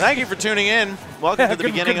 Thank you for tuning in. Welcome to the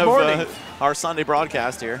Good- beginning good morning. of our Sunday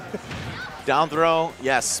broadcast here. Down throw.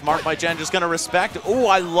 Yes, smart by Jen. Just going to respect. Oh,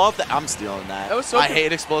 I love that. I'm stealing that. That was so I good.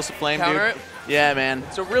 hate Explosive Flame, Counter dude. it. Yeah, man.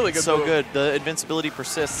 It's a really good So move. good. The invincibility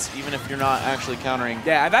persists even if you're not actually countering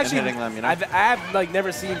Yeah, I've actually and hitting them, you know? I've like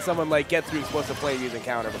never seen someone like get through explosive play using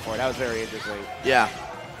counter before. That was very interesting. Yeah.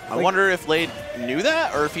 I Like- wonder if Lade knew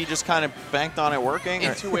that or if he just kind of banked on it working. Or,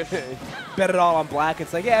 Intuition. Bet it all on black.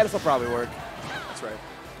 It's like, yeah, this will probably work. That's right.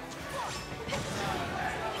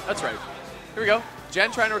 That's right. Here we go.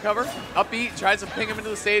 Jen trying to recover. Upbeat, tries to ping him into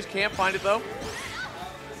the stage. Can't find it, though.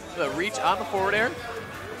 The reach on the forward air.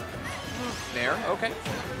 Nair, okay.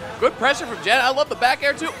 Good pressure from Jen. I love the back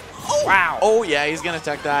air, too. Oh, Wow. oh, yeah, he's going to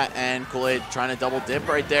tech that. And Kool-Aid trying to double dip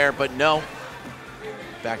right there, but no.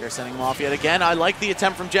 Back air sending him off yet again. I like the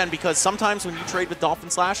attempt from Jen because sometimes when you trade with Dolphin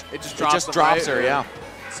Slash, It just drops, them drops right. her, yeah.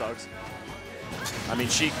 Sucks. I mean,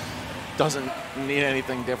 she doesn't need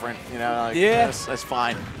anything different, you know? Like, Yeah. That's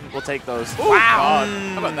fine. We'll take those. Ooh, Wow. God.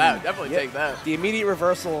 How about that? Definitely Yep. take that. The immediate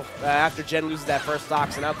reversal after Jen loses that first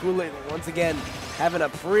stock. So now Kool-Aid, once again, having a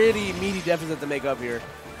pretty meaty deficit to make up here.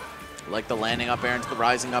 Like the landing up air into the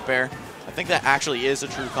rising up air. I think that actually is a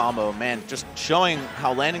true combo. Man, just showing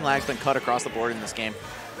how landing lag's been cut across the board in this game.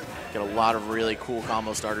 Get a lot of really cool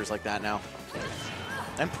combo starters like that now.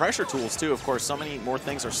 And pressure tools, too, of course. So many more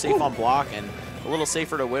things are safe on block and a little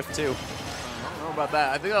safer to whiff, too. I don't know about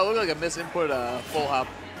that. I think that looked like a misinput full hop.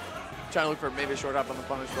 Trying to look for maybe a short hop on the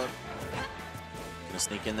punish, but Gonna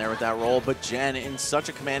sneak in there with that roll, but Jen in such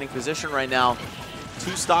a commanding position right now.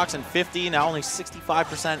 2 stocks and 50, now only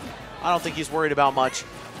 65%. I don't think he's worried about much.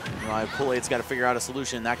 You know, Kool-Aid's got to figure out a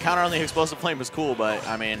solution. That counter on the explosive flame was cool, but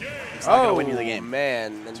I mean, it's not gonna win you the game.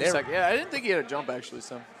 Man. And they're- yeah, I didn't think he had a jump actually.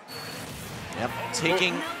 So Yep,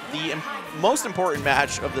 taking the most important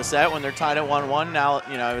match of the set when they're tied at 1-1. Now,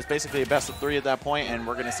 you know, it was basically a best of 3 at that point, and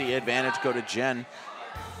we're gonna see advantage go to Jen.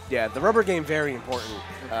 yeah, the rubber game very important.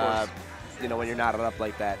 course. You know, when you're not up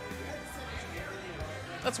like that.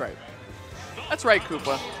 that's right. That's right,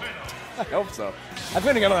 Koopa. I hope so. I've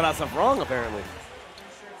been getting a lot of stuff wrong apparently.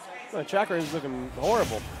 My tracker is looking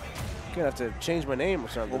horrible. Gonna have to change my name or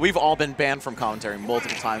something. Well, we've all been banned from commentary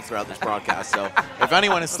multiple times throughout this broadcast, so if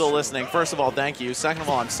anyone is still listening, first of all, thank you. Second of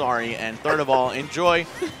all, I'm sorry. And third of all, enjoy.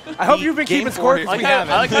 I hope you've been keeping score. I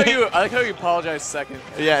like how you apologize second.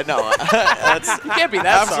 Yeah, no. That's You can't be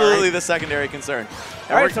that absolutely sorry. the secondary concern.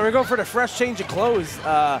 All right, so we're going for the fresh change of clothes.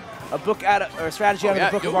 A book out of, or a strategy out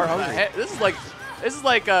of the book of Our Hungry. This is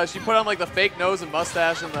like she put on like the fake nose and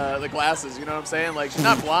mustache and the glasses. You know what I'm saying? Like she's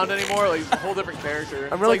not blonde anymore. Like she's a whole different character.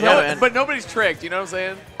 I'm really glad, but nobody's tricked. You know what I'm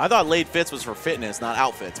saying? I thought late fits was for fitness, not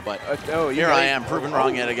outfits, but here I am, proven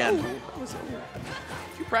wrong yet again.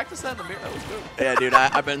 You practice that in the mirror? That was good. Yeah, dude,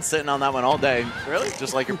 I've been sitting on that one all day. Really?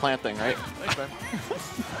 Just like your plant thing, right? Thanks, man.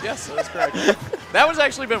 Yes, that's correct. That one's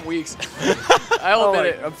actually been weeks. I'll admit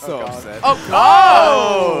it. I'm so upset.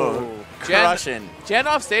 Oh! Crushing. Jen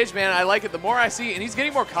off stage, man, I like it. The more I see, and he's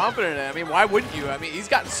getting more confident in it. I mean, why wouldn't you? I mean, he's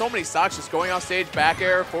gotten so many stocks just going off stage, back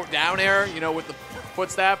air, down air, you know, with the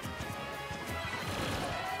foot staff.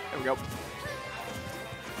 There we go.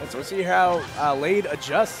 Let's see how Lade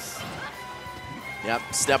adjusts. Yep,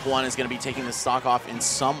 step one is going to be taking the stock off in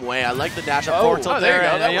some way. I like the dash up forward tilt there. There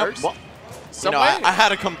you go. That yep. works. Well, you know, I had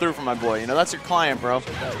to come through for my boy. You know, that's your client, bro.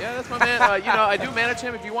 Yeah, that's my man. You know, I do manage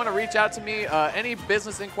him. If you want to reach out to me, any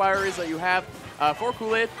business inquiries that you have for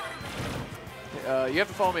Kool-Aid, you have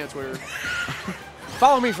to follow me on Twitter.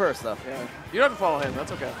 Follow me first, though. Yeah, you don't have to follow him.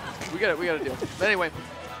 That's okay. We got a deal. But anyway,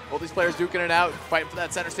 all these players duking it out, fighting for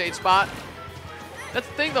that center stage spot. That's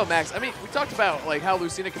the thing, though, Max. I mean, we talked about like how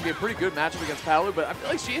Lucina can be a pretty good matchup against Palu, but I feel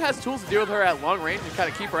like she has tools to deal with her at long range and kind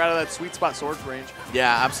of keep her out of that sweet spot sword range.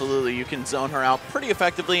 Yeah, absolutely. You can zone her out pretty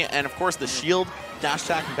effectively, and of course the shield, dash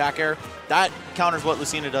attack, and back air, that counters what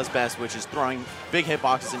Lucina does best, which is throwing big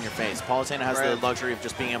hitboxes in your face. Palutena has the luxury of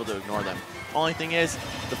just being able to ignore them. Only thing is,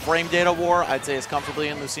 the frame data war, I'd say, is comfortably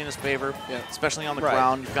in Lucina's favor, especially on the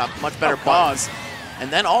ground. You've got much better buttons. And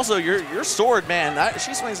then also, your sword, man,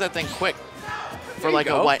 she swings that thing quick. For like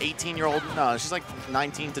a, 18-year-old? No, she's like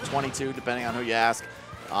 19 to 22, depending on who you ask,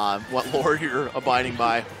 what lore you're abiding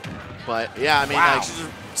by. But yeah, I mean, like, she's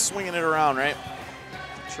just swinging it around, right?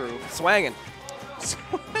 True. Swanging.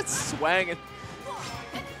 Swanging.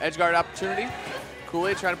 Edge guard opportunity.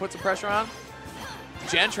 Kool-Aid trying to put some pressure on.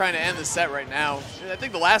 Jen trying to end the set right now. I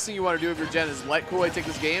think the last thing you want to do if you're Jen is let Kool-Aid take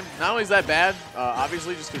this game. Not only is that bad,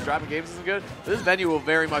 obviously, just because dropping games isn't good, but this venue will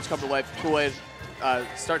very much come to life if Kool-Aid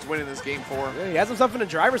starts winning this game 4. Yeah, he has himself in the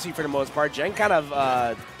driver's seat for the most part. Jen kind of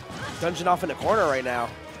dungeon off in the corner right now.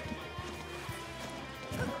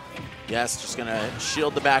 Yes, just going to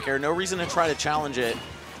shield the back air. No reason to try to challenge it.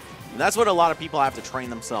 And that's what a lot of people have to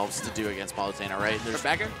train themselves to do against Palutena, right? There's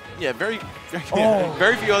back air? Yeah, very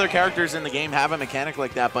few other characters in the game have a mechanic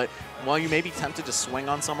like that, but while you may be tempted to swing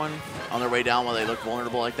on someone on their way down while they look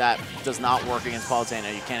vulnerable like that, it does not work against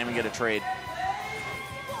Palutena. You can't even get a trade.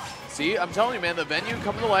 See, I'm telling you, man, the venue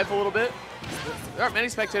coming to life a little bit. There aren't many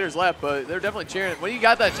spectators left, but they're definitely cheering. When you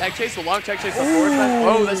got that tech chase, the long tech chase, the forward side,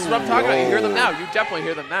 oh, this is what I'm talking about. You hear them now. You definitely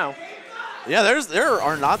hear them now. Yeah, there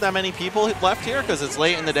are not that many people left here because it's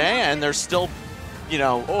late in the day and they're still, you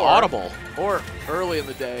know, audible. Or early in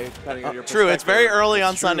the day, depending on your perspective. True, it's very early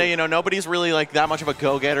on Sunday. You know, nobody's really like that much of a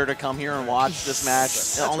go-getter to come here and watch this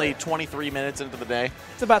match. Only 23 minutes into the day.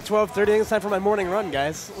 It's about 12:30. It's time for my morning run,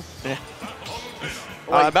 guys. Yeah.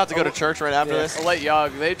 I'm about to go to church right after this. I'll let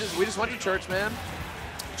Yog. We just went to church, man.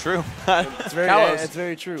 True. It's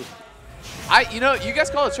very true. You know, you guys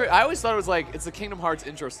call it church. I always thought it was like it's the Kingdom Hearts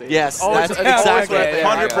intro stage. Yes, that's exactly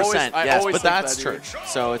 100%. Yes, but that's that, church,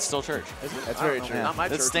 so it's still church. That's very true. Not my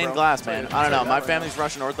It's church, stained bro. glass, man. I don't know. My family's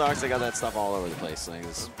Russian Orthodox. They got that stuff all over the place. Like,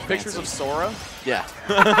 Pictures of Sora. Yeah.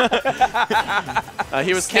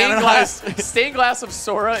 He was stained glass of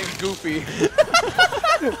Sora and Goofy.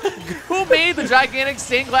 Who made the gigantic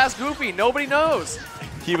stained glass Goofy? Nobody knows.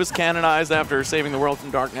 He was canonized after saving the world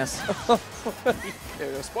from darkness.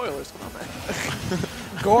 Yeah, spoilers, come on, man.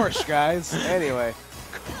 Gorsh, guys. Anyway.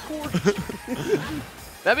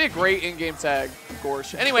 That'd be a great in-game tag,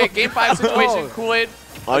 Gorsh. Anyway, game 5 situation, Kool-Aid.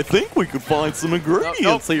 I think we could find some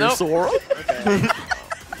ingredients here, Sora. Okay.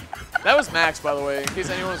 That was Max, by the way, in case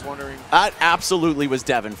anyone was wondering. That absolutely was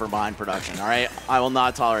Devin for Mind Production, all right? I will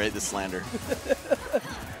not tolerate this slander.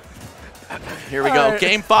 Here we go. Right.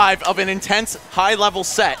 Game 5 of an intense, high-level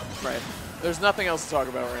set. Right. There's nothing else to talk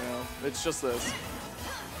about right now. It's just this.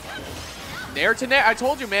 Nair to Nair. I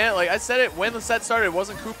told you, man. Like I said it when the set started. It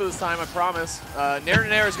wasn't Koopa this time, I promise. Nair to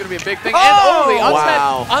Nair is going to be a big thing. Oh, and the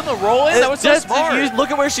on the roll-in. That was so smart. Look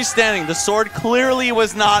at where she's standing. The sword clearly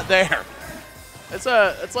was not there. It's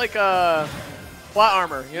like Plot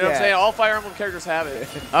armor. You know what I'm Yeah. saying? All Fire Emblem characters have it.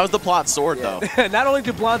 That was the plot sword, though. Not only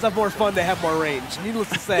do blondes have more fun, they have more range. Needless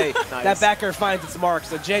to say, Nice. that back air finds its mark.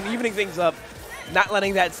 So Jen evening things up, not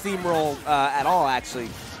letting that steamroll at all, actually.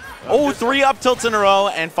 Oh, 3 up tilts in a row,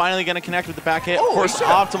 and finally going to connect with the back hit. Oh, Of course, he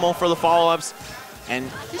should've. optimal for the follow-ups. And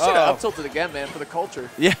You should have up tilted again, man, for the culture.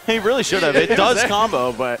 yeah, he really should have. It does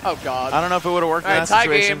combo, but Oh, God. I don't know if it would have worked All in right, that tie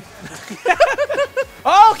situation. game.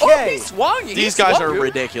 Oh, Okay. he swung. He These guys swung, are dude.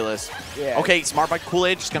 ridiculous. Yeah. Okay, Smart by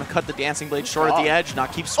Kool-Aid just going to cut the dancing blade short at God. the edge,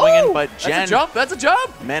 not keep swinging, Oh, but that's Jen a jump. That's a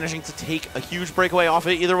jump. managing to take a huge breakaway off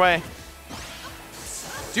it either way.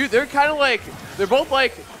 Dude, they're kind of like, they're both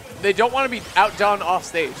like, they don't want to be outdone off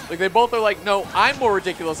stage. Like, they both are like, no, I'm more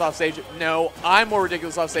ridiculous off stage. No, I'm more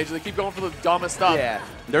ridiculous off stage. They keep going for the dumbest stuff. Yeah.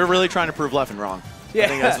 They're really trying to prove left and wrong. Yeah. I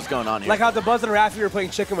think that's what's going on here. Like how the Buzz and Raffy were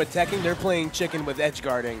playing chicken with teching, they're playing chicken with edge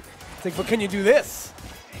guarding. It's like, but can you do this?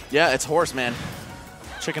 Yeah, it's horse, man.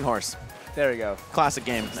 Chicken horse. There we go. Classic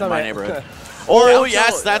game in not my right. neighborhood. Oh, Yeah,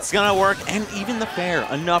 yes, so- that's going to work. And even the fair,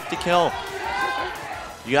 enough to kill.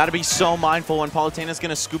 You got to be so mindful when Palutena's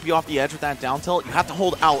going to scoop you off the edge with that down tilt. You have to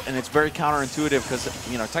hold out, and it's very counterintuitive because,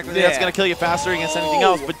 you know, technically that's Yeah. going to kill you faster against anything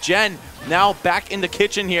else. But Jen now back in the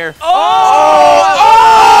kitchen here.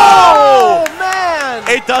 Oh, man!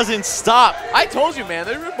 It doesn't stop. I told you, man,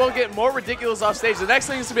 they're both getting more ridiculous off stage. The next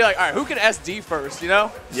thing is to be like, all right, who can SD first, you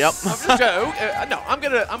know? Yep. I'm just gonna, no, I'm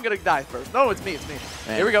gonna die first. No, it's me, it's me.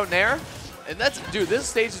 Man. Here we go, Nair. And that's, dude, this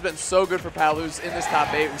stage has been so good for Palus in this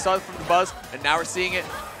top 8. We saw it from the Buzz, and now we're seeing it.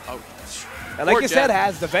 Oh, And like poor you Jen. said,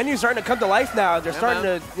 Haz, the venue's starting to come to life now. They're Yeah, starting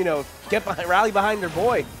man. to, you know, get behind, rally behind their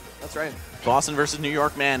boy. That's right. Boston versus New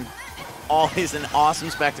York, man. Always an awesome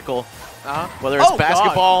spectacle, Uh-huh. whether it's Oh, God.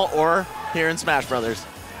 basketball or here in Smash Brothers.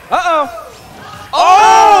 Uh-oh.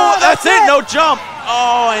 Oh, that's it. No jump.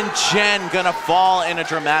 Oh, and Jen gonna fall in a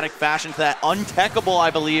dramatic fashion to that untechable, I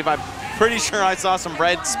believe. I'm pretty sure I saw some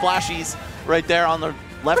red splashies right there on the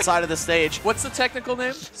left side of the stage. What's the technical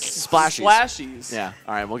name? Splashies. Splashies. Yeah.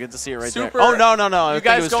 All right, we'll get to see it right Super. there. Oh, no, no, no. I You think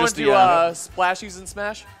guys it was going just to the Splashies and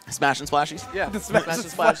Smash? Smash and Splashies? Yeah. The Smash and and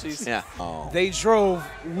Splashies. Yeah. Oh. They drove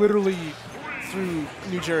literally through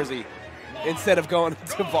New Jersey instead of going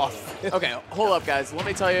to Boston. Okay, hold up, guys. Let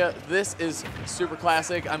me tell you, this is super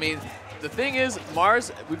classic. I mean, the thing is,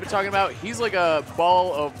 Mars, we've been talking about, he's like a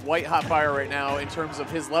ball of white hot fire right now in terms of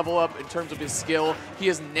his level up, in terms of his skill. He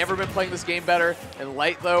has never been playing this game better. And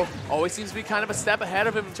Light, though, always seems to be kind of a step ahead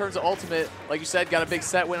of him in terms of Ultimate. Like you said, got a big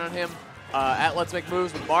set win on him at Let's Make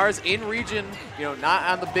Moves. But Mars in region, you know, not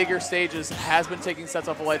on the bigger stages, has been taking sets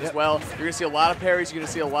off of Light as well. You're going to see a lot of parries. You're going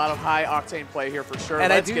to see a lot of high octane play here for sure.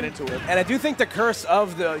 And Let's I do, get into it. And I do think the curse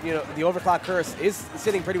of the, you know, the Overclock curse is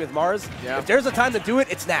sitting pretty with Mars. Yeah. If there's a time to do it,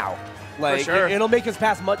 it's now. Like, sure. it'll make his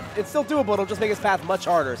path much, it's still doable, it'll just make his path much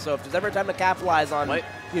harder. So if there's ever a time to capitalize on, Light.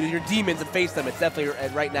 you know, your demons and face them, it's definitely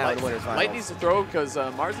right now in the winner's finals. Light needs to throw because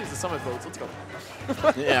Mars needs to summon votes. Let's go.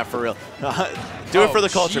 Yeah, for real. Do it for the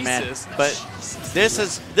culture, Jesus. man. But this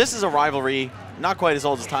is a rivalry not quite as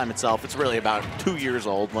old as time itself. It's really about 2 years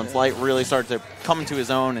old once Light really started to come into his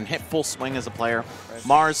own and hit full swing as a player.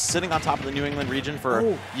 Mars sitting on top of the New England region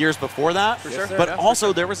for years before that. For sure. But Yeah, for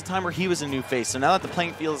also there was a time where he was a new face. So now that the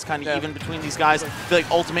playing field is kind of even between these guys, I feel like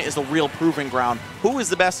Ultimate is the real proving ground. Who is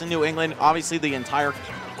the best in New England? Obviously the entire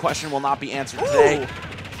question will not be answered today.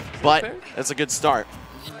 But fair. it's a good start.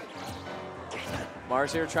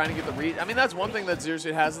 Mars here trying to get the reach. I mean, that's one thing that Zero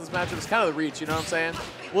Suit has in this matchup. It's kind of the reach, you know what I'm saying?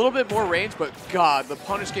 A little bit more range, but God, the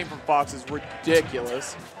punish game from Fox is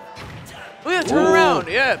ridiculous. Look at that turnaround.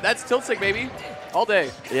 Yeah, that's tilt stick, baby. All day.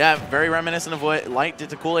 Yeah, very reminiscent of what Light did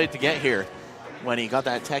to Kool-Aid to get here when he got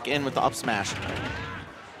that tech in with the up smash.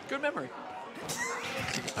 Good memory.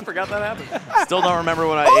 I forgot that happened. Still don't remember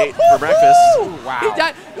what I ate for breakfast. Wow. He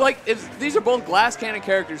died. Like, these are both glass cannon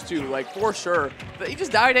characters, too, like, for sure. But he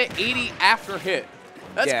just died at 80 after hit.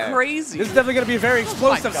 That's Yeah. crazy. This is definitely going to be a very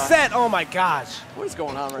explosive God. set. Oh my gosh. What is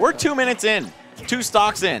going on right We're now? 2 minutes in, 2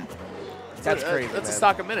 stocks in. That's crazy, That's a man.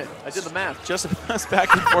 stock a minute. I did the math. Just as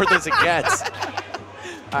back and forth as it gets. All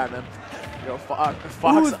right, man. Yo, Fox.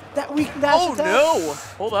 Ooh, that weak dash Oh, attack. no.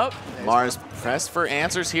 Hold up. Mars pressed for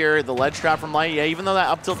answers here. The ledge trap from Light. Yeah, even though that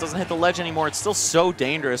up tilt doesn't hit the ledge anymore, it's still so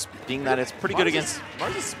dangerous, being that it's pretty good against.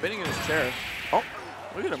 Mars is spinning in his chair. Oh,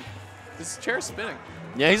 look at him. This chair is spinning.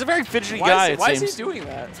 Yeah, he's a very fidgety guy, Why it is seems. he doing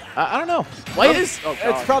that? I don't know. Light is. Oh, It's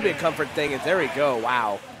God. probably a comfort thing, and there we go.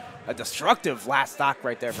 Wow. A destructive last stock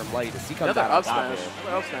right there from Light as he comes Another out on up top smash. of it.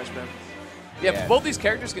 Another up smash, man. Yeah, Yeah. both these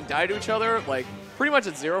characters can die to each other, like, pretty much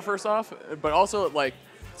at 0 first off, but also at, like,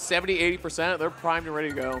 70, 80%. They're primed and ready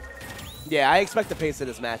to go. Yeah, I expect the pace of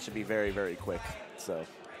this match to be very, very quick. So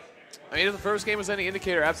I mean, if the first game was any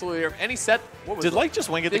indicator, absolutely. Or any set. What was Did it? Light just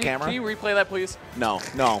wing at the camera? Can you replay that, please? No.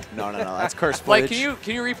 That's cursed footage. Like,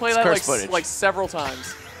 can you replay that like several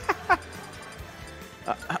times?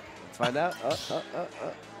 Find out.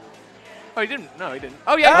 Oh, he didn't. No, he didn't.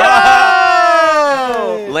 Oh, yeah.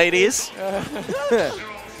 Oh! Ladies.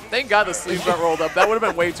 Thank God the sleeves got rolled up. That would have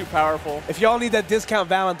been way too powerful. If y'all need that discount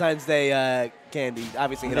Valentine's Day candy,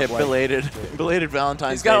 obviously hit up Light. Belated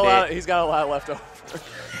Valentine's Day. He's got a lot left over.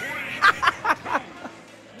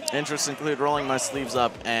 Interests include rolling my sleeves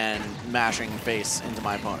up and mashing face into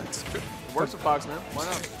my opponents. Works with Fox, man. Why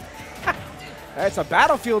not? All right, so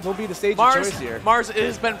Battlefield will be the stage of choice here. Mars, it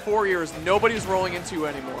has been 4 years. Nobody's rolling into you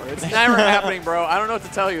anymore. It's never happening, bro. I don't know what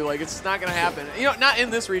to tell you. Like, it's just not going to happen. You know, not in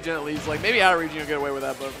this region at least. Like, maybe out of region you'll get away with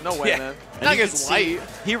that, but no way, man. Not against Light.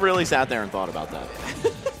 He really sat there and thought about that.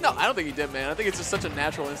 No, I don't think he did, man. I think it's just such a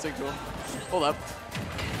natural instinct to him. Hold up.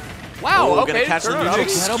 Wow, oh, okay. Gonna catch the neutral.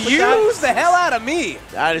 Excuse the hell out of me.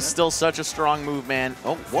 That is still such a strong move, man.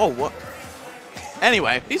 Oh, whoa, what?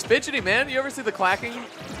 Anyway. He's fidgety, man. You ever see the clacking?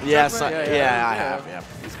 Yes, I have, yeah.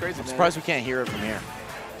 He's crazy, man. I'm surprised we can't hear it from here.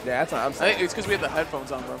 Yeah, that's what I'm I saying. think it's because we have the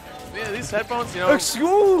headphones on, bro. Yeah, these headphones, you know. Oh,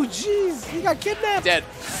 jeez. He got kidnapped. Dead.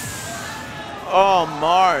 Oh,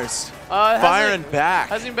 Mars. Firing back.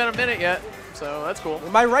 Hasn't even been a minute yet, so that's cool.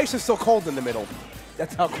 My rice is still cold in the middle.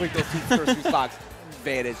 That's how quick those first two stocks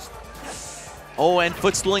vanished. Oh, and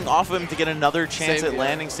footstooling off of him to get another chance at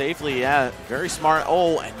landing safely. Yeah, very smart.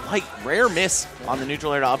 Oh, and Light, rare miss on the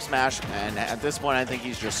neutral air to up smash. And at this point, I think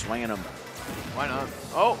he's just swinging him. Why not?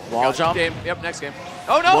 Oh, wall jump. Game. Yep, next game.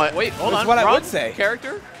 Oh, no. What? Wait, hold That's on. what I Wrong would say.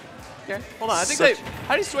 Character? Okay, hold on. I think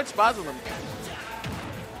how do you switch spots with them?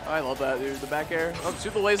 Oh, I love that, dude. The back air. Oh,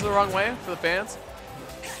 shoot the laser the wrong way for the fans.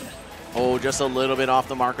 Oh, just a little bit off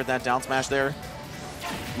the mark with that down smash there.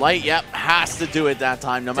 Light, yep, has to do it that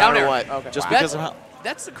time, no matter what. Okay. Just because of how.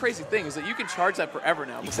 That's the crazy thing is that you can charge that forever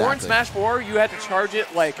now. Exactly. Before in Smash 4, you had to charge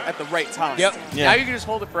it like at the right time. Yep. Yeah. Now you can just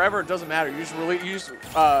hold it forever. It doesn't matter. You just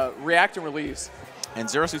react and release. And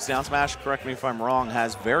Zero Suit's down smash, correct me if I'm wrong,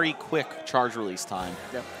 has very quick charge release time.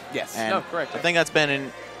 Yep. Yes. And no, correct. I think that's been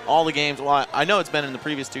in all the games. Well, I know it's been in the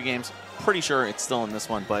previous two games. Pretty sure it's still in this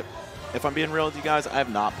one. But if I'm being real with you guys, I have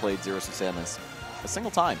not played Zero Suit Samus a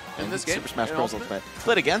single time in this game. Super Smash In Bros. Ultimate? Ultimate.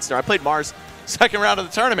 Played against her. I played Mars second round of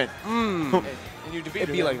the tournament. And you defeated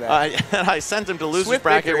It'd be him. like that. And I sent him to losers Swift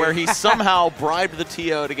bracket victory. where he somehow bribed the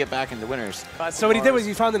TO to get back into winners. Classic So what he did was Mars.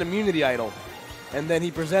 he found an immunity idol, and then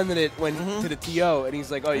he presented it to the TO, and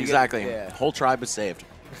he's like, "Oh, you Exactly. Get, yeah. Whole tribe was saved.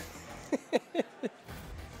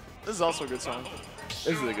 This is also a good song. This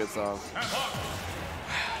is a good song."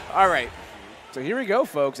 All right. So here we go,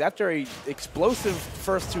 folks. After a explosive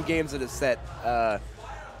first two games of the set,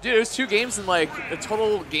 Dude, it was 2 games in like a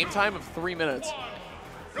total game time of 3 minutes.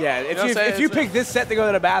 yeah, if know what I'm you saying? if you It's- pick this set to go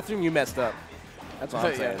to the bathroom, you messed up. That's all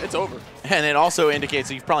I'm Yeah, saying. it's over. And it also indicates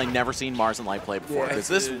that you've probably never seen Mars and Light play before. Yeah, Because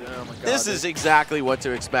this, dude, oh my God, this dude. is exactly what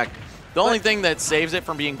to expect. The only thing that saves it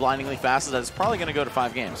from being blindingly fast is that it's probably going to go to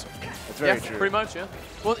 5 games. That's very Yeah, true. pretty much, yeah.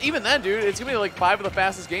 Well, even then, dude, it's going to be like 5 of the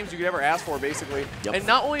fastest games you could ever ask for, basically. Yep. And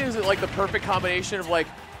not only is it like the perfect combination of like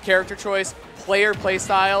character choice, player play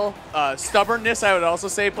style, stubbornness, I would also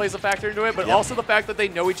say plays a factor into it, but Yep. also the fact that they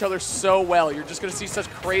know each other so well. You're just going to see such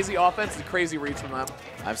crazy offense and crazy reads from them.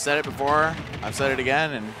 I've said it before, I've said it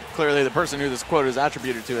again, and clearly the person who this quote is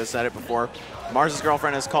attributed to has said it before. Mars'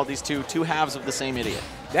 girlfriend has called these two halves of the same idiot.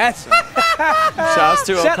 That's Shouts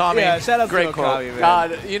to Okami. Yeah, shout out Great to quote. Okami, man.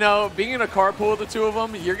 God, you know, being in a carpool with the two of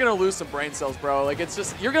them, you're going to lose some brain cells, bro. Like, it's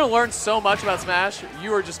just, you're going to learn so much about Smash,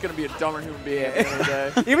 you are just going to be a dumber human being at the end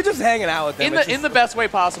of the day. Even just hanging out with them. In the best way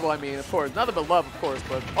possible, I mean, of course. Nothing but love, of course,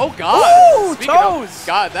 but oh God. Ooh, Speaking of- toes.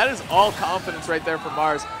 God, that is all confidence right there from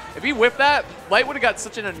Mars. If he whipped that, Light would have got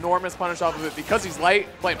such an enormous punish off of it because he's Light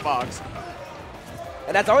playing Fox.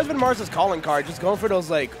 And that's always been Mars' calling card, just going for those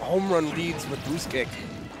like home run leads with boost kick.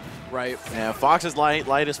 Right. Yeah, Fox is Light,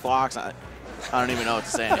 Light is Fox. I don't even know what to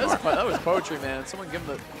say anymore. That was poetry, man. Someone give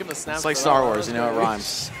him the snaps. It's like for Star that. Wars, you know, it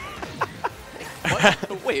rhymes.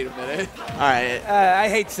 What? Wait a minute. All right, I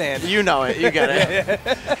hate sand. you know it, you get it.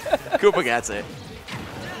 Koopa gets it.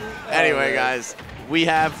 Anyway, guys, we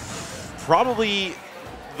have probably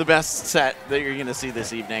the best set that you're going to see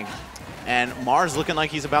this evening. And Mars looking like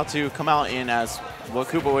he's about to come out in as what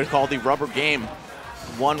Koopa would call the rubber game.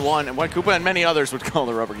 1-1, and what Koopa and many others would call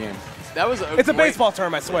the rubber game. That was It's a great- baseball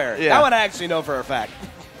term, I swear. Yeah. That one I actually know for a fact.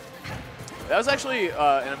 That was actually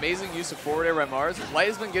an amazing use of forward air by Mars. Light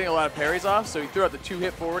has been getting a lot of parries off, so he threw out the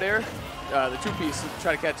 2-hit forward air, the 2-piece, to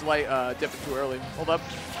try to catch Light dipping too early. Hold up.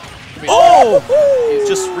 I mean, Oh! It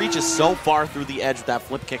just reaches so far through the edge with that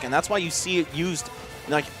flip kick, and that's why you see it used.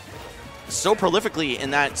 Like, so prolifically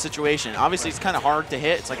in that situation. Obviously, it's kind of hard to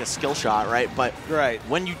hit. It's like a skill shot, right? But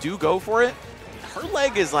when you do go for it, her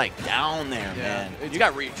leg is like down there, man. You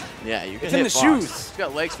got reach. Yeah, you can It's hit in the Fox. shoes. She's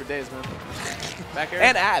got legs for days, man. Back air.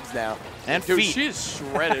 And abs now. And Dude, feet. she is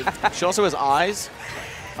shredded. She also has eyes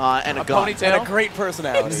and a gun. ponytail. And a great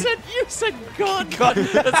personality. You said gun.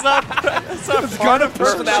 That's not It's part gun of of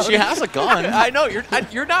personality. She has a gun. I know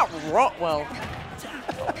you're not wrong. Well,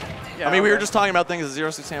 yeah, I mean, we were just talking about things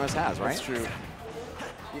that 06 Samus has, right? That's true.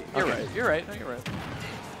 You're right. You're right. No, you're right.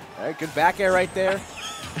 All right, good back air right there.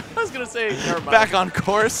 I was gonna say never mind. Back on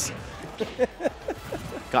course.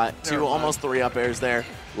 Got Never 2 mind. almost 3 up airs there.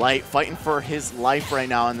 Light fighting for his life right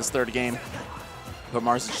now in this third game. But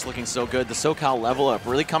Mars is just looking so good. The SoCal level up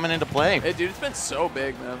really coming into play. Hey, dude, it's been so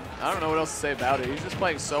big, man. I don't know what else to say about it. He's just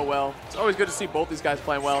playing so well. It's always good to see both these guys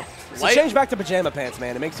playing well. So change back to pajama pants,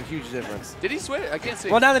 man. It makes a huge difference. Did he switch? I can't see.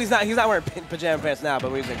 Well, now that he's not wearing pajama pants now,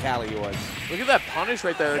 but when he was in Cali, he was. Look at that punish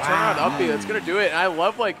right there. Turn around up B. That's gonna do it. And I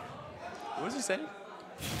love like, what was he saying?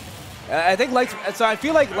 I think Light's. So I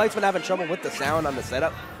feel like Light's been having trouble with the sound on the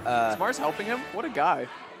setup. Is Mars helping him? What a guy.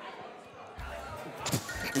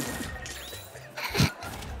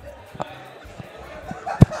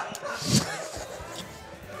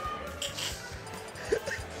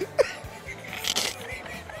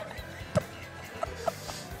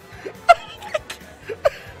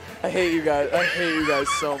 I hate you guys. I hate you guys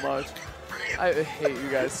so much. I hate you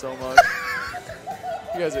guys so much.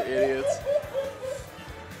 You guys are idiots.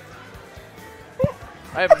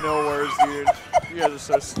 I have no words, dude. You guys are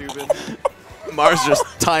so stupid. Mars just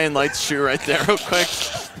tying Light's shoe right there real quick.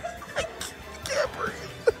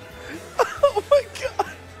 Oh my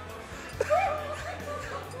god.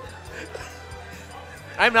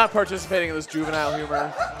 I'm not participating in this juvenile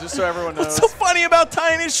humor, just so everyone knows. What's so funny about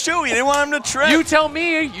tying his shoe? You didn't want him to trip. You tell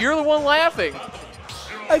me, you're the one laughing.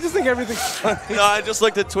 I just think everything's funny. No, I just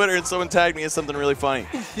looked at Twitter and someone tagged me as something really funny.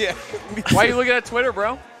 Yeah. Why are you looking at Twitter,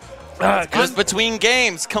 bro? Because between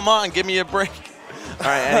games, come on, give me a break. All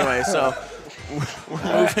right, anyway, so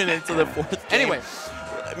we're moving into the fourth game. Anyway.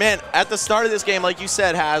 Man, at the start of this game, like you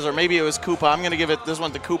said, Haz, or maybe it was Koopa. I'm going to give this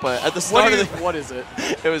one to Koopa. At the start What is it?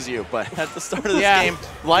 It was you, but at the start of this game,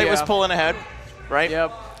 Light was pulling ahead, right?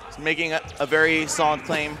 Yep. Making a very solid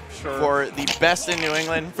claim for the best in New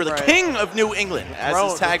England, for the king of New England, as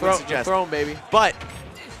his tag would suggest. The throne, baby. But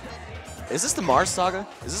is this the Mars saga?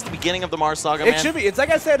 Is this the beginning of the Mars saga, It should be. It's like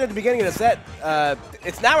I said at the beginning of the set.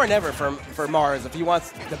 It's now or never for Mars if he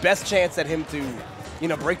wants the best chance at him to,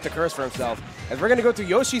 break the curse for himself. As we're going to go through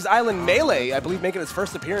Yoshi's Island Melee, I believe making his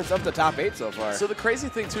first appearance of the top 8 so far. So the crazy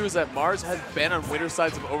thing, too, is that Mars has been on winner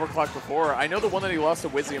sides of Overclocked before. I know the one that he lost to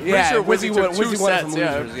Wizzy. I'm pretty sure Wizzy took 2 sets.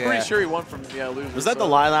 Yeah, pretty sure he won from losers. Was that the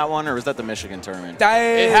Lilat one, or was that the Michigan tournament?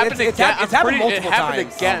 It happened again. It's happened multiple It happened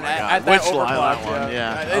times. again at Which that Overclocked Lilat one?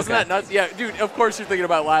 Yeah. Isn't that nuts? Yeah, dude, of course you're thinking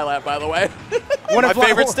about Lilat, by the way. My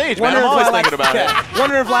favorite stage, man. I'm always thinking about it.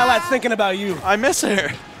 Wonder if Lilat's thinking about you. I miss her.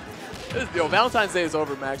 Yo, Valentine's Day is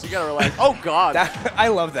over, Max. You gotta relax. Oh God, I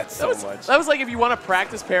love that so much. That was like if you want to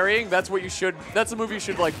practice parrying, that's what you should. That's the move you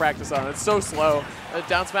should like practice on. It's so slow.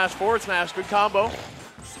 Down smash, forward smash, good combo.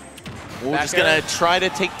 We're just gonna try to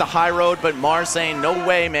take the high road, but Mars saying no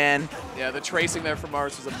way, man. Yeah, the tracing there from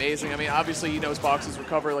Mars was amazing. I mean, obviously he knows Fox's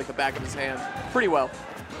recover like the back of his hand pretty well.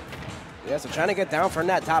 Yeah, so trying to get down from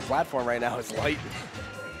that top platform right now is Light.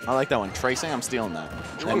 I like that one. Tracing, I'm stealing that.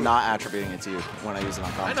 And not attributing it to you when I use it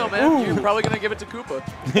on commentary. I know, man. You're probably going to give it to Koopa.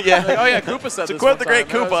 Yeah. Like, oh, yeah, Koopa said to this quote one the great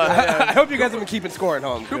time. Koopa. I hope you guys have been keeping score at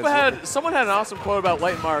home. Someone had an awesome quote about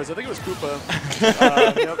Light and Mars. I think it was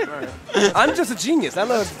Koopa. Yep, all right. I'm just a genius. I don't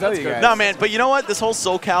know what to tell you guys. No, man, but you know what? This whole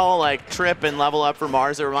SoCal trip and level up for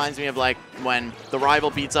Mars, it reminds me of when the rival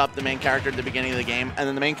beats up the main character at the beginning of the game, and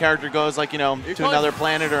then the main character goes to another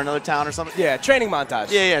planet or another town or something. Yeah, training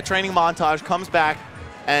montage. Yeah, training montage, comes back,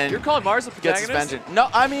 and You're calling Mars the gets protagonist? suspension. No,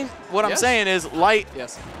 I mean, what I'm saying is Light in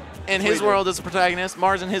his Completely. world is a protagonist,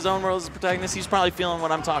 Mars in his own world is a protagonist. He's probably feeling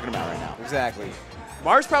what I'm talking about right now. Exactly.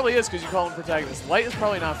 Mars probably is because you call him protagonist. Light is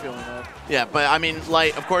probably not feeling that. Yeah, but I mean,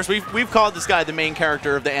 Light, of course, we've called this guy the main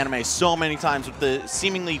character of the anime so many times with the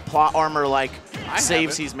seemingly plot armor-like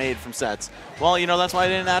saves he's made from sets. Well, that's why I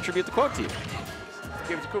didn't attribute the quote to you.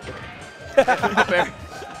 Give it to Koopa.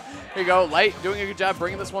 Here you go. Light doing a good job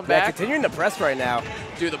bringing this one back. Continuing to press right now.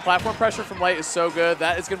 Dude, the platform pressure from Light is so good.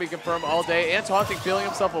 That is going to be confirmed all day. And taunting, feeling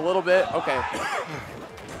himself a little bit. Okay.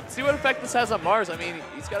 See what effect this has on Mars. I mean,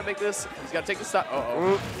 he's got to make this. He's got to take the stop.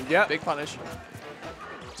 Yep. Big punish.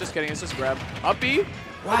 Just kidding. It's just grab. Up B.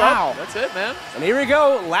 Wow. That's it, man. And here we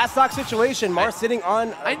go. Last stock situation. Mars sitting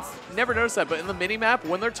on... I never noticed that, but in the mini-map,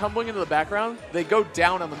 when they're tumbling into the background, they go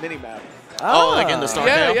down on the mini-map. Oh, like in the start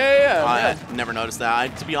Yeah, tail? yeah. I never noticed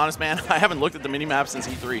that. To be honest, man, I haven't looked at the mini-map since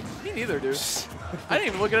E3. Me neither, dude. I didn't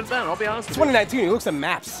even look at it then, I'll be honest with you. 2019, he looks at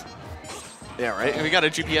maps. Yeah, right? We got a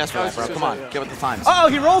GPS for that, bro. Come on, get with the times. Oh,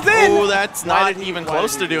 he rolled in! Oh, that's not even why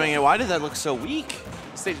close did to he do doing it. Why did that look so weak?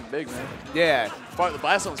 The stage is big, man. Yeah. The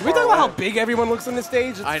blast zone's Can we far talk about how away. big everyone looks on this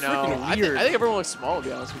stage? It's I know. freaking weird. I think everyone looks small, to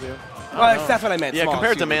be honest with you. Well, that's what I meant. Yeah, small,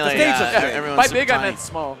 compared to excuse me. Melee, The stage yeah, looks big. everyone's By super big, I tiny. meant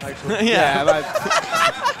small, actually.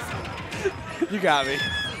 Yeah, you got me.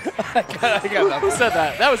 I got Who nothing. said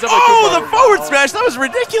that? That was definitely Oh, Koopa. the forward smash! That was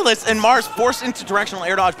ridiculous. And Mars forced into directional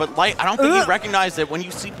air dodge, but Light, I don't think he recognized it. When you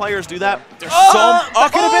see players do that, there's that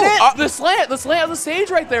could have been it. The slant on the stage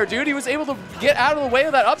right there, dude. He was able to get out of the way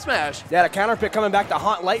of that up smash. Yeah, the counter pick coming back to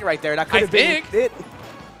haunt Light right there. That could I have been think. it.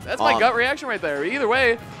 That's my gut reaction right there. Either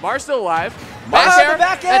way, Mars still alive. The That's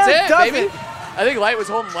back air it, does baby. it. I think Light was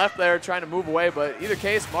holding left there, trying to move away, but either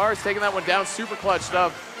case, Mars taking that one down, super clutch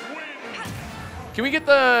stuff. Can we get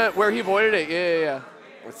the where he avoided it? Yeah.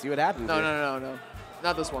 Let's see what happens. No, here.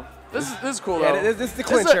 not this one. This is cool Yeah, though. this is the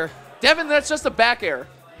clincher. Devin, that's just a back air.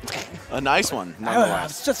 a nice one, I nonetheless.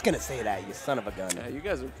 was just gonna say that, you son of a gun. Yeah, you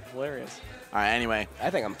guys are hilarious. All right, anyway. I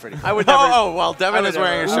think I'm pretty. I would never. Oh, well, Devin I is would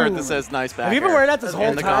wearing a never- shirt Ooh. that says nice back Have you been air wearing that this whole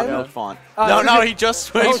in the time? Commonwealth font. Oh, no, he just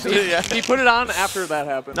switched. Yeah. He put it on after that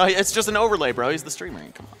happened. No, it's just an overlay, bro. He's the streamer.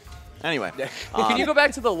 Come on. Anyway. Can you go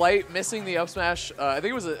back to the Light missing the up smash? I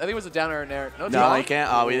think it was a down air in there. No, No, you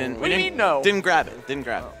can't. Oh, we didn't. What do you mean no? Didn't grab it. Didn't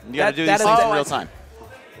grab it. You got to do That these is- things in Oh, real I see. time.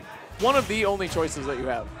 One of the only choices that you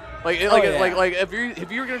have. Like yeah.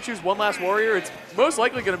 if you're gonna choose one last warrior, it's most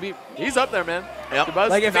likely gonna be he's up there, man. Yep. Dabuz,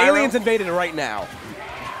 Like if Nairo. aliens invaded it right now,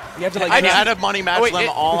 you have to like. I had a money match wait, them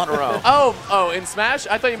all in a row. Oh, in Smash,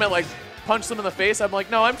 I thought you meant like punch them in the face. I'm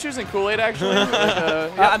like, no, I'm choosing Kool-Aid actually.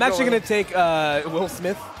 I'm actually gonna take Will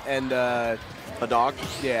Smith and A dog.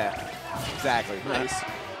 yeah, exactly. Nice.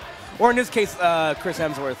 Or in this case, Chris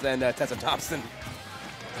Hemsworth and Tessa Thompson.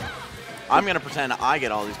 I'm going to pretend I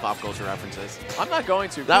get all these pop culture references. I'm not going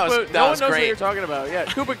to. That Koopa, was- that no was one knows great. what you're talking about. Yeah,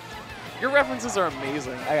 Koopa, your references are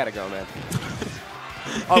amazing. I gotta go, man.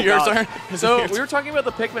 Oh, Your God. turn? So we were talking about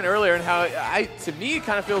the Pikmin earlier and how to me it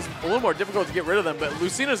kind of feels a little more difficult to get rid of them, but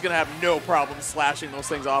Lucina's going to have no problem slashing those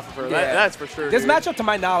things off of her. Yeah. That's for sure. This dude. matchup, to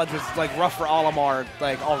my knowledge, was like rough for Olimar,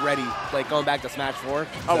 like already, like going back to Smash 4.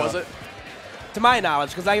 Oh, So, was it? To my knowledge,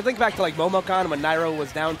 because I think back to like Momocon when Nairo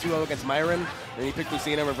was down 2-0 against Myron, and he picked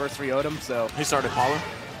Lucina, reverse 3-0'd him. So He started Paulo?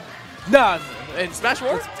 no, In Smash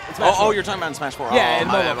 4? it's Smash 4. You're talking about in Smash 4. Yeah, oh, in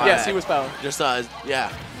my Momo. bad, my Yes, bad. he was Power. Just,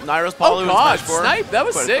 yeah. Nairo's Paulo Oh, in God. Smash 4. Snipe. That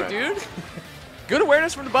was Quite a sick, threat. dude. Good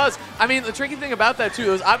awareness from Dabuz. I mean, the tricky thing about that, too, it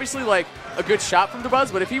was obviously, like, a good shot from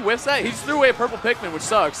Dabuz, but if he whiffs that, he just threw away a purple Pikmin, which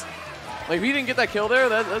sucks. Like, if he didn't get that kill there,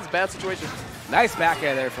 that's a bad situation. Nice back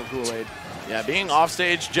air there from Kool-Aid. Yeah, being off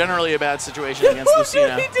stage, generally a bad situation against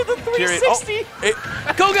Lucina. He did the Period. 360.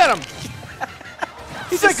 Oh, Go get him.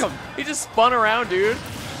 Sick him. He just spun around, dude.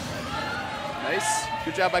 Nice.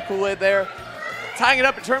 Good job by Kool-Aid there. Tying it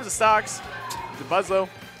up in terms of stocks. Dabuz, though.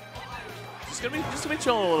 Just gonna be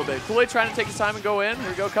chilling a little bit. Kool-Aid trying to take his time and go in. Here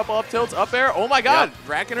we go, a couple up tilts, up air. Oh my God, Yep.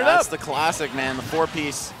 racking it That's up. the classic, man, the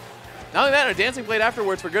 4-piece. Not only that, a dancing blade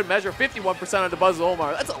afterwards for good measure. 51% on Dabuz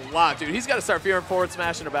Olmar. That's a lot, dude. He's got to start fearing forward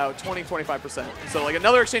smash in about 20-25%. So like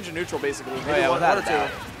another exchange of neutral, basically. Maybe yeah, one without or a two.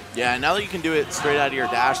 doubt. Yeah, now that you can do it straight out of your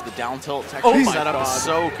dash, the down tilt Oh technique my setup God. is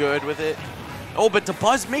so good with it. Oh, but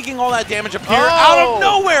Dabuz making all that damage appear Oh. out of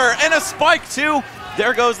nowhere, and a spike too.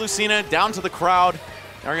 There goes Lucina down to the crowd.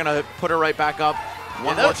 They're gonna put her right back up.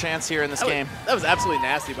 One that more was- chance here in this game. That was absolutely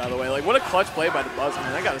nasty, by the way. Like, what a clutch play by Dabuz,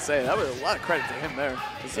 man. I got to say, that was a lot of credit to him there.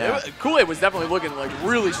 Yeah. Kool-Aid was definitely looking like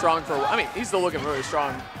really strong for. I mean, he's still looking really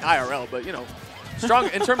strong IRL, but you know, strong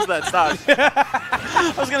in terms of that stock.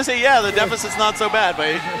 I was gonna say, yeah, the deficit's not so bad, but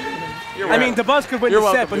You're I right. mean, Dabuz could win You're the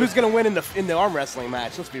set, welcome, but dude. who's gonna win in the arm wrestling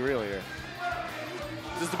match? Let's be real here.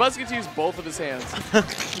 Does Dabuz get to use both of his hands?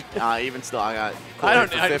 even still, I got I don't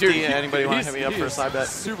for know. 50. Dude, Anybody want to he's- hit me up he for a is side bet?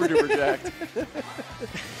 Super duper jacked.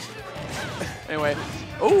 Anyway.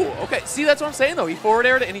 Oh, okay. See, that's what I'm saying, though. He forward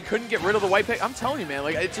aired it, and he couldn't get rid of the white pick. I'm telling you, man.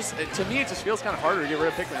 Like, to me, it just feels kind of harder to get rid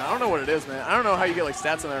of Pikmin. I don't know what it is, man. I don't know how you get, like,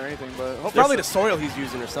 stats in there or anything, but hopefully. Probably the soil he's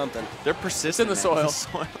using or something. They're persistent. It's in the man.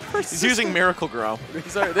 soil. He's using Miracle Grow. He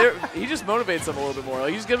just motivates them a little bit more.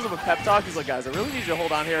 Like, he just gives them a pep talk. He's like, guys, I really need you to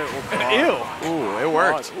hold on here. Ew. Ooh, it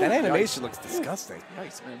worked. That animation looks disgusting.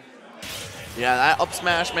 Nice, man. Yeah, that up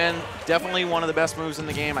smash, man, definitely one of the best moves in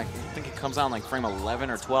the game. I think it comes out in like frame 11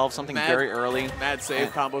 or 12, something very early. Mad save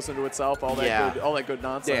combos into itself, all that good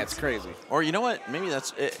nonsense. Yeah, it's crazy. Or you know what? Maybe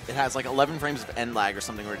that's it. It has like 11 frames of end lag or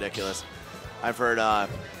something ridiculous. I've heard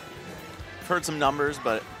some numbers,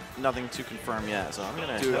 but nothing to confirm yet. So I'm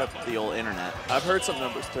gonna hit up the old internet. I've heard some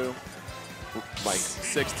numbers too. like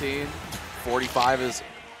 16. 45 is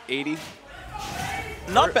 80.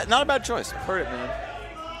 not a bad choice. Heard it, man.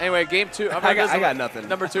 Anyway, game 2. I got nothing.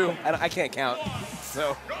 Number 2. I can't count.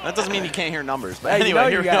 So That doesn't mean you can't hear numbers. But Hey, you know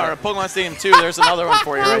anyway, you here we got are it. at Pokemon Stadium 2. There's another one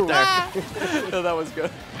for you right there. Oh, that was good.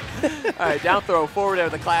 All right, down throw, forward air,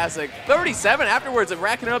 the classic. 37 afterwards and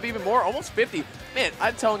racking it up even more, almost 50. Man,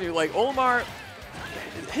 I'm telling you, like, Olimar,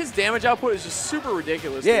 his damage output is just super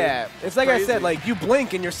ridiculous. yeah, dude. it's like I Crazy. said, like you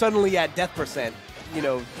blink and you're suddenly at death percent. You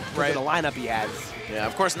know, Right. the lineup he has. Yeah,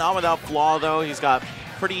 of course, not without flaw, though. He's got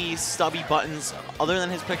pretty stubby buttons. Other than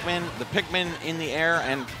his Pikmin, the Pikmin in the air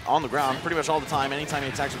and on the ground pretty much all the time. Anytime he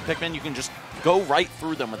attacks with Pikmin, you can just go right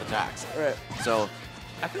through them with attacks. Right. So,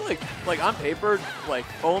 I feel like on paper, like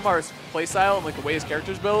Olimar's playstyle and like the way his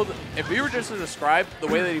characters build, if you were just to describe the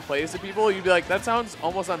way that he plays to people, you'd be like, that sounds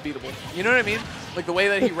almost unbeatable. You know what I mean? Like the way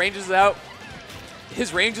that he ranges it out,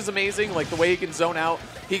 his range is amazing. Like the way he can zone out,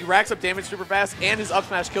 he racks up damage super fast, and his up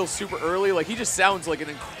smash kills super early. Like he just sounds like an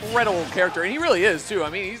incredible character, and he really is too. I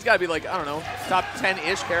mean, he's got to be like, I don't know, top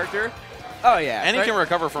 10-ish character. Oh yeah, and he Right. can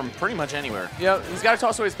recover from pretty much anywhere. Yeah, he's got to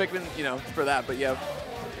toss away his Pikmin, you know, for that. But yeah,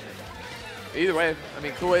 either way, I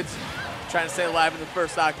mean, Kool-Aid's trying to stay alive in the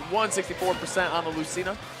first stock. 164% on the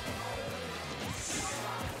Lucina.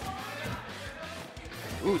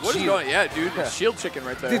 Ooh, What is shield. going? Yeah, dude, Yeah. shield chicken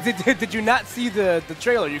right there. Did you not see the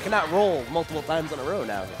trailer? You cannot roll multiple times in a row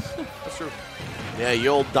now. That's true. Yeah,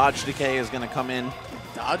 your old Dodge Decay is going to come in.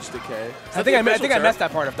 Dodge decay. I think I messed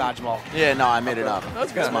that part of Dodgeball. Yeah, no, I made it up.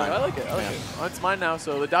 That's good. It's mine. I like it. I like Yeah. it. Oh, it's mine now.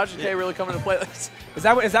 So the Dodge decay really coming into play. Is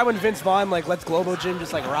that when Vince Vaughn like lets Globo Gym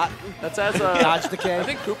just like rot? That's as Dodge decay. I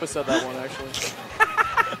think Koopa said that one actually.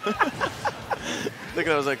 I think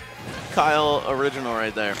that was a Kyle original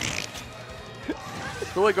right there.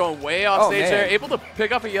 Really going way off Oh, stage man. there. Able to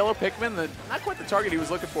pick up a yellow Pikmin. Not quite the target he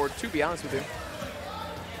was looking for, to be honest with you.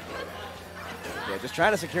 Yeah, just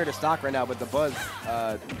trying to secure the stock right now, but the Buzz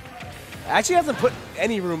actually hasn't put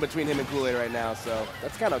any room between him and Kool-Aid right now, so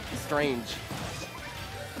that's kind of strange.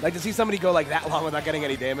 Like to see somebody go like that long without getting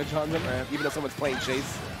any damage on them, even though someone's playing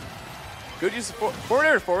chase. Good use of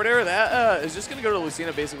forward air. That is just going to go to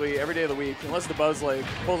Lucina basically every day of the week, unless the Buzz like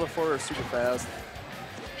pulls a forward air super fast.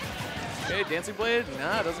 Okay, Dancing Blade.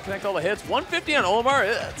 Nah, doesn't connect all the hits. 150 on Olimar.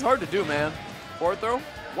 It's hard to do, man. Forward throw.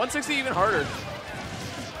 160 even harder.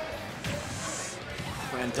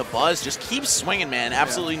 And to Buzz, just keeps swinging, man.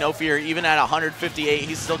 Absolutely no fear. Even at 158,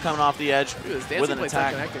 he's still coming off the edge Look at this with Dancing an Blade's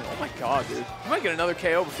not attack. connecting. Oh my god, dude. He might get another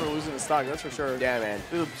KO before losing the stock, that's for sure. Yeah, man.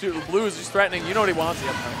 Dude, the blue is just threatening. You know what he wants.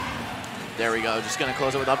 Yep. There we go. Just going to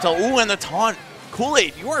close it with up tilt. Ooh, and the taunt.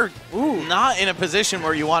 Kool-Aid, you are not in a position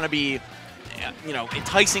where you want to be, you know,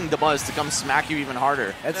 enticing the Buzz to come smack you even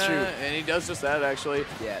harder. That's true. And he does just that, actually.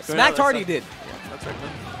 Yeah, So smacked now hard that's he did. Yeah, that's right,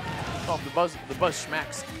 man. Oh, the Buzz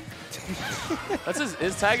smacks. That's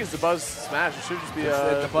his tag is the Buzz Smash. It should just be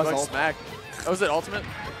the the Buzz Buzz Ult. Smack. Oh, is it Ultimate?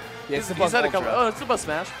 Yeah, it's the He's Buzz had a Ultra. couple. Oh, it's the Buzz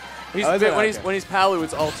Smash. He's, Oh, is it? when Okay. he's Palu,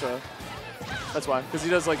 it's Ultra. That's why, because he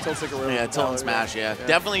does like tilt stick or whatever. Yeah, tilt and smash, yeah.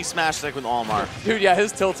 Definitely smash stick with Olimar. Dude, yeah,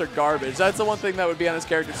 his tilts are garbage. That's the one thing that would be on his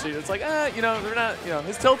character sheet. It's like, you know, they're not, you know,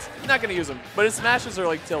 his tilts, you're not going to use them. But his smashes are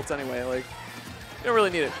like tilts anyway. Like, you don't really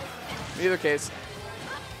need it. In either case.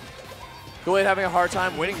 Kool-Aid having a hard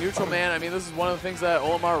time winning neutral, man. I mean, this is one of the things that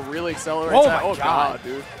Olimar really accelerates Oh at. my Oh, God.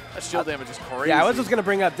 dude. That shield damage is crazy. Yeah, I was just gonna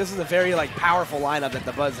bring up. This is a very like powerful lineup that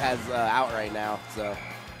the Buzz has out right now. So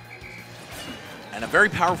And a very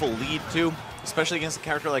powerful lead, too, especially against a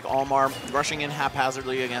character like Olimar. Rushing in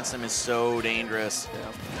haphazardly against him is so dangerous.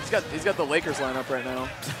 Yeah. He's got the Lakers lineup right now.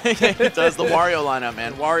 It does the Wario lineup,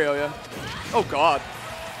 man. Wario, yeah. Oh, God.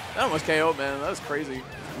 That almost KO'd, man. That was crazy.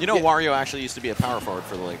 You know, Wario actually used to be a power forward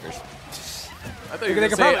for the Lakers. I thought you were going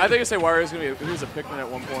to say Wario's going to be he was a Pikmin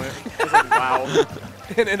at one point. I was like, wow.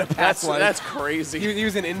 in a past life, That's crazy. he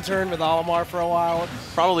was an intern with Olimar for a while.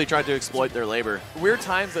 Probably tried to exploit their labor. Weird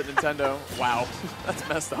times at Nintendo. Wow. That's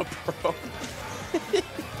messed up, bro.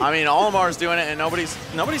 I mean, Olimar's doing it, and nobody's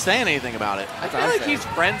saying anything about it. I feel like he's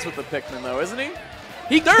friends with the Pikmin, though, isn't he?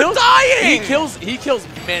 They're kills, dying! He kills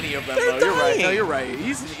many of them, They're though. You're right. dying! No, you're right.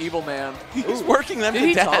 He's an evil man. He's working them Did to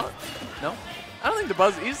he death. taunt? No. I don't think the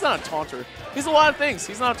Buzz. He's not a taunter. He's a lot of things.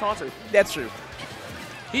 He's not a taunter. That's true.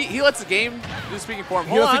 He lets the game do speaking for him. He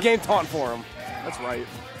Hold lets on. the game taunt for him. That's right.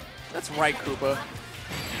 That's right, Koopa.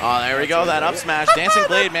 Oh, there we go. That up smash. Dancing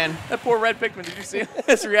Blade, man. That poor red Pikmin. Did you see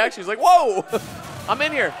his reaction? He's like, whoa! I'm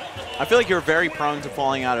in here. I feel like you're very prone to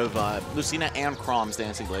falling out of Lucina and Crom's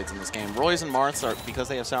Dancing Blades in this game. Roy's and Marths are, because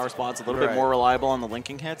they have sour spots, a little bit Right. more reliable on the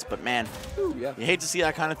linking hits, but man, Ooh, yeah. you hate to see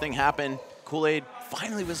that kind of thing happen. Kool-Aid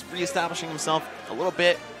finally was reestablishing himself a little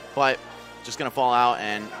bit, but just going to fall out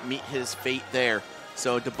and meet his fate there.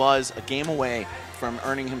 So DeBuzz a game away from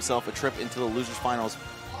earning himself a trip into the losers finals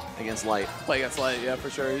against Light. Play against Light, yeah, for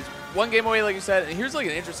sure. He's one game away, like you said. And here's like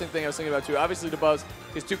an interesting thing I was thinking about too. Obviously, DeBuzz,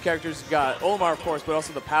 his two characters, he's got Olimar, of course, but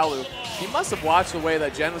also the Palu. He must have watched the way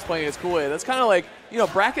that Jen was playing against Kool-Aid. That's kind of like, you know,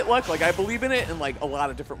 bracket luck. Like, I believe in it in like a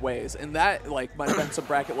lot of different ways, and that like might have been some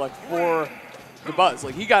bracket luck for DeBuzz.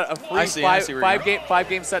 Like, he got a free five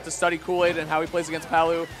game set to study Kool-Aid and how he plays against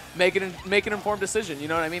Palu, make an informed decision. You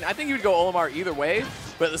know what I mean? I think he would go Olimar either way,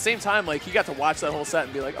 but at the same time, like, he got to watch that whole set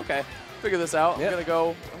and be like, okay, figure this out. Yep. I'm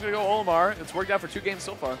gonna go Olimar. It's worked out for 2 games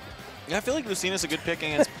so far. Yeah, I feel like Lucina's a good pick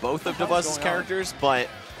against both of DeBuzz's characters, but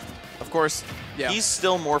of course, he's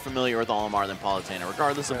still more familiar with Olimar than Palutena,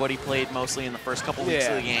 regardless of what he played mostly in the first couple weeks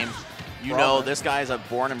of the game. You know, this guy's a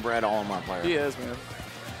born and bred Olimar player. He is, man.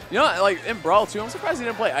 You know, like in Brawl too, I'm surprised he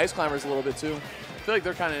didn't play Ice Climbers a little bit too. I feel like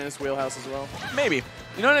they're kind of in his wheelhouse as well. Maybe.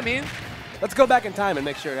 You know what I mean? Let's go back in time and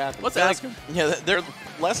make sure it happens. Let's ask him. Yeah, they're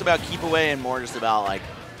less about keep away and more just about like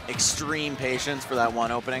extreme patience for that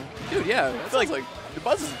one opening. Dude, yeah. I feel like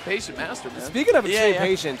DeBuzz is a patient master, man. Speaking of extreme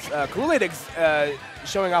patience, Kool-Aid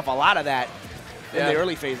showing off a lot of that in the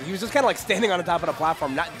early phases. He was just kind of like standing on the top of the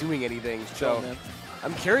platform, not doing anything. So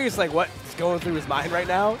I'm curious, like, what's going through his mind right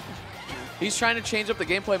now. He's trying to change up the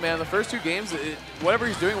gameplay, man. The first 2 games, whatever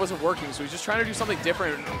he's doing wasn't working, so he's just trying to do something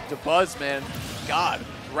different. DeBuzz, man, God,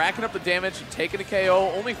 racking up the damage, taking a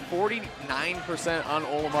KO, only 49% on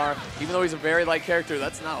Olimar, even though he's a very light character.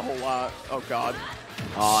 That's not a whole lot. Oh, God.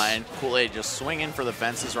 Oh, and Kool-Aid just swinging for the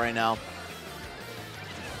fences right now.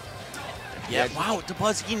 Yeah, wow,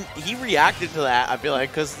 DeBuzz, he reacted to that, I feel like,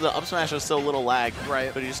 because the up smash was so little lag.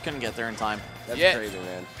 Right. But he just couldn't get there in time. That's crazy,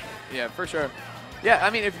 man. Yeah, for sure. Yeah,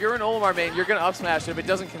 I mean, if you're an Olimar main, you're going to up smash it. If it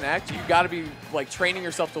doesn't connect, you got to be like training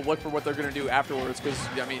yourself to look for what they're going to do afterwards because,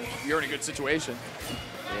 I mean, you're in a good situation.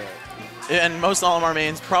 Yeah. And most Olimar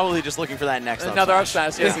mains probably just looking for that next Another up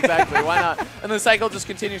smash, yes, exactly. Why not? And the cycle just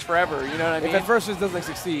continues forever, you know what I mean? If at first it doesn't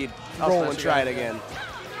succeed, roll and try it again.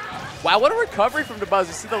 Wow, what a recovery from DeBuzz.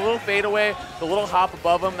 You see the little fadeaway, the little hop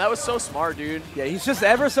above him. That was so smart, dude. Yeah, he's just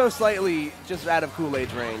ever so slightly just out of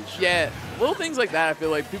Kool-Aid's range. Yeah, little things like that I feel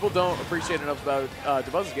like people don't appreciate enough about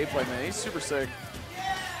DeBuzz's gameplay, man. He's super sick.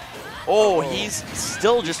 Oh, he's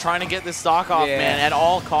still just trying to get this stock off, man, at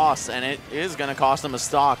all costs, and it is going to cost him a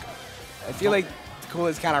stock. I feel like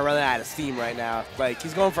Kool-Aid's kind of running out of steam right now. Like,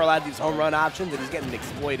 he's going for a lot of these home run options, and he's getting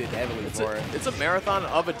exploited heavily for it. It's a marathon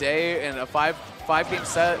of a day and a five game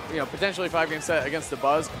set, you know, potentially 5-game set against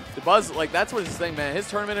DeBuzz. DeBuzz, like, that's what his thing, man. His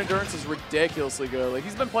tournament endurance is ridiculously good. Like,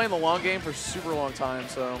 he's been playing the long game for a super long time,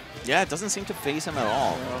 so. Yeah, it doesn't seem to phase him at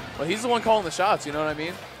all. Well, he's the one calling the shots, you know what I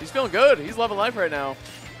mean? He's feeling good. He's loving life right now.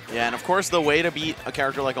 Yeah, and of course the way to beat a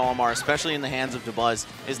character like Olimar, especially in the hands of DeBuzz,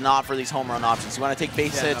 is not for these home run options. You want to take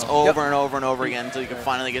base hits over and over and over again until you can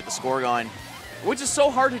finally get the score going. Which is so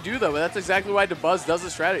hard to do, though, but that's exactly why DeBuzz does the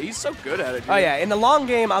strategy. He's so good at it, dude. Oh, yeah. In the long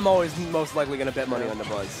game, I'm always most likely going to bet money on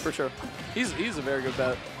DeBuzz. For sure. He's a very good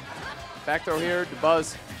bet. Back throw here.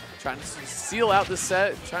 DeBuzz trying to seal out this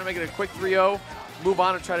set, trying to make it a quick 3-0. Move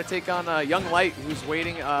on and try to take on Young Light, who's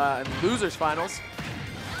waiting in losers finals.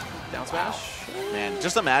 Down smash. Man,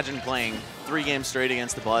 just imagine playing 3 games straight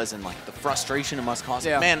against DeBuzz and like the frustration it must cause.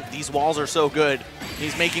 Man, these walls are so good.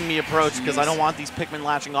 He's making me approach because I don't want these Pikmin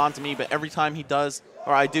latching onto me, but every time he does,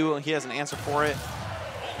 or I do, he has an answer for it.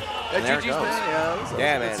 And there it goes. Man.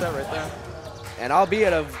 Yeah, man. Good set right there. And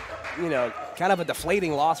albeit of, you know, kind of a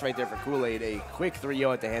deflating loss right there for Kool-Aid, a quick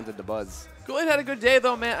 3-0 at the hands of DeBuzz. Kool-Aid had a good day,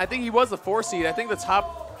 though, man. I think he was the 4 seed. I think the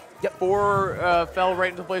top 4 fell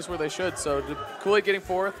right into place where they should. So Kool-Aid getting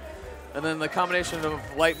 4th. And then the combination of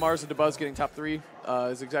Light, Mars, and DeBuzz getting top 3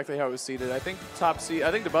 is exactly how it was seeded. I think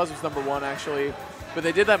DeBuzz was #1 actually, but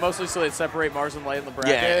they did that mostly so they'd separate Mars and Light in the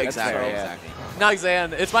bracket. Yeah, exactly. Exactly. Not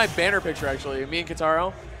Xan. It's my banner picture actually. Me and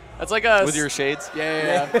Kitaro. That's like a with your shades.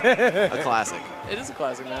 Yeah. A classic. It is a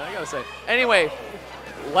classic, man. I gotta say. Anyway,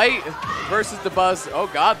 Light versus DeBuzz. Oh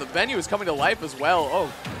God, the venue is coming to life as well.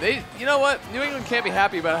 Oh, you know what? New England can't be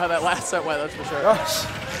happy about how that last set went. That's for sure.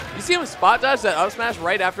 You see him spot dodge that up smash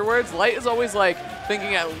right afterwards. Light is always like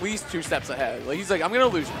thinking at least 2 steps ahead. Like he's like, I'm gonna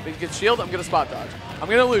illusion. If he gets shield, I'm gonna spot dodge. I'm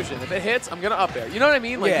gonna illusion. If it hits, I'm gonna up air. You know what I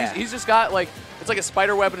mean? Like he's just got like it's like a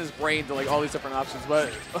spider web in his brain to like all these different options.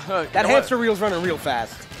 But that hamster reel's running real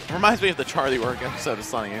fast. It reminds me of the Charlie Work episode of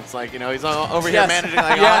Sunny. It's like, you know, he's over here managing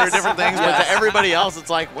like 100 different things, but to everybody else, it's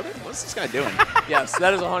like, what's this guy doing? Yes,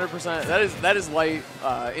 that is 100%. That is Light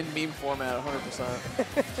in meme format,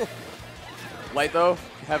 100%. Light, though,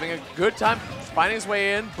 having a good time finding his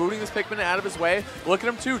way in, booting this Pikmin out of his way. Look at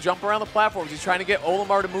him, too, jump around the platforms. He's trying to get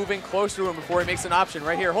Olimar to move in close to him before he makes an option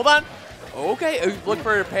right here. Hold on. Okay, look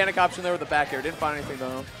for a panic option there with the back air. Didn't find anything,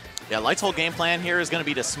 though. Yeah, Light's whole game plan here is going to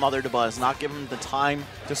be to smother DeBuzz, not give him the time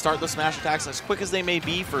to start the smash attacks as quick as they may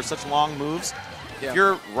be for such long moves. Yeah. If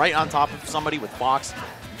you're right on top of somebody with Fox,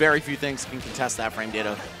 very few things can contest that frame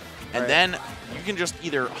data. And then you can just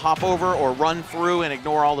either hop over or run through and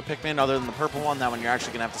ignore all the Pikmin other than the purple one. That one you're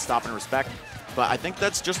actually going to have to stop and respect. But I think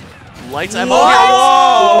that's just Light's MO here.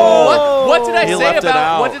 Whoa! What did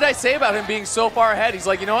I say about him being so far ahead? He's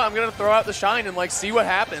like, you know what? I'm gonna throw out the shine and like see what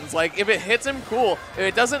happens. Like if it hits him, cool. If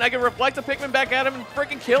it doesn't, I can reflect the Pikmin back at him and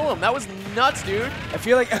freaking kill him. That was nuts, dude. I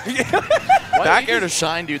feel like Back air to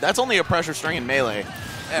shine, dude. That's only a pressure string in Melee.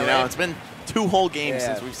 Yeah, you know, it's been 2 whole games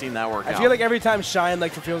since we've seen that work out. I feel like every time Shine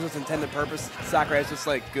like fulfills its intended purpose, Sakurai is just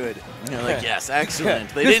like good. You're like, yes,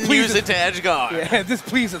 excellent. They didn't use it to edge guard. Yeah, this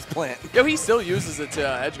pleases Plant. Yo, he still uses it to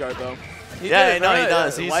edge guard though. Yeah, no, he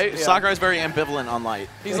does. Light, Sakurai's very ambivalent on Light.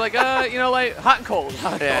 He's like, you know, like hot and cold.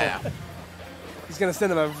 Hot and cold. He's gonna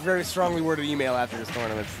send him a very strongly worded email after this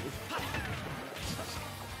tournament.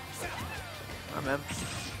 Oh, man.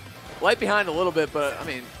 Light behind a little bit, but I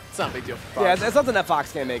mean, it's not a big deal for Fox. Yeah, it's something that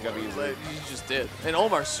Fox can't make up easily. But you just did. And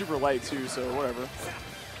Olmar's super light too, so whatever.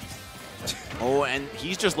 Oh, and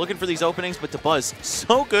he's just looking for these openings, but DeBuzz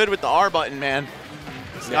so good with the R button, man.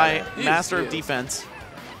 This guy, master of defense.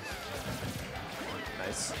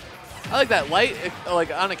 Nice. I like that Light,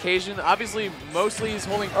 like on occasion. Obviously, mostly he's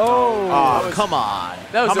holding. Oh, come on.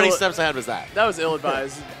 How many steps ahead was that? That was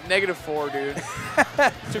ill-advised. -4, dude.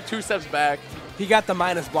 Took 2 steps back. He got the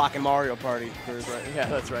minus block in Mario Party. Yeah,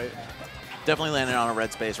 that's right. Definitely landed on a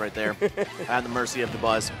red space right there. At the mercy of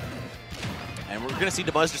DeBuzz. And we're going to see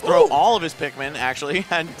DeBuzz just throw all of his Pikmin, actually.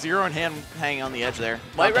 Had 0 in hand hanging on the edge there.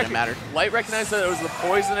 Light recognized that it was the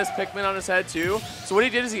poisonous Pikmin on his head, too. So what he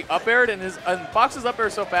did is he up-aired, and Fox's up-air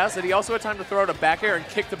so fast that he also had time to throw out a back air and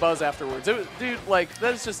kick DeBuzz afterwards. It was, dude, like,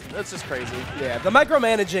 that's just crazy. Yeah, the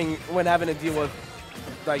micromanaging when having to deal with,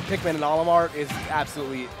 like, Pikmin and Olimar is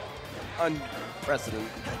absolutely unprecedented.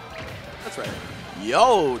 That's right.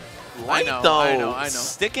 Yo, Light, though. I know.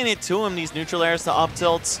 Sticking it to him, these neutral airs to up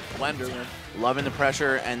tilts. Blender, man. Loving the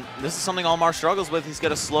pressure, and this is something Olimar struggles with. He's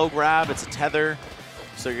got a slow grab, it's a tether,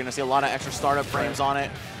 so you're going to see a lot of extra startup frames on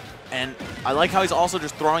it. And I like how he's also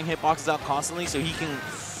just throwing hitboxes out constantly so he can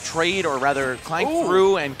trade, or rather clank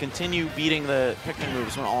through and continue beating the Pikmin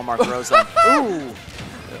moves when Olimar throws them. Ooh!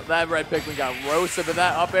 That red Pikmin got roasted, but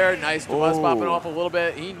that up air, nice. DeBuzz popping off a little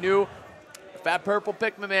bit. He knew Fat Purple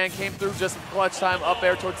Pikmin Man came through just in clutch time, up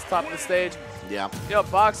air towards the top of the stage. Yeah. You know,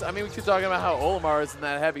 Fox, I mean, we keep talking about how Olimar isn't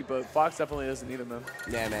that heavy, but Fox definitely doesn't need him, man.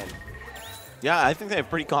 Yeah, man. Yeah, I think they have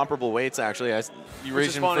pretty comparable weights, actually. You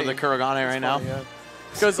reaching for the Kurogane right now? Yeah.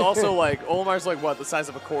 Because also, like, Olimar's like, what, the size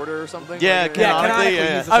of a quarter or something? Yeah, like, canonically,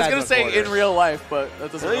 yeah. I was going to say in real life, but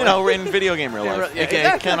that doesn't you know, in video game real life. Yeah, okay,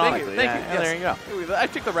 exactly. canonically. Thank you. Yeah, there you go. I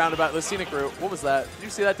took the roundabout, the scenic route. What was that? Did you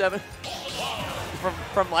see that, Devin?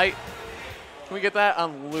 From Light? Can we get that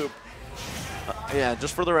on loop? Yeah,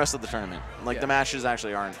 just for the rest of the tournament. Like the matches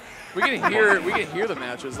actually aren't. We can hear the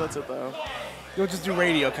matches. That's it though. You'll just do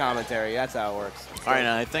radio commentary. That's how it works. All right,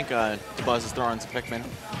 now I think DeBuzz is throwing some Pikmin.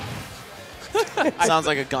 Sounds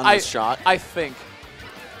like a gunless shot. I think.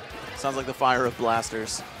 Sounds like the fire of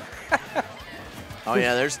blasters. Oh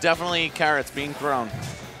yeah, there's definitely carrots being thrown.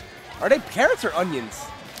 Are they carrots or onions?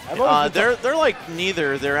 They're like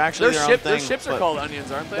neither. They're actually their own thing. Their ships are called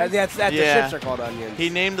onions, aren't they? The ships are called onions. He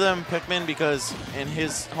named them Pikmin because in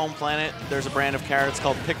his home planet, there's a brand of carrots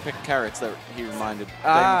called Pick Carrots that he reminded.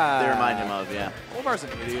 They remind him of, yeah. Omar's an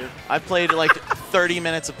idiot. I've played like 30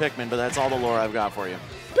 minutes of Pikmin, but that's all the lore I've got for you.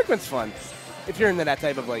 Pikmin's fun if you're into that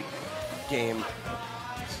type of like game.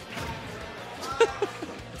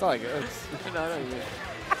 That's all I get.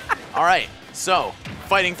 All right, so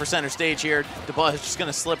fighting for center stage here. DeBuzz is just going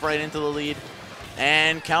to slip right into the lead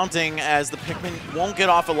and counting as the Pikmin won't get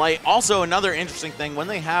off a light. Also, another interesting thing, when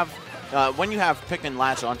you have Pikmin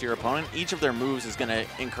latch onto your opponent, each of their moves is going to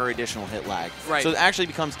incur additional hit lag. Right. So it actually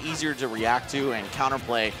becomes easier to react to and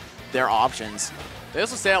counterplay their options. They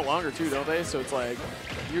also stay out longer too, don't they? So it's like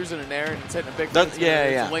using an air and it's hitting a big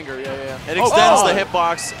linger. It extends the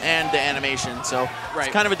hitbox and the animation, so it's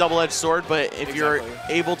kind of a double-edged sword, but if you're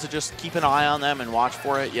able to just keep an eye on them and watch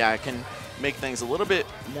for it, yeah, it can make things a little bit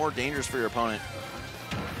more dangerous for your opponent.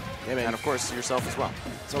 Yeah, man. And of course, yourself as well.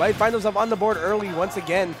 So Light finds himself on the board early once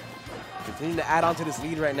again. Continuing to add on to this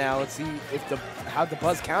lead right now. Let's see if how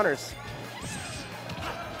DeBuzz counters.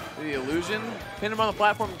 The illusion pinned him on the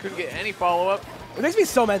platform and couldn't get any follow-up. It makes me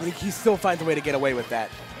so mad that he still finds a way to get away with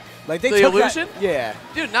that. Like they the took illusion? That, yeah.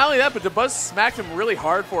 Dude, not only that, but DeBuzz smacked him really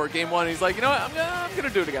hard for it game one. He's like, you know what? I'm gonna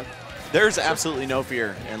do it again. There's absolutely no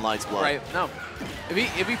fear in Light's blood. Right. No.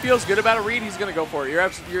 If he feels good about a read, he's gonna go for it. You're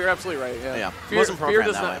absolutely right. Yeah.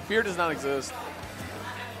 Fear does not exist.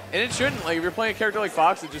 And it shouldn't. Like if you're playing a character like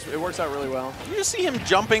Fox, it works out really well. You just see him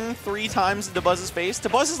jumping 3 times into Buzz's face.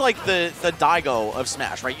 Buzz is like the Daigo of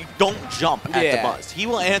Smash, right? You don't jump at Buzz. He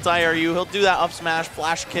will anti-air you. He'll do that up smash,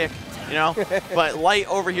 flash kick, you know? But Light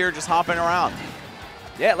over here just hopping around.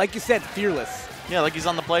 Yeah, like you said, fearless. Yeah, like he's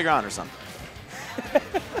on the playground or something.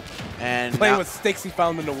 And playing with sticks he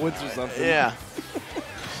found in the woods or something. Yeah.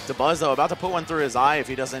 Buzz, though, about to put one through his eye if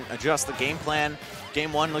he doesn't adjust the game plan.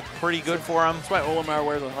 Game 1 looked pretty good for him. That's why Olimar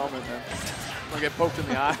wears a helmet, man. Gonna get poked in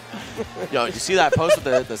the eye. Yo, you see that post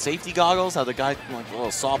with the safety goggles? How the guy, like the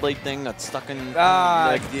little saw blade thing that's stuck in.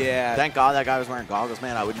 Yeah. Thank God that guy was wearing goggles,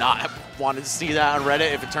 man. I would not have wanted to see that on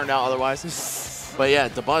Reddit if it turned out otherwise. But yeah,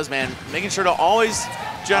 Buzz, man, making sure to always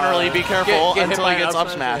generally be careful until he gets up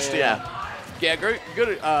smashed. Yeah. Yeah,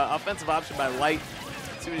 good offensive option by Light.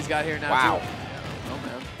 Let's see what he's got here now. Wow. Too. Oh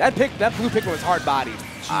man. That blue Pikmin was hard bodied.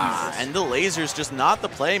 And the lasers just not the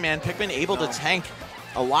play, man. Pikmin able to tank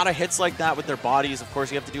a lot of hits like that with their bodies. Of course,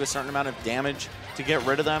 you have to do a certain amount of damage to get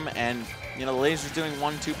rid of them, and you know the lasers doing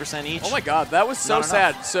 1-2% each. Oh my God, that was so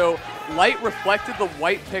sad. So Light reflected the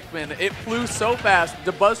white Pikmin. It flew so fast.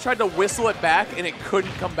 Buzz tried to whistle it back, and it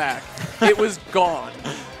couldn't come back. It was gone.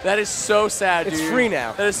 That is so sad, dude. It's free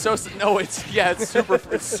now. That is so. No, it's super.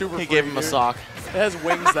 It's super. He free, gave him a sock. It has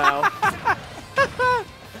wings now.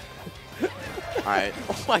 All right.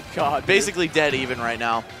 Oh my God. Basically dead even right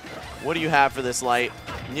now. What do you have for this Light?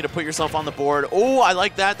 You need to put yourself on the board. Oh, I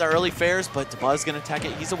like that, the early fares, but Buzz going to tech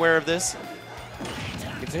it. He's aware of this.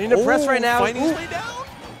 Continuing to press right now. Fighting his way down.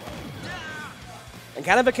 And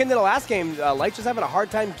kind of akin to the last game, Light just having a hard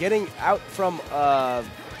time getting out from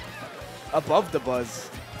above the Buzz.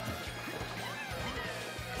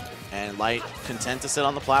 And Light content to sit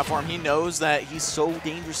on the platform. He knows that he's so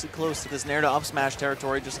dangerously close to this Nair to up smash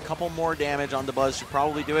territory. Just a couple more damage on the Buzz should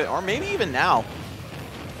probably do it, or maybe even now.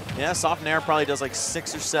 Yeah, soft Nair probably does like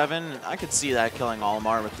 6 or 7. I could see that killing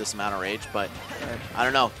Olimar with this amount of rage, but I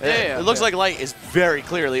don't know. It looks like Light is very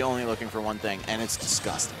clearly only looking for one thing, and it's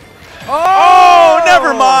disgusting. Oh,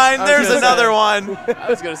 never mind. There's another one. I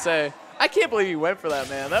was going to say. I can't believe he went for that,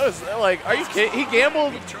 man. That was like, are you kidding? He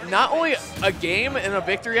gambled not only a game and a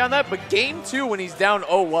victory on that, but game 2 when he's down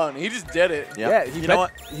 0-1. He just did it. Yep.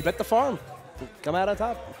 Yeah, he bet the farm. Come out on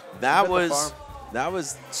top. That was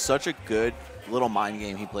such a good little mind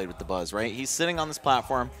game he played with the Buzz, right? He's sitting on this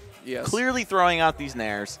platform, clearly throwing out these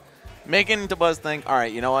nairs, making the Buzz think, all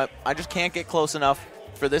right, you know what? I just can't get close enough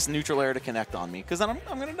for this neutral air to connect on me because then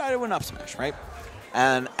I'm going to die to an up smash, right?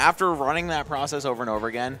 And after running that process over and over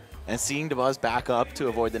again, and seeing Buzz back up to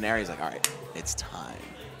avoid the Nair, he's like, all right, it's time.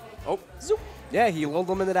 Oh, zoop. Yeah, he lulled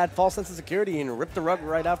him into that false sense of security and ripped the rug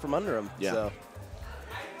right out from under him. Yeah.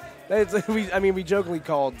 So, we jokingly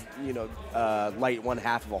called, you know, Light one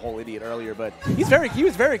half of a whole idiot earlier, but he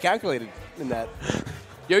was very calculated in that.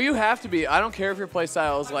 Yo, you have to be. I don't care if your play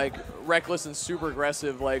style is like reckless and super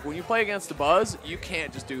aggressive. Like when you play against the Buzz, you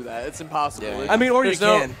can't just do that. It's impossible. Yeah. Like, I mean, or you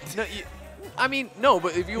can. No,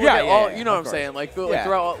 but if you look at all, you know what I'm saying? Like,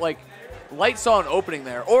 throughout, like, Light saw an opening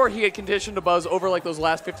there, or he had conditioned a Buzz over like those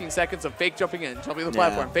last 15 seconds of fake jumping in, jumping the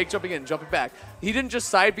platform, fake jumping in, jumping back. He didn't just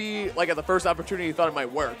side B like at the first opportunity he thought it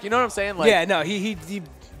might work. You know what I'm saying? Like, yeah, no, he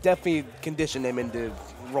definitely conditioned him into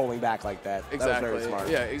rolling back like that. Exactly. That was very smart.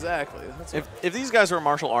 Yeah, exactly. If these guys were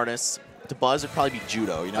martial artists, the Buzz would probably be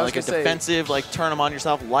judo. You know, like a defensive, like turn them on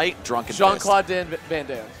yourself, Light, drunken Jean-Claude Van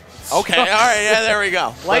Damme. Okay, all right, yeah, there we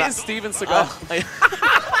go. Light is Steven Seagal.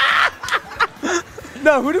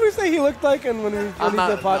 No, who did we say he looked like when he did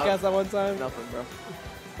the podcast that one time? Nothing, bro.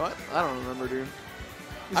 What? I don't remember, dude.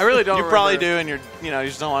 I really don't. You probably do, and you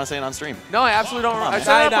just don't want to say it on stream. No, I absolutely don't remember.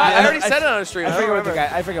 I already said it on a stream. I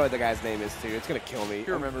forget what the guy's name is too. It's gonna kill me.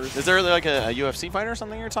 Who remembers? Is there really like a UFC fighter or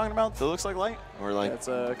something you're talking about that looks like Light, or like? It's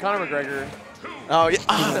Conor McGregor. Oh yeah.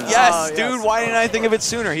 Yes, dude. Why didn't I think of it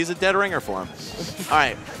sooner? He's a dead ringer for him. All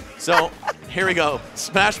right. So here we go.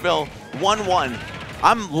 Smashville 1-1.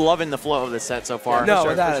 I'm loving the flow of this set so far. No,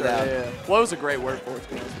 without a doubt. Yeah. Flow's a great word for it.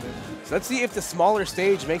 So let's see if the smaller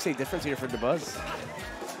stage makes a difference here for the Buzz.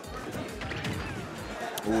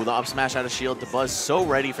 Ooh, the up smash out of shield. The Buzz so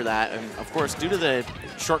ready for that. And of course, due to the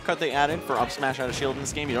shortcut they added for up smash out of shield in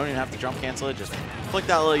this game, you don't even have to jump cancel it. Just click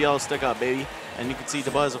that little yellow stick up, baby. And you can see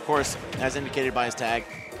the Buzz, of course, as indicated by his tag,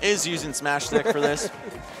 is using smash stick for this.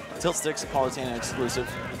 Tilt stick's a Politana exclusive.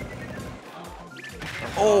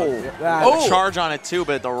 Oh, charge on it too,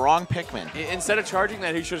 but the wrong Pikmin. Instead of charging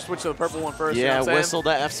that, he should have switched to the purple one first. Yeah, you know whistled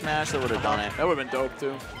that F smash, that would have done it. That would have been dope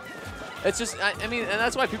too. It's just, I mean, and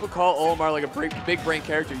that's why people call Olimar like a big brain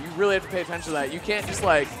character. You really have to pay attention to that. You can't just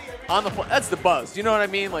like, on the that's the buzz. Do you know what I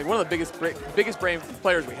mean? Like one of the biggest brain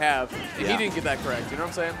players we have, and he didn't get that correct. You know what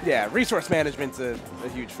I'm saying? Yeah, resource management's a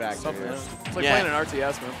huge factor. Yeah. It's like playing an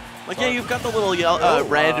RTS, man. Like, yeah, you've got the little yellow,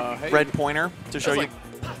 red pointer to show you. Like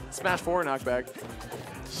Smash 4 knockback.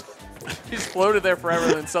 He just floated there forever,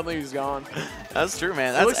 and then suddenly he's gone. That's true,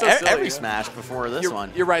 man. That's so silly, every Smash before this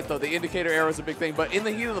one. You're right, though. The indicator arrow is a big thing. But in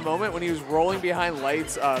the heat of the moment, when he was rolling behind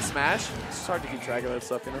Light's Smash, it's just hard to keep track of that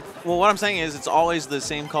stuff, you know? Well, what I'm saying is it's always the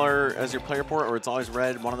same color as your player port, or it's always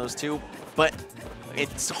red, one of those two. But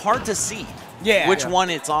it's hard to see which one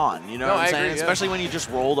it's on. You know what I'm saying? Agree, especially when you just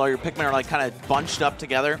rolled, all your Pikmin are like kind of bunched up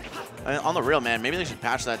together. On the real, man, maybe they should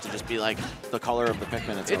patch that to just be like the color of the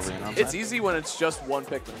Pikmin it's over. You know what I'm it's saying? easy when it's just one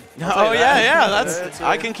Pikmin. Oh yeah, that's.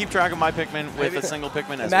 I can keep track of my Pikmin with a single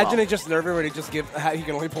Pikmin as well. Imagine it just nerfing where he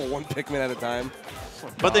can only pull one Pikmin at a time.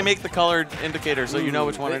 But they make the colored indicator, so you know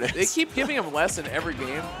which one it is. They keep giving him less in every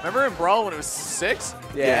game. Remember in Brawl when it was 6?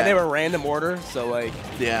 Yeah, and they were random order, so like.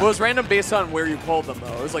 Yeah. Well, it was random based on where you pulled them,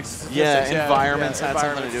 though. It was like statistics. Yeah, environments had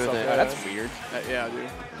something to do with it. That's weird. Yeah, dude.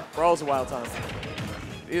 Brawl's a wild time.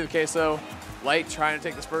 Either case, though. Light trying to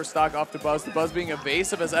take this first stock off Buzz. The Buzz being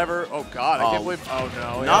evasive as ever. Oh, God. I can't believe. Oh,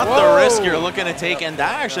 no. Not the risk you're looking to take. And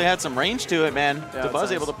that actually had some range to it, man. Yeah, the Buzz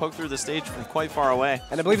nice. able to poke through the stage from quite far away.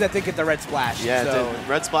 And I believe that did get the red splash. Yeah, so. it did.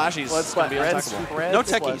 Red splashies. No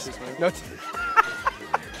techies. No.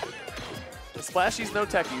 Splashies, no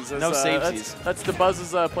techies. No savesies. That's the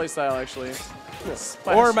Buzz's playstyle, actually.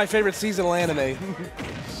 Or my favorite seasonal anime.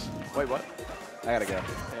 Wait, what? I gotta go.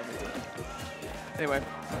 Anyway.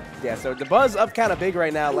 Yeah, so the Buzz up kind of big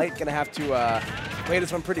right now. Light gonna have to play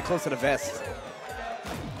this one pretty close to the vest.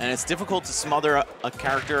 And it's difficult to smother a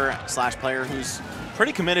character / player who's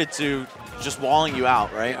pretty committed to just walling you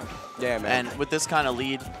out, right? Yeah, man. And with this kind of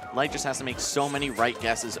lead, Light just has to make so many right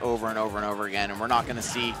guesses over and over and over again, and we're not going to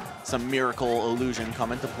see some miracle illusion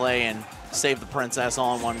come into play and save the princess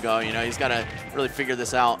all in one go. You know, he's got to really figure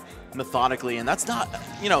this out methodically, and that's not,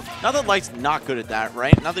 you know, not that Light's not good at that,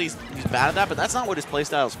 right? Not that he's bad at that, but that's not what his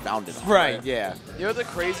playstyle is founded on. Right, yeah. You know what the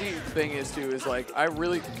crazy thing is, too, is like, I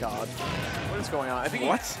really, God, what is going on? I think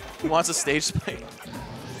He wants a stage spike.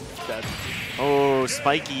 Dead. Oh,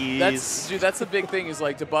 spikies. Dude, that's the big thing is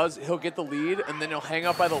like Buzz, he'll get the lead and then he'll hang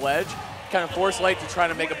up by the ledge, kind of force Light to try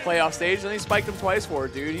to make a play off stage, and he spiked him twice for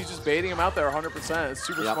it, dude. He's just baiting him out there 100%. It's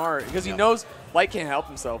super smart because he knows Light can't help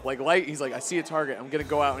himself. Like Light, he's like, I see a target, I'm gonna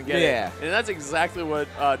go out and get it. And that's exactly what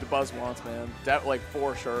Buzz wants, man. That like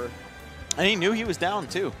for sure. And he knew he was down,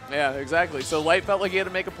 too. Yeah, exactly. So Light felt like he had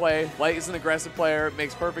to make a play. Light is an aggressive player. It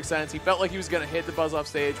makes perfect sense. He felt like he was going to hit the Buzz off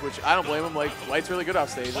stage, which I don't blame him. Like, Light's really good off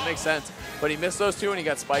stage. It makes sense. But he missed those two, and he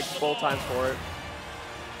got spiked both times for it.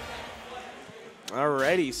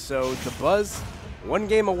 Alrighty, so the Buzz, one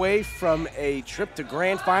game away from a trip to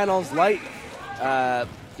Grand Finals. Light,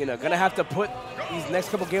 you know, going to have to put these next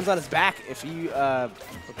couple games on his back if he, oh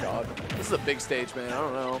God. This is a big stage, man. I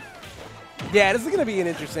don't know. Yeah, this is going to be an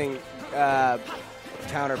interesting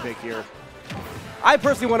counter pick here. I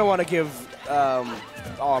personally want to give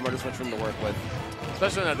Olimar this much room to work with.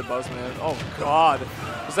 Especially not the Buzz, man. Oh, God.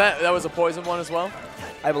 Was that was a poison one as well?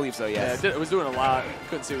 I believe so, yes. Yeah, it was doing a lot.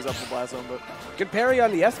 Couldn't see it was up in the blast zone, but. Good parry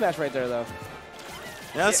on the S-Smash right there, though.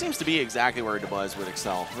 Yeah, that seems to be exactly where DeBuzz would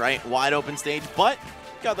excel, right? Wide open stage, but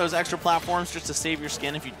got those extra platforms just to save your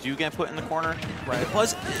skin if you do get put in the corner. Right.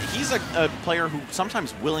 Plus, he's a player who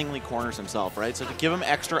sometimes willingly corners himself, right? So to give him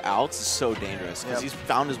extra outs is so dangerous because he's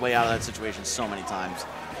found his way out of that situation so many times.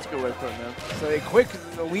 That's a good way to put it, man. So a quick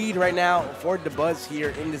lead right now for DeBuzz here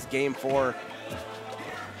in this game 4.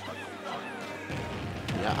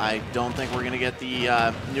 Yeah, I don't think we're going to get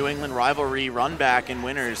the New England rivalry run back in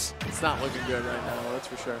winners. It's not looking good right now, that's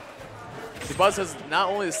for sure. The Buzz has not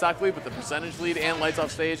only the stock lead, but the percentage lead and Lights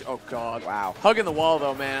off stage. Oh, God. Wow. Hugging the wall,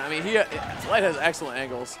 though, man. I mean, Light has excellent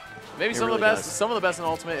angles. Maybe some of the best, some of the best in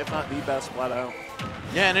Ultimate, if not the best, flat out.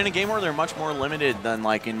 Yeah, and in a game where they're much more limited than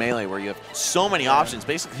like in Melee, where you have so many options,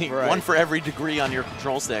 basically one for every degree on your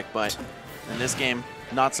control stick, but in this game,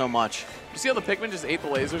 not so much. You see how the Pikmin just ate the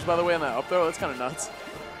lasers, by the way, on that up throw? That's kind of nuts.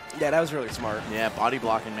 Yeah, that was really smart. Yeah, body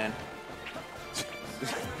blocking, man.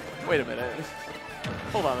 Wait a minute.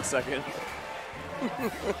 Hold on a second.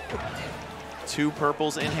 2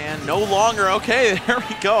 purples in hand. No longer. Okay, there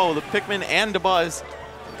we go. The Pikmin and DeBuzz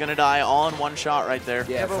gonna die all in one shot right there.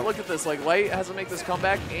 Yeah, but look at this. Like, Light has to make this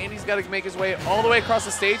comeback, and he's got to make his way all the way across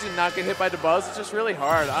the stage and not get hit by DeBuzz. It's just really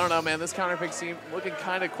hard. I don't know, man. This counter pick seems looking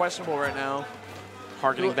kind of questionable right now.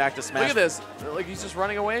 harkening back to Smash. Look at this. Like, he's just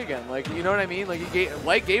running away again. Like, you know what I mean? Like,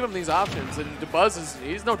 Light gave him these options, and DeBuzz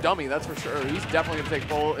he's no dummy, that's for sure. He's definitely going to take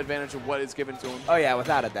full advantage of what is given to him. Oh, yeah,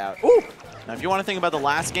 without a doubt. Ooh! Now, if you want to think about the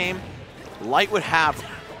last game, Light would have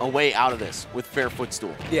a way out of this with fair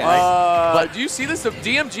footstool. Yeah. But do you see this?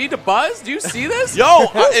 DMG DeBuzz? Do you see this? Yo,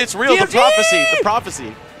 it's real. The DMG! prophecy. The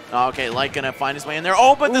prophecy. Okay, Light going to find his way in there.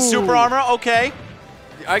 Oh, but the super armor. Okay.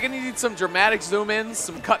 I'm going to need some dramatic zoom-ins,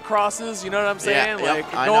 some cut crosses, you know what I'm saying? Yeah,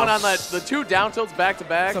 like, I going know. on the 2 down tilts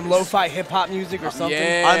back-to-back. Some lo-fi hip-hop music or something.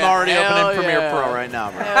 Yeah, I'm already hell opening Premiere yeah. Pro right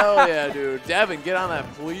now, bro. Hell yeah, dude. Devin, get on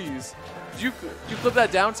that, please. Did you clip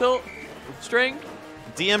that down tilt string?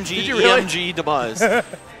 DMG, Did you really? EMG, DeBuzz.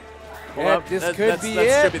 Yeah, this could be that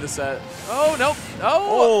it. should be the set. Oh, nope.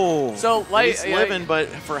 Oh. So, Light, He's living, but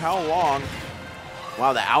for how long?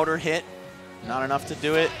 Wow, the outer hit. Not enough to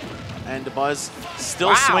do it. And DeBuzz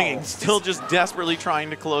still swinging, still just desperately trying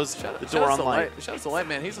to close the door on Light. Shout out to Light,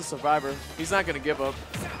 man. He's a survivor. He's not going to give up.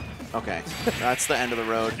 Okay, that's the end of the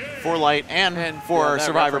road for Light and for that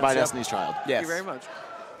Survivor by reference, Destiny's Child. Yes. Thank you very much.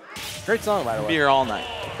 Great song, by the Be way. here all night.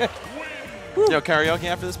 Yo, karaoke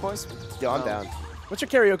after this, boys? Yo, I'm down. What's your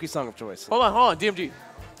karaoke song of choice? Hold on. DMG.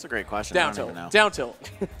 That's a great question. Down I don't even know. tilt. Down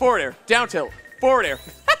tilt. Forward air. Down tilt. Forward air.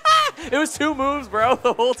 It was 2 moves, bro,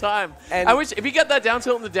 the whole time. And I wish if he got that down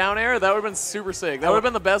tilt in the down air, that would have been super sick. That would have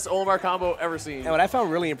been the best Olimar combo ever seen. And what I found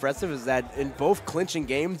really impressive is that in both clinching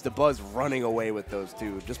games, DeBuzz running away with those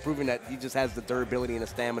 2, just proving that he just has the durability and the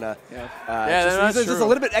stamina. Yeah. He's that's just true. a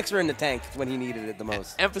little bit extra in the tank when he needed it the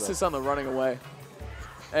most. Emphasis on the running away.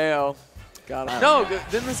 Ayo. Got him. No,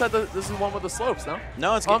 didn't this have this is the one with the slopes, no?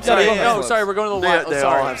 No, it's Oh, I'm good. sorry. Yeah, yeah, yeah. No, sorry, we're going to the line. They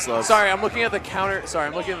sorry. all have slopes. Sorry, I'm looking at the counter. Sorry,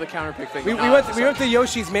 I'm looking at the counter pick thing. We went to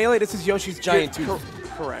Yoshi's Melee. This is Yoshi's Giant Tooth.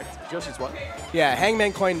 Correct. Yoshi's what? Yeah,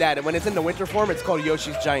 Hangman coined that, and when it's in the winter form, it's called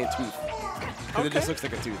Yoshi's Giant Tooth. Because it just looks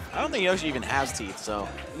like a tooth. I don't think Yoshi even has teeth, so.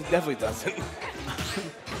 He definitely doesn't.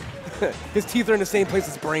 His teeth are in the same place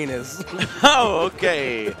his brain is. Oh,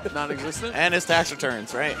 okay. Non-existent? And his tax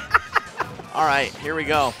returns, right? All right, here we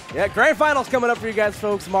go. Yeah, grand finals coming up for you guys,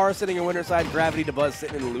 folks. Mara sitting in winner side, Gravity DeBuzz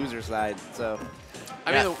sitting in the loser side. So,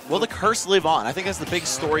 I mean, will the curse live on? I think that's the big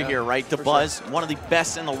story here, right? DeBuzz, one of the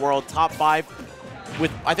best in the world, top 5.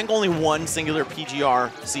 With, I think, only one singular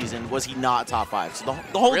PGR season was he not top 5. So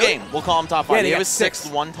the whole Really? game, we'll call him top 5. Yeah, he got was 6th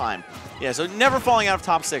 6th one time. Yeah, so never falling out of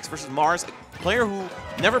top 6 versus Mars, a player who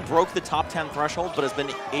never broke the top 10 threshold, but has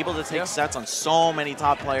been able to take sets on so many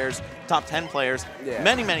top 10 players,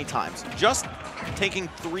 many, many times. Just taking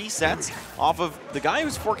 3 sets off of the guy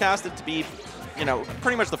who's forecasted to be, you know,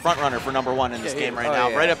 pretty much the front runner for #1 in this game right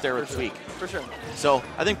now, right up there with Tweak. For sure. So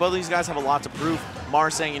I think both of these guys have a lot to prove.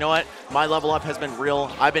 Mars saying, you know what, my level up has been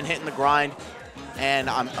real. I've been hitting the grind, and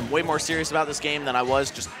I'm way more serious about this game than I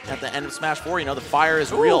was just at the end of Smash 4. You know, the fire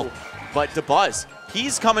is real. But DeBuzz,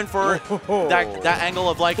 he's coming for that angle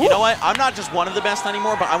of like, you know what, I'm not just one of the best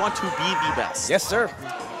anymore, but I want to be the best. yes, sir.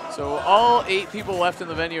 So all 8 people left in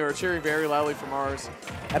the venue are cheering very loudly for Mars.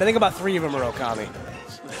 And I think about 3 of them are Okami.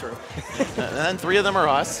 That's true. And then 3 of them are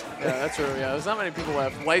us. Yeah, that's true. Yeah, there's not many people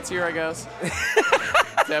left. Light's here, I guess.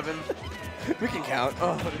 Devin. We can count.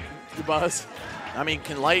 Oh, DeBuzz. I mean,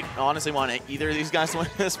 can Light honestly want either of these guys to win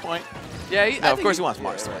at this point? Yeah, No, of course he wants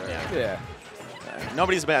Mars to win. Yeah. Yeah.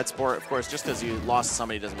 Nobody's a bad sport, of course. Just because you lost to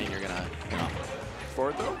somebody doesn't mean you're gonna, you know.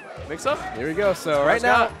 Forward throw. Mix up. Here we go. So Mars right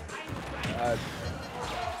now,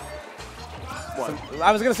 What?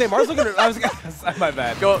 I was gonna say Mars looking. My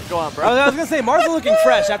bad. Go on, bro. I was gonna say Mars looking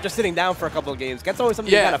fresh after sitting down for a couple of games. That's always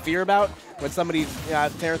something you kind of fear about when somebody's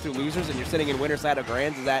tearing through losers and you're sitting in winner side of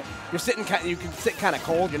grands. Is that you're sitting, you can sit kind of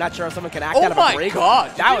cold. You're not sure if someone can act out of a break. Oh my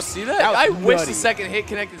God! Did you see that? I wish nutty. the second hit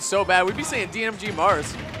connected so bad. We'd be saying DMG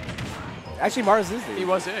Mars. Actually, Mars is there. He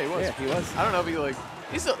was. Yeah, he was. Yeah, he was. I don't know if he like.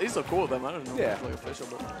 He's still cool with them. I don't know. Yeah. If he's like official,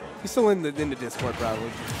 but. He's still in the Discord probably.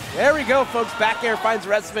 There we go, folks. Back air finds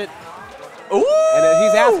respite. Ooh! And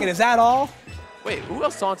he's asking, is that all? Wait, who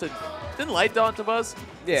else taunted? Didn't Light taunt DeBuzz?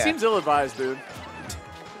 Yeah. Seems ill-advised, dude.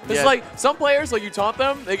 It's Yeah. like some players, like you taunt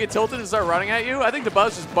them, they get tilted and start running at you. I think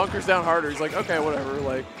DeBuzz just bunkers down harder. He's like, okay, whatever.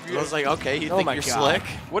 Like, I was like, okay, you Oh think my you're God. slick?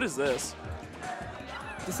 what is this?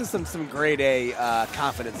 This is some grade A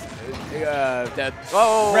confidence. Dead.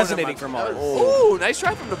 Oh, resonating never from mind. Mars. Ooh, nice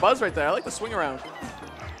try from DeBuzz right there. I like the swing around.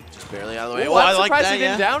 Just barely out of the way. Ooh, Well, I'm I like surprised that, he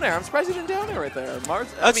didn't yeah. down there. I'm surprised he didn't down there right there. Mars.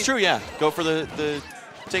 That's true, yeah. Go for the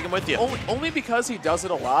take him with you. Only because he does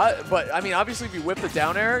it a lot, but I mean, obviously, if you whip the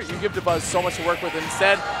down air, you give DeBuzz so much to work with.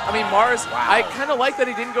 Instead, I mean, Mars, I kind of like that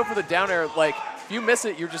he didn't go for the down air. Like, if you miss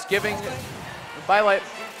it, you're just giving. Bye, Light.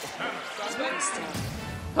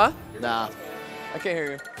 Huh? Nah. I can't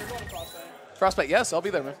hear you. Frostbite, yes, I'll be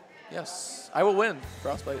there, man. Yes, I will win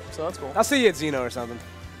Frostbite, so that's cool. I'll see you at Xeno or something.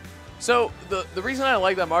 So the reason I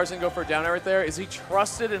like that Mars didn't go for a down air right there is he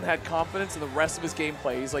trusted and had confidence in the rest of his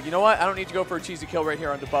gameplay. He's like, you know what? I don't need to go for a cheesy kill right here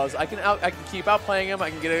on Dabuz. I can keep outplaying him. I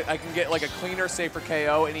can get like a cleaner, safer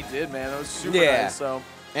KO, and he did, man. It was super nice. So.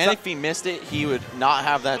 And if he missed it, he would not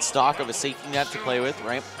have that stock of a safety net to play with,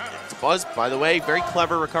 right? Dabuz, by the way, very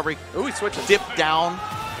clever recovery. Ooh, he switches. Dip down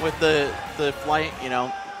with the flight, you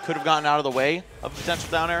know, could have gotten out of the way of potential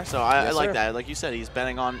down air. So I like that. Like you said, he's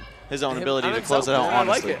betting on his own ability to close it out,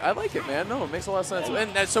 honestly. I like it, man. No, it makes a lot of sense.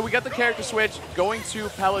 And so we got the character switch going to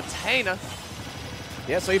Palutena.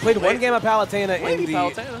 Yeah, so he played one game of Palutena in the...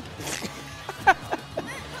 Palutena.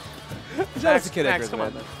 Max, come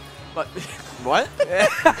on, man. But what?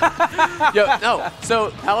 Yo, no.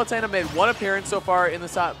 So Palutena made one appearance so far in the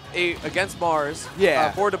top 8 against Mars.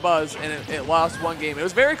 Yeah. For Dabuz, and it lost one game. It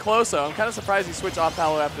was very close, though. I'm kind of surprised he switched off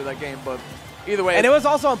Palo after that game, but either way. And it was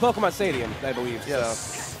also on Pokemon Stadium, I believe. Yes.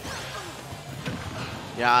 So.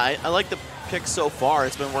 Yeah, I like the pick so far.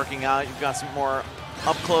 It's been working out. You've got some more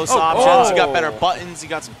up-close options. You got better buttons. You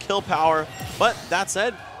got some kill power. But that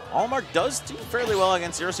said, Allmark does do fairly well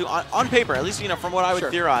against Zero Suit on paper, at least, you know, from what I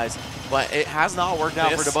would theorize. But it has not worked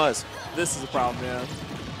out for Dabuz. This is a problem, yeah.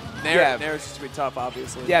 Nair's just going to be tough,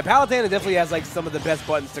 obviously. Yeah, Palutena definitely has like some of the best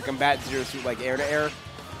buttons to combat Zero Suit, like air to air.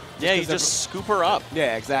 Yeah, you just scoop her up.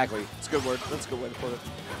 Yeah, exactly. That's a good word. That's a good way to put it.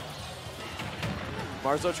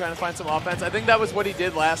 Marzo trying to find some offense. I think that was what he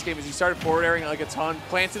did last game is he started forward airing like a ton,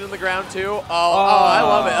 planted in the ground too. Oh, I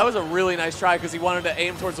love it. That was a really nice try because he wanted to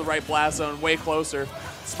aim towards the right blast zone way closer.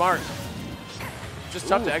 Smart. Just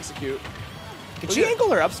tough to execute. Can she angle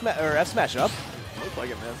her F smash up? Looked like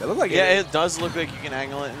it, man. It looked like it does look like you can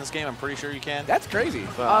angle it in this game. I'm pretty sure you can. That's crazy.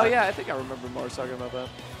 Oh, yeah, I think I remember Mars talking about that.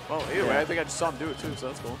 Well, either way, I think I just saw him do it too, so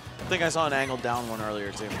that's cool. I think I saw an angled down one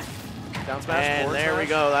earlier too. Down smash, and there we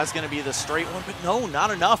go. That's going to be the straight one, but no,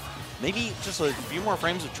 not enough. Maybe just a few more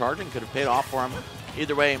frames of charging could have paid off for him.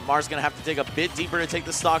 Either way, Mars going to have to dig a bit deeper to take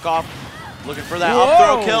the stock off. Looking for that up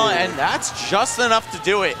throw kill, and that's just enough to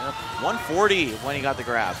do it. 140 when he got the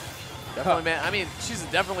grab. Definitely, man. I mean, she's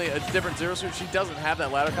definitely a different Zero Suit. She doesn't have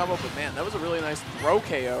that ladder combo, but man, that was a really nice throw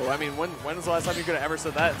KO. I mean, when was the last time you could have ever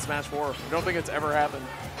said that in Smash 4? I don't think it's ever happened.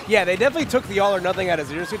 Yeah, they definitely took the all or nothing out of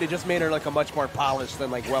Zero Suit. They just made her like a much more polished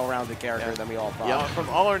than like well-rounded character than we all thought. Yeah, from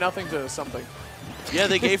all or nothing to something. Yeah,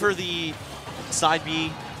 they gave her the side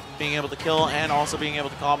B, being able to kill and also being able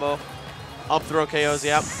to combo. Up throw KOs,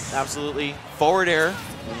 yep, absolutely. Forward air,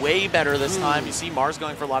 way better this time. You see Mars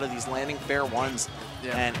going for a lot of these landing fair ones.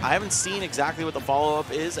 Yeah. And I haven't seen exactly what the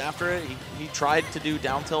follow-up is after it. He tried to do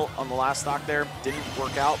down tilt on the last stock there. Didn't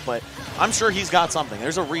work out, but I'm sure he's got something.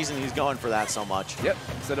 There's a reason he's going for that so much. Yep.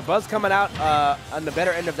 So the buzz coming out on the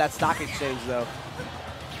better end of that stock exchange, though.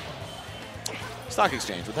 Stock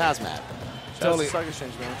exchange with HazMatt. Totally. Stock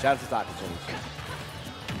exchange, man. Shout out to stock exchange.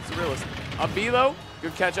 It's realistic. On B, though,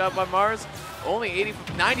 good catch up by Mars. Only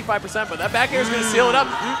 95%, but that back air is going to seal it up.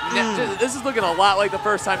 This is looking a lot like the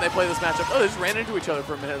first time they played this matchup. Oh, they just ran into each other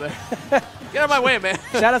for a minute there. Get out of my way, man.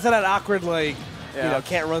 Shout out to that awkward, like, you know,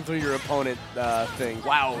 can't run through your opponent thing.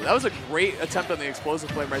 Wow, that was a great attempt on the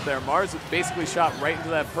explosive flame right there. Mars basically shot right into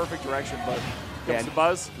that perfect direction, but comes to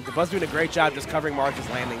Buzz. The Buzz doing a great job just covering Mars'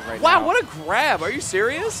 landings right now. Wow, what a grab. Are you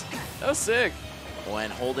serious? That was sick.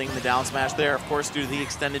 When holding the down smash there, of course, due to the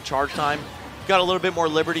extended charge time, got a little bit more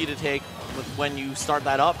liberty to take when you start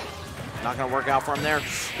that up. Not going to work out for him there.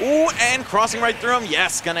 Ooh, and crossing right through him.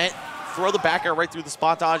 Yes, going to throw the back air right through the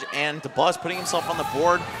spot dodge, and Dabuz putting himself on the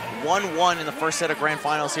board. 1-1 in the first set of grand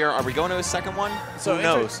finals here. Are we going to his second one? So who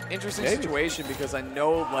knows? Interesting situation, because I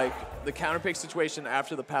know, like, the counter pick situation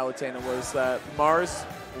after the Palutena was that Mars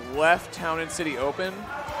left Town and City open,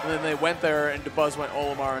 and then they went there, and Dabuz went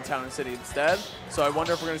Olimar on Town and City instead. So I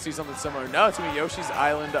wonder if we're going to see something similar. No, it's going to be Yoshi's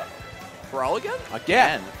Island Brawl again?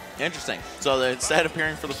 Again. Interesting. So instead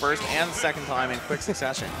appearing for the first and the second time in quick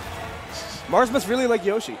succession. Mars must really like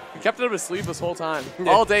Yoshi. He kept it up his sleeve this whole time.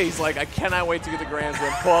 All day he's like, I cannot wait to get the Grand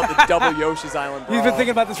Slam, pull out the double Yoshi's Island Brawl. He's been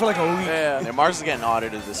thinking about this for like a week. Yeah, Mars is getting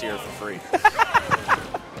audited this year for free.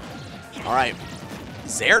 All right.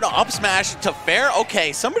 Zaire to up smash to fair.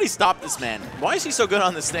 Okay, somebody stop this man. Why is he so good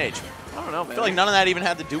on this stage? I don't know, man. I feel like none of that even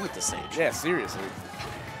had to do with the stage. Yeah, seriously.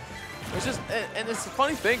 It's just, and it's a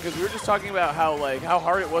funny thing because we were just talking about how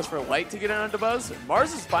hard it was for Light to get in on Dabuz.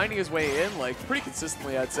 Mars is finding his way in like pretty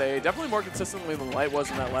consistently, I'd say. Definitely more consistently than Light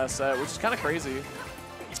was in that last set, which is kind of crazy.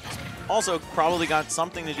 Also, probably got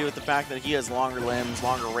something to do with the fact that he has longer limbs,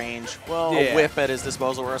 longer range, a whip at his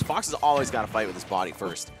disposal, whereas Fox has always got to fight with his body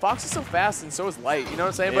first. Fox is so fast, and so is Light. You know what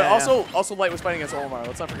I'm saying? Yeah. But also Light was fighting against Olimar.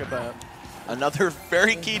 Let's not forget that. Another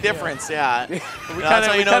very key difference, yeah. We That's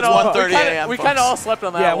how you know it's 1:30 a.m. We kind of all slept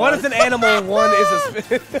on that Yeah, one. one is an animal, one is a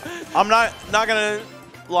spin. I'm not gonna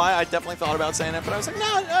lie. I definitely thought about saying it, but I was like, no,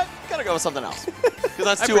 I gotta go with something else because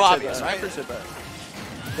that's too obvious, I right? appreciate that.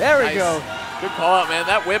 There we Nice. go. Good call out, man.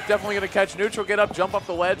 That whip definitely going to catch neutral, get up, jump up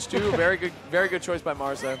the ledge, too. Very good choice by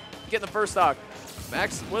Mars there. Getting the first stock.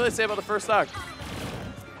 Max, what do they say about the first stock?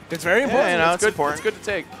 It's very important. Yeah, you know, It's good. important. It's good to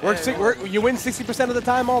take. You win 60% of the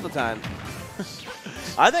time, all the time.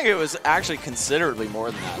 I think it was actually considerably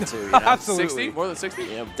more than that, too. You know? Absolutely. 60? More than 60?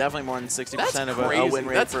 Yeah, definitely more than 60% That's of crazy. a win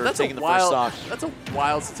rate for taking the first stock. That's a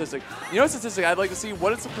wild statistic. You know what statistic I'd like to see?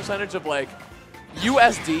 What is the percentage of, like,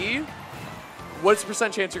 USD? What's the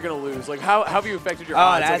percent chance you're going to lose? Like, how have you affected your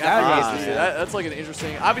odds? Like, after USD? That's like an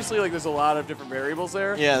interesting. Obviously, like, there's a lot of different variables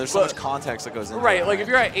there. Yeah, there's so much context that goes into Right, it. like if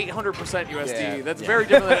you're at 800% USD, Yeah. that's very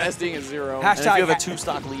different than SDing at 0. And if you have a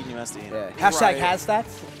 2-stock lead in USD. Yeah. Hashtag Right. HazStats.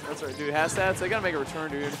 That's right, dude. Hat stats, they gotta make a return,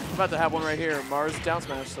 dude. I'm about to have one right here. Mars down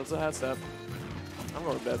smash. That's a hat stat. I'm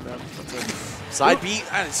going to bed, man. That's it. Side B,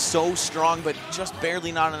 that is so strong, but just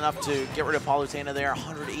barely not enough to get rid of Palutena there.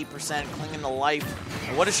 108%, clinging to life.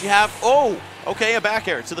 And what does she have? Oh, okay, a back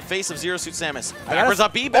air to the face of Zero Suit Samus. Backwards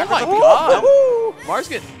up B, backwards up B. God. Mars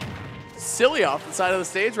getting silly off the side of the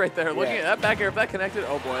stage right there. Looking at that back air, if that connected,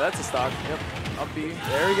 oh boy, that's a stock. Yep, up B.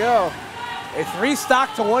 There we go. A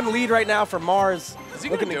 3-stock to 1 lead right now for Mars. Is he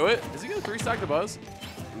going to do it? Is he going to 3-stock the Buzz?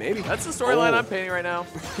 Maybe. That's the storyline I'm painting right now.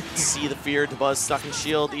 See the fear, DeBuzz stuck in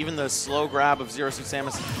shield, even the slow grab of Zero Suit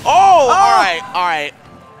Samus. Oh, all right.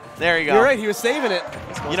 There you go. You're right, he was saving it.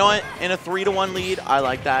 You know what? In a 3-1 lead, I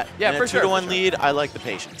like that. Yeah, in for a sure, 2-1 for sure. lead, I like the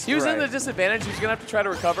patience. He was in Right. the disadvantage. He was going to have to try to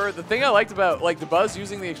recover. The thing I liked about like the Buzz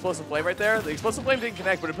using the Explosive Flame right there, the Explosive Flame didn't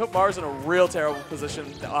connect, but it put Mars in a real terrible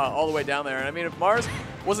position all the way down there. And I mean, if Mars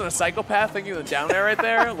wasn't a psychopath thinking the down air right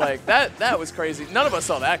there, like that was crazy. None of us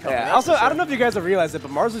saw that coming. Yeah. that's Also, for sure. I don't know if you guys have realized it,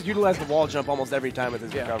 but Mars has utilized the wall jump almost every time with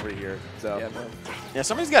his recovery here. So. Yeah, man. Yeah,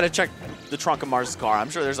 somebody's got to check the trunk of Mars' car.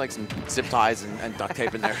 I'm sure there's like some zip ties and duct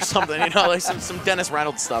tape in there or something, you know, like some Dennis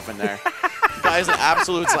Reynolds stuff in there. The guy is an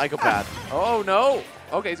absolute psychopath. Oh, no.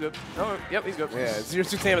 Okay, he's good. Oh, yep, he's good. Yeah, Zero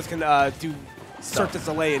Suit Samus can do Cirque du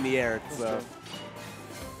Soleil in the air. So.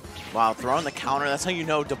 Wow, throwing the counter. That's how you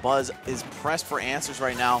know DeBuzz is pressed for answers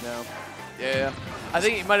right now. No. Yeah. I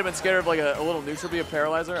think he might have been scared of like a little neutral B, a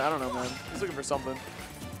paralyzer. I don't know, man. He's looking for something.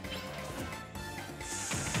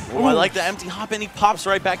 Oh, I like the empty hop, and he pops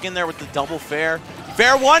right back in there with the double fair.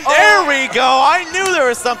 Fair one. There we go. I knew there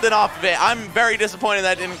was something off of it. I'm very disappointed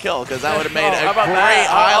that didn't kill because that would have made a how about great that?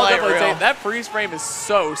 I'll highlight definitely reel. take that freeze frame is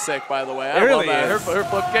so sick, by the way. I really love that. is. Her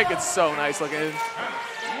flip kick is so nice looking.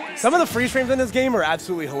 Some of the freeze frames in this game are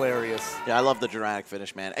absolutely hilarious. Yeah, I love the dramatic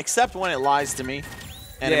finish, man. Except when it lies to me,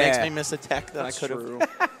 and it makes Yeah. me miss a tech that That's I could true.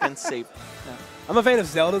 have been safe. I'm a fan of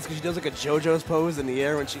Zelda's because she does like a JoJo's pose in the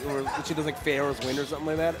air when she does like Pharaoh's Wind or something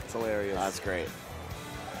like that. It's hilarious. That's great.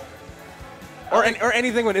 Or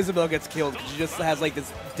anything when Isabel gets killed, 'cause she just has like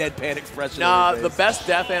this deadpan expression. Nah, on her the face. best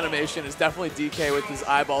death animation is definitely DK with his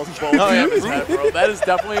eyeballs bulging out of his head, bro. That is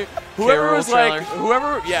definitely whoever Carol was like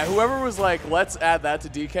trailer. whoever was like, let's add that to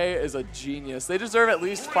DK is a genius. They deserve at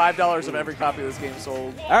least $5 of every copy of this game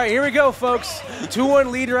sold. All right, here we go, folks. The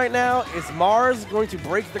 2-1 lead right now. Is Mars going to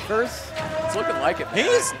break the curse? It's looking like it. Man.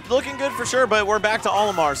 He's looking good for sure, but we're back to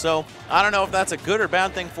Olimar, so I don't know if that's a good or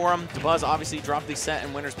bad thing for him. DeBuzz obviously dropped the set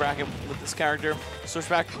in winner's bracket with this character. Switch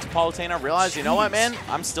back to Palutena, realized, you know what, man?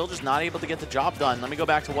 I'm still just not able to get the job done. Let me go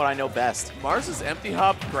back to what I know best. Mars's empty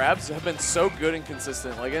hop grabs have been so good and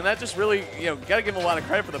consistent. Like, and that just really, gotta give him a lot of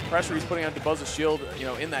credit for the pressure he's putting on DeBuzz's shield,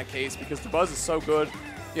 in that case, because DeBuzz is so good,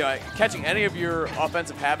 at catching any of your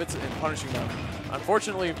offensive habits and punishing them.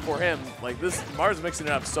 Unfortunately for him, Mars is mixing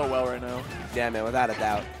it up so well right now. Yeah, man, without a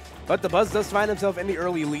doubt. But the Buzz does find himself in the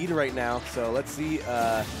early lead right now, so let's see.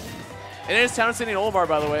 And it is Town City and Olimar,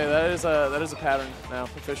 by the way. That is a pattern now,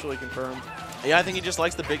 officially confirmed. Yeah, I think he just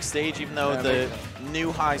likes the big stage, even though the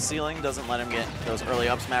new high ceiling doesn't let him get those early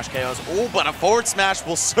up smash KOs. Oh, but a forward smash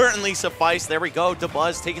will certainly suffice. There we go.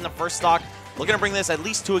 DeBuzz taking the first stock. Looking to bring this at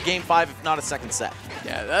least to a game 5, if not a second set.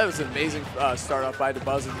 Yeah, that was an amazing start off by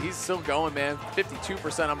DeBuzz, and he's still going, man.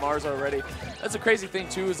 52% on Mars already. That's a crazy thing,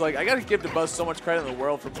 too, is I got to give DeBuzz so much credit in the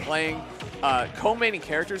world for playing. Co-maining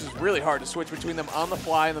characters is really hard to switch between them on the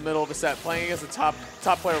fly in the middle of a set. Playing against a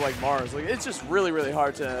top player like Mars, it's just really, really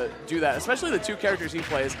hard to do that, especially the two characters he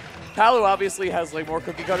plays. Palu obviously has more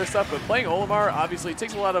cookie cutter stuff, but playing Olimar obviously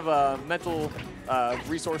takes a lot of mental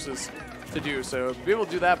resources to do. So to be able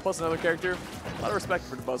to do that plus another character, a lot of respect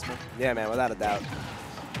for DeBuzz, man. Yeah, man, without a doubt.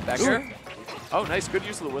 Back here. Oh, nice. Good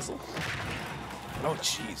use of the whistle. Oh,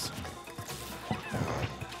 jeez.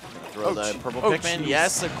 Throw the purple Pikmin.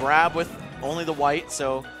 Yes, a grab with only the white,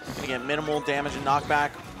 so gonna get minimal damage and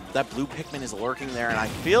knockback. That blue Pikmin is lurking there, and I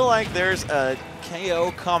feel like there's a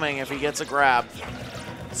KO coming if he gets a grab.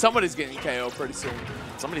 Somebody's getting KO pretty soon.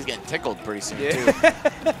 Somebody's getting tickled pretty soon, Yeah.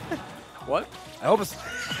 too. What? I hope it's.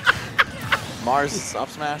 Mars up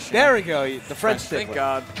smash. There we go. The French Thank tickler.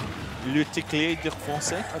 God. Le tickler de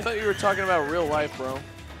français. I thought you were talking about real life, bro.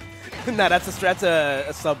 No, that's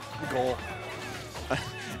a sub goal.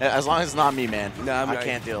 As long as it's not me, man. No, I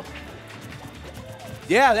can't deal.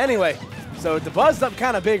 Yeah. Anyway, so the buzzed up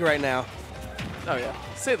kind of big right now. Oh, yeah.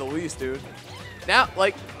 Say the least, dude. Now,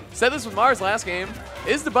 like, said this with Mars last game.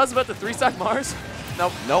 Is the buzz about to 3-stock Mars?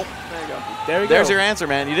 Nope. Nope. There you go. There we go. There's your answer,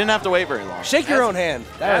 man. You didn't have to wait very long. Shake your As- own hand.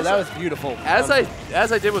 as That a- was beautiful. As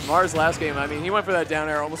I did with Mars last game, I mean, he went for that down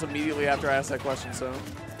air almost immediately after I asked that question, so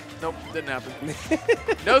nope, didn't happen.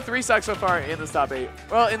 No 3-stock so far in this top 8.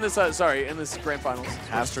 Well, in this, in this grand finals.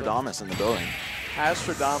 Astradamus in the building.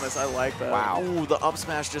 Astradamus, I like that. Wow. Ooh, the up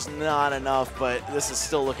smash just not enough, but this is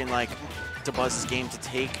still looking like DeBuzz's game to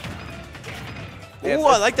take. Yeah, Ooh,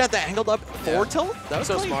 I like that. The angled up forward tilt. That was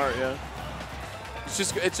So clean. smart, yeah.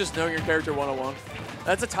 It's just knowing your character 101.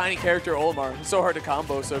 That's a tiny character, Olimar. It's so hard to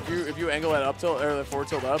combo. So if you angle that up tilt or the forward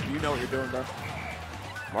tilt up, you know what you're doing, bro.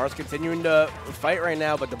 Mars continuing to fight right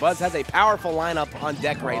now, but the Buzz has a powerful lineup on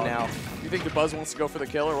deck right now. You think the Buzz wants to go for the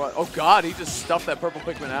kill or what? Oh God, he just stuffed that purple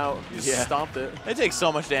Pikmin out. He just stomped it. It takes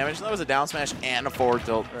so much damage. That was a down smash and a forward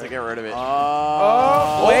tilt to get rid of it.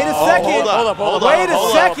 Oh, wait a second. Hold up. Wait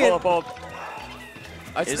a second. Hold up.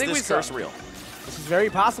 I Is think this we saw. curse real? This is very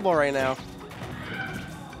possible right now.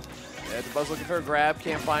 Yeah, the Buzz looking for a grab,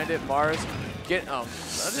 can't find it. Mars, get I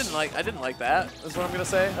didn't like that. That's what I'm gonna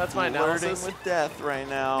say. That's my analysis. Flirting with death right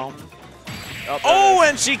now. Oh, Oh,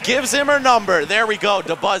 and she gives him her number. There we go.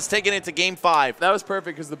 DeBuzz taking it to game 5. that was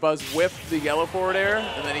perfect because the Buzz whiffed the yellow forward air,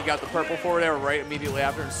 and then he got the purple forward air right immediately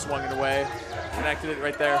after and swung it away. Connected it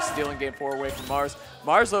right there, stealing game 4 away from Mars.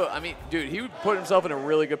 Mars, though, I mean, dude, he put himself in a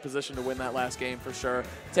really good position to win that last game for sure.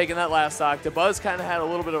 Taking that last stock. DeBuzz kind of had a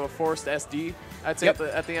little bit of a forced SD, I'd say, at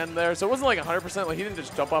the end there. So it wasn't like 100%. Like, he didn't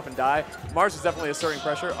just jump off and die. Mars was definitely asserting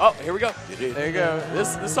pressure. Oh, here we go. There you go.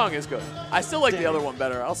 This song is good. I still like the other one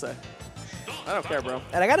better, I'll say. I don't care, bro.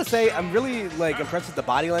 And I gotta say, I'm really like impressed with the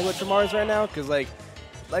body language from Mars right now, because like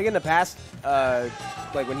in the past,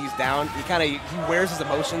 like when he's down, he wears his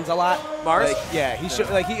emotions a lot. Mars? Like, yeah,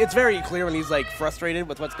 it's very clear when he's like frustrated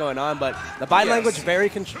with what's going on, but the body language very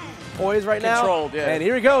poised right now. Controlled, yeah. And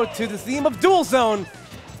here we go to the theme of Dual Zone.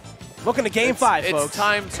 Looking to game 5, folks. It's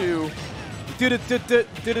time to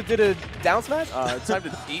down smash? it's time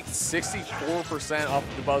to eat 64% off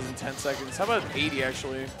of the Buzz in 10 seconds. How about 80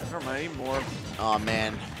 actually? Never mind, even more. Oh,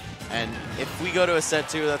 man. And if we go to a set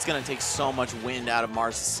 2, that's going to take so much wind out of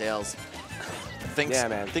Mars' sails. Yeah,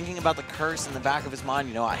 man. Thinking about the curse in the back of his mind,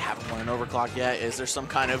 you know, I haven't won an Overclock yet. Is there some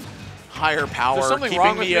kind of higher power something keeping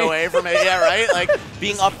wrong with me me? away from it? Yeah, right? Like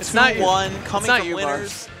being up It's not you. 2-1, coming It's not from you, winners.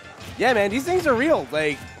 Mars. Yeah, man, these things are real.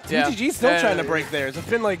 Like, Yeah. TGG's still Yeah, trying to yeah. break theirs. It's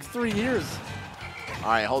been like 3 years. All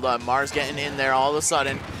right, hold on. Mars getting in there all of a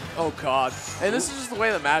sudden. Oh God. And this is just the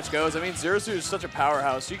way the match goes. I mean, Zero Suit is such a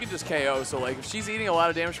powerhouse. She can just KO. So like, if she's eating a lot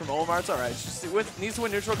of damage from Olimar, it's all right. She just needs to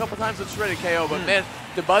win neutral a couple times, but she's ready to KO. But man,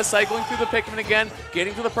 the Buzz cycling through the Pikmin again,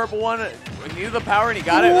 getting to the purple one. He needed the power and he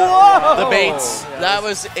got it. Whoa! The baits. Yeah, That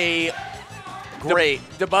was a great.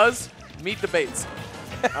 The Buzz, meet the baits.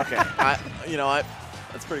 Okay. You know what?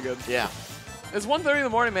 That's pretty good. Yeah. It's 1:30 in the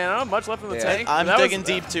morning, man. I don't have much left in the Yeah. tank. I'm That was- digging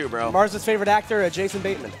deep too, bro. Mars' favorite actor, Jason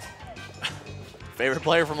Bateman. Favorite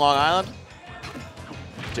player from Long Island?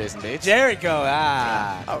 Jason Bates. There we go.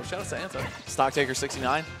 Ah. Oh, shout out to Anta. Stocktaker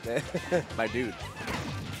 69. My dude.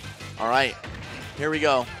 All right, here we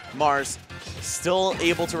go. Mars still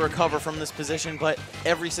able to recover from this position, but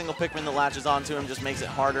every single Pikmin that latches onto him just makes it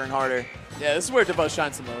harder and harder. Yeah, this is where DeBuzz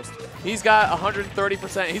shines the most. He's got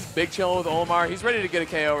 130%. He's big chilling with Olimar. He's ready to get a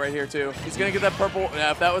KO right here, too. He's going to get that purple.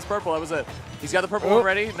 Yeah, if that was purple, that was it. He's got the purple one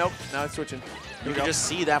ready. Nope, now it's switching. You can just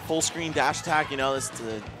see that full screen dash attack. You know, this is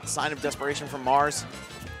the sign of desperation from Mars.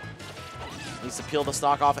 Needs to peel the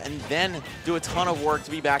stock off and then do a ton of work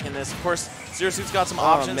to be back in this. Of course, Zero Suit's got some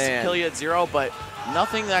options to man. kill you at 0, but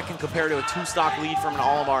nothing that can compare to a 2-stock lead from an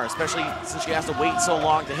Olimar, especially since she has to wait so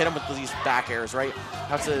long to hit him with these back airs, right?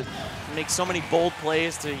 Have to make so many bold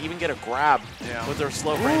plays to even get a grab with her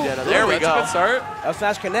slow frame data. There we That's a go. good start. Up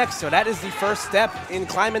smash connects, so that is the first step in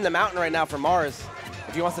climbing the mountain right now for Mars.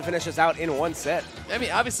 If he wants to finish this out in one set. I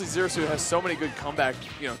mean, obviously, Zero Suit has so many good comeback,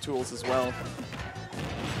 tools as well.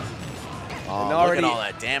 Oh, And look already- at all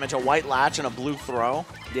that damage. A white latch and a blue throw.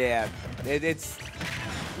 Yeah, it's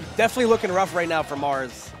definitely looking rough right now for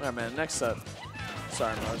Mars. All right, man, next set.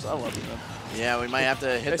 sorry, Mars. I love you, man. Yeah, we might have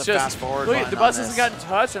to hit It's the just, fast forward look, button the on bus this. hasn't gotten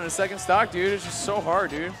touched on a second stock, dude. It's just so hard,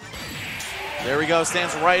 dude. There we go.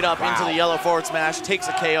 Stands right up into the yellow forward smash. Takes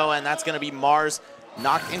a KO, and that's going to be Mars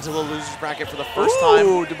knocked into the loser's bracket for the first time.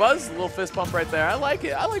 Ooh, DeBuzz, a little fist pump right there. I like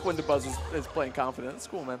it. I like when DeBuzz is playing confident. It's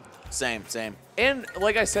cool, man. Same, same. And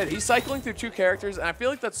like I said, he's cycling through 2 characters, and I feel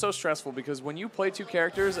like that's so stressful because when you play 2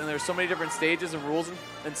 characters and there's so many different stages and rules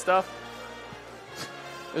and stuff,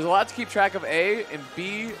 there's a lot to keep track of, A, and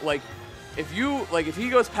B, like, if he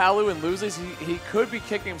goes Palu and loses, he could be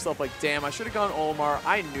kicking himself like, damn, I should have gone Olimar.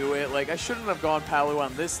 I knew it. Like, I shouldn't have gone Palu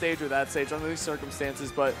on this stage or that stage under these circumstances,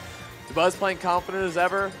 but DeBuzz playing confident as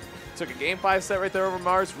ever. Took a Game 5 set right there over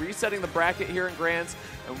Mars, resetting the bracket here in Grands.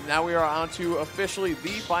 And now we are on to officially the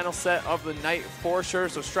final set of the night for sure.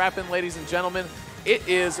 So strap in, ladies and gentlemen. It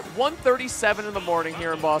is 1:37 in the morning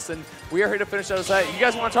here in Boston. We are here to finish out the set. You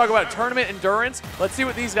guys want to talk about tournament endurance? Let's see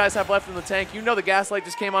what these guys have left in the tank. You know the Gaslight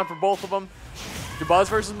just came on for both of them. DeBuzz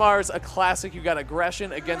versus Mars, a classic. You got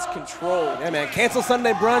aggression against control. Yeah, man. Cancel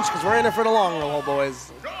Sunday brunch because we're in it for the long roll,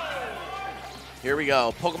 boys. Here we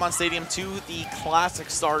go. Pokemon Stadium 2, the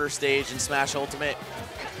classic starter stage in Smash Ultimate.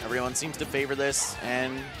 Everyone seems to favor this,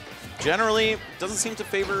 and generally doesn't seem to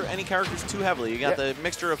favor any characters too heavily. You got the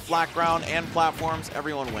mixture of flat ground and platforms.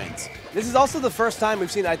 Everyone wins. This is also the first time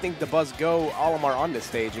we've seen, I think, DeBuzz go Olimar on this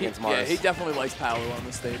stage against Mars. Yeah, he definitely likes Palu on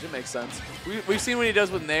this stage. It makes sense. We've seen what he does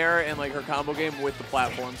with Nair and like her combo game with the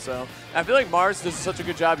platform. So I feel like Mars does such a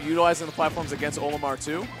good job utilizing the platforms against Olimar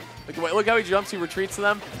too. Like, look how he jumps, he retreats to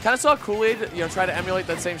them. Kind of saw Kool-Aid, try to emulate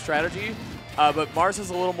that same strategy. But Mars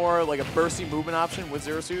has a little more like a bursty movement option with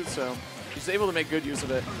Zero Suit, so he's able to make good use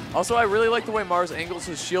of it. Also, I really like the way Mars angles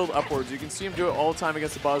his shield upwards. You can see him do it all the time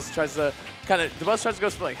against DeBuzz. DeBuzz tries to go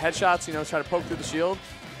for like headshots, try to poke through the shield.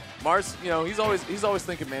 Mars, he's always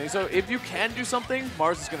thinking, man. So if you can do something,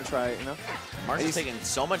 Mars is gonna try it, Mars is taking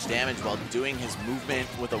so much damage while doing his movement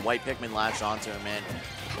with a white Pikmin latched onto him, man.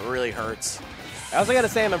 It really hurts. I also got to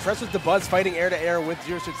say, I'm impressed with DeBuzz fighting air-to-air with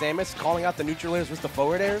Zero Suit Samus, calling out the neutral airs with the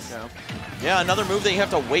forward airs. Yeah, another move that you have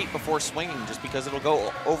to wait before swinging just because it'll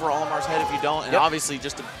go over Olimar's head if you don't. And obviously,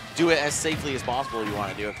 just to do it as safely as possible, you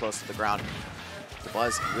want to do it close to the ground.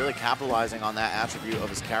 DeBuzz really capitalizing on that attribute of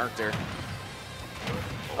his character.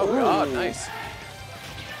 Oh, God, nice.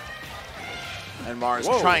 And Mars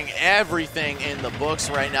trying everything in the books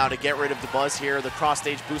right now to get rid of DeBuzz here. The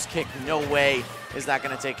cross-stage boost kick, no way is that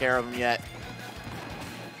going to take care of him yet.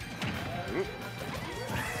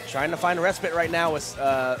 Trying to find a respite right now with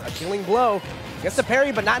a killing blow. Gets the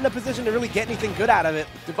parry, but not in a position to really get anything good out of it.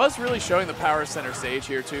 DeBuzz really showing the power center stage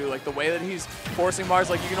here, too. Like, the way that he's forcing Mars,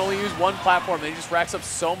 like, you can only use one platform, and he just racks up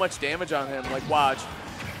so much damage on him. Like, watch.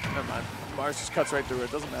 Never mind. Mars just cuts right through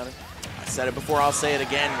it. Doesn't matter. I said it before, I'll say it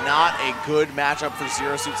again. Not a good matchup for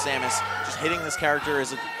Zero Suit Samus. Just hitting this character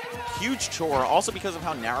is a huge chore, also because of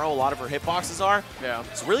how narrow a lot of her hitboxes are. Yeah.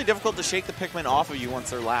 It's really difficult to shake the Pikmin off of you once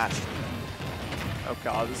they're latched. Oh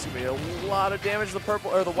God, this is gonna be a lot of damage. The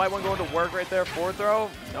purple or the white one going to work right there. Forward throw,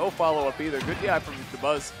 no follow up either. Good DI from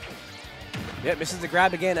DeBuzz. Yeah, misses the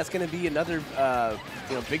grab again. That's going to be another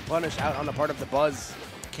big punish out on the part of DeBuzz.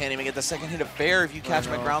 Can't even get the second hit of fair if you catch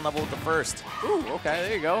him at ground level with the first. Ooh, okay,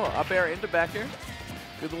 there you go. Up air into back here.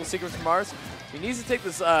 Good little sequence from Mars. He needs to take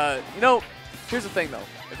this. Here's the thing though.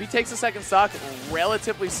 If he takes a second stock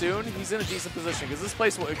relatively soon, he's in a decent position because this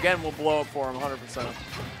place, will blow up for him 100%.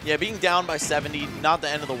 Yeah, being down by 70, not the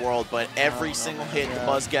end of the world, but every single hit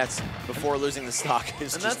DeBuzz gets before losing the stock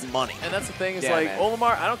is just money. And that's the thing, is man.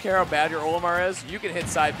 Olimar, I don't care how bad your Olimar is, you can hit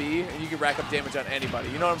side B and you can rack up damage on anybody.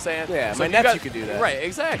 You know what I'm saying? Yeah, so my nephew could do that. Right,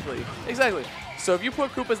 exactly. So if you put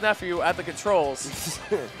Koopa's nephew at the controls,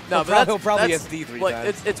 he'll probably SD 3 like,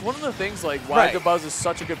 times. It's one of the things like why Right. DeBuzz is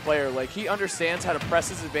such a good player. Like he understands how to press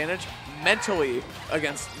his advantage mentally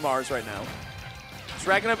against Mars right now. Just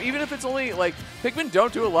racking up, even if it's only like Pikmin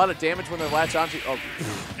don't do a lot of damage when they're latched onto. Oh,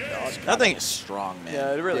 gosh, That thing is strong, man.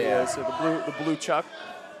 yeah, it really is. So the blue chuck.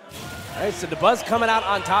 All right, so DeBuzz coming out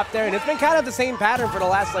on top there, and it's been kind of the same pattern for the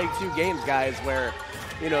last few games, guys, where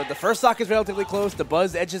the first stock is relatively close,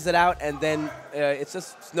 DeBuzz edges it out, and then it's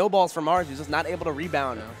just snowballs for Mars. He's just not able to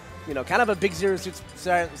rebound. Kind of a big Zero Suit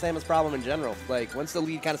Samus problem in general. Like, once the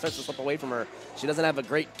lead kind of starts to slip away from her, she doesn't have a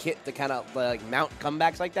great kit to kind of mount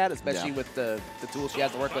comebacks like that, especially with the tools she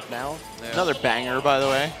has to work with now. Yeah. Another banger, by the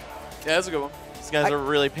way. Yeah, that's a good one. These guys are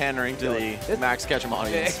really pandering to the Max Ketchum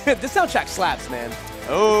audience. This soundtrack slaps, man.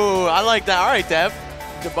 Oh, I like that. All right, Dev.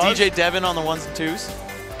 DeBuzz, DJ Devin on the ones and twos.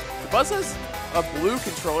 DeBuzz has a blue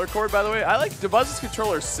controller cord, by the way. I like DeBuzz's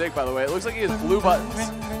controller is sick, by the way. It looks like he has blue buttons. What's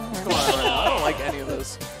going on right now? I don't like any of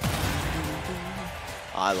this.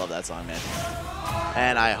 Oh, I love that song, man.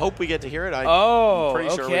 And I hope we get to hear it. I'm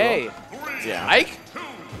pretty sure we okay. will. Yeah. Ike?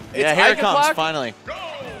 Yeah, here it comes, finally.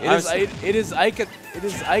 It is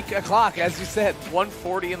Ike o'clock, as you said.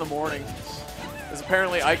 1:40 in the morning. It's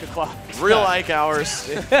apparently Ike o'clock. Real Ike hours.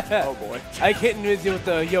 Oh, boy. Ike hitting me with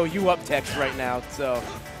the yo, you up text right now, so.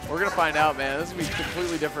 We're going to find out, man. This is going to be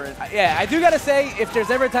completely different. Yeah, I do got to say, if there's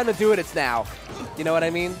ever a time to do it, it's now. You know what I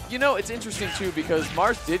mean? You know, it's interesting, too, because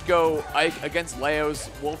Mars did go Ike against Leo's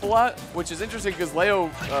Wolf a lot, which is interesting because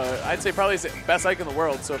Leo, I'd say probably is the best Ike in the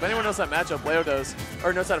world. So if anyone knows that matchup, Leo does.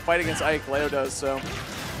 Or knows how to fight against Ike, Leo does. So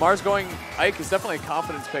Mars going Ike is definitely a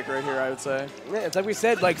confidence pick right here, I would say. Yeah, it's like we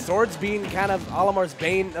said, like swords being kind of Olimar's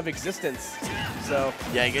bane of existence. So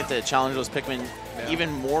yeah, you get to challenge those Pikmin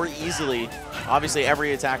even more easily. Obviously,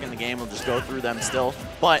 every attack in the game will just go through them still,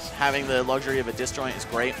 but having the luxury of a disjoint is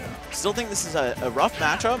great. Still think this is a rough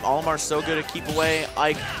matchup. Olimar's so good at keep away.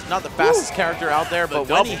 Ike, not the fastest character out there, but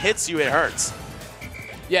when he hits you, it hurts.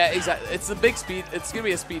 Yeah, exactly. It's the big speed. It's going to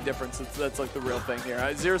be a speed difference. That's like the real thing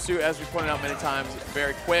here. Zero Suit, as we pointed out many times,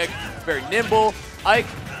 very quick, very nimble. Ike,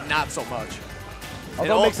 not so much.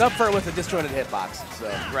 Although it makes up for it with a disjointed hitbox. So.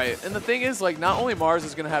 Right. And the thing is, like, not only Mars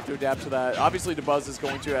is going to have to adapt to that, obviously DeBuzz is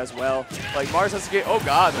going to as well. Like, Mars has to get, oh,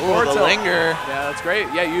 God. The linger. Yeah, that's great.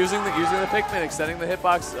 Yeah, using the Pikmin, extending the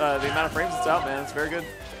hitbox, the amount of frames it's out, man. It's very good.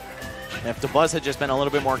 If DeBuzz had just been a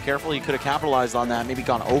little bit more careful, he could have capitalized on that, maybe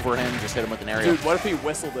gone over him, just hit him with an aerial. Dude, what if he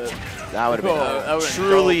whistled it? That would have been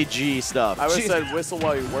truly G stuff. I would have said whistle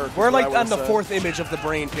while you work. We're like on the fourth image of the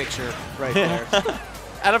brain picture right there.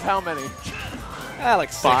 Out of how many?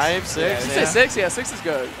 Like 6. 5, 6? Yeah. You say 6? Yeah, 6 is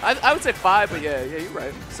good. I would say 5, but yeah, you're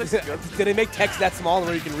right. 6 is good. Did they make text that small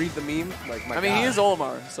where you can read the meme? Like, I mean, he is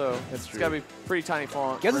Olimar, so it's got to be pretty tiny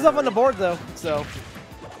font. Gets himself on the board, though, so.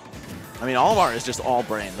 I mean, Olimar is just all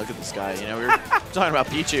brain. Look at this guy. You know, we were talking about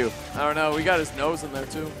Pichu. I don't know. We got his nose in there,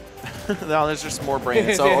 too. No, there's just more brain.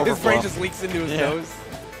 It's his brain just leaks into his nose.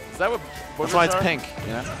 Is that what That's why it's pink,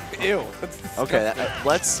 you know? Ew. Okay,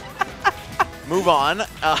 let's move on.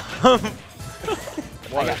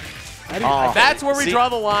 That's where we draw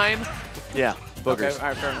the line. Yeah, boogers. Okay, all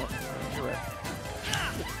right, fair enough. You're right.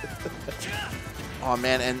 Oh,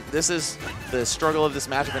 man, and this is the struggle of this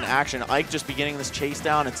matchup in action. Ike just beginning this chase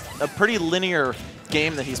down. It's a pretty linear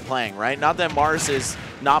game that he's playing, right? Not that Mars is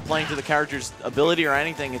not playing to the character's ability or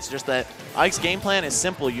anything. It's just that Ike's game plan is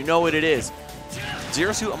simple. You know what it is.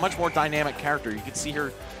 Zero Suit, a much more dynamic character. You can see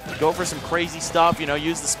her go for some crazy stuff, you know,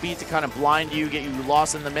 use the speed to kind of blind you, get you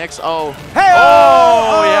lost in the mix. Oh, hey,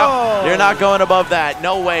 oh, yeah. You're not going above that.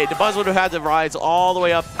 No way. DeBuzz would have had the rides all the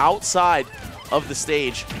way up outside of the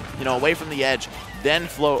stage, you know, away from the edge, then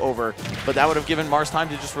flow over. But that would have given Mars time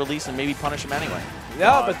to just release and maybe punish him anyway.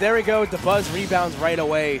 No, but there we go. DeBuzz rebounds right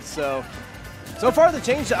away. So far the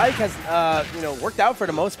change to Ike has, you know, worked out for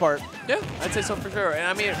the most part. Yeah, I'd say so for sure. And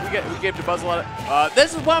I mean, we gave DeBuzz a lot of.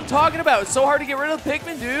 This is what I'm talking about. It's so hard to get rid of the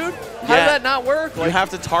Pikmin, dude. How did that not work? Like, you have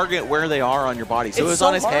to target where they are on your body. So it was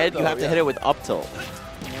on his head. You have to hit it with up tilt.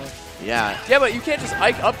 Yeah. Yeah, but you can't just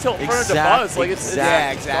Ike up tilt in front of DeBuzz. Like it's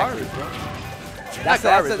exactly. Garbage,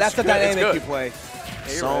 bro. That's the dynamic you play.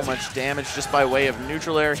 So much damage just by way of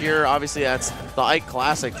neutral air here. Obviously, that's the Ike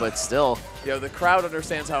classic, but still. Yo, the crowd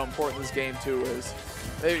understands how important this game, too, is.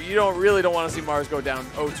 You really don't want to see Mars go down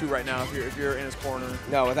 0-2 right now if you're in his corner.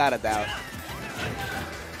 No, without a doubt.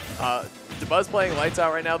 DeBuzz playing lights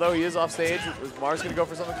out right now, though. He is off stage. Is Mars going to go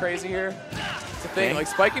for something crazy here? It's the thing. Like,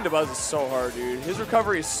 spiking DeBuzz is so hard, dude. His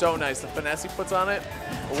recovery is so nice. The finesse he puts on it.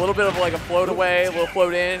 A little bit of like a float away, a little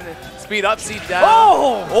float in. Speed up, seed down.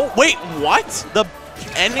 Oh, wait, what? The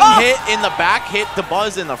ending hit in the back hit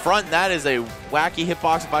DeBuzz in the front. That is a wacky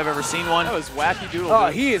hitbox if I've ever seen one. That was wacky doodle. Oh,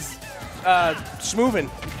 he is schmoovin',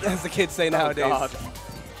 as the kids say nowadays. God.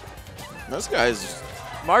 This guy's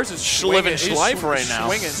Mars is living schlife right now.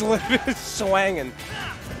 Swanging.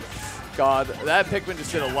 God, that Pikmin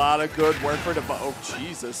just did a lot of good work for DeBuzz. Oh,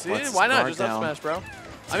 Jesus. Why not just up smash, bro?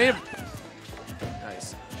 I mean,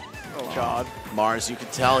 nice. Oh, God. Mars, you can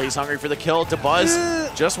tell he's hungry for the kill.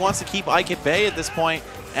 DeBuzz just wants to keep Ike at bay at this point.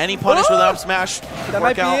 Any punish with up smash. That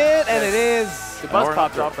might be it, and it is. DeBuzz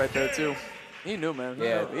popped off right there, too. He knew, man.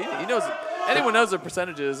 Yeah. He knows. Anyone knows the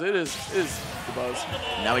percentages. It is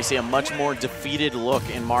DeBuzz. Now we see a much more defeated look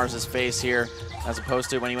in Mars's face here, as opposed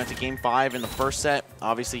to when he went to Game 5 in the first set.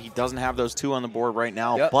 Obviously, he doesn't have those 2 on the board right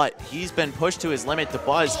now, but he's been pushed to his limit.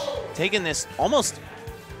 DeBuzz taking this, almost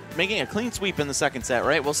making a clean sweep in the second set,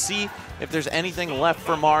 right? We'll see if there's anything left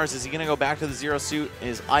for Mars. Is he going to go back to the Zero Suit?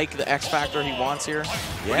 Is Ike the X factor he wants here?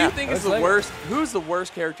 What do you think is the worst? Who's the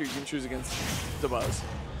worst character you can choose against DeBuzz?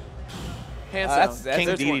 Hands down. That's King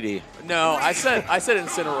DDD. No, I said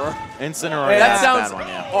Incineroar. Incineroar. That that's sounds a bad one,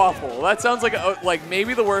 yeah. awful. That sounds like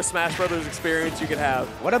maybe the worst Smash Brothers experience you could have.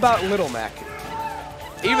 What about Little Mac?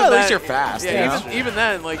 Even Well, at then, least you're fast. Yeah, even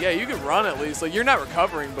then, like, yeah, you can run at least. Like, you're not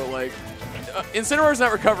recovering, but like, Incineroar's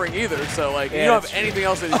not recovering either. So like, you don't have anything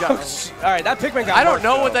else that he's got. All right, that Pikmin got. I don't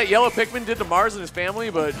know though. what that yellow Pikmin did to Mars and his family,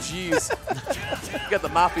 but jeez, you got the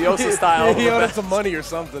mafiosa style. He owed him some money or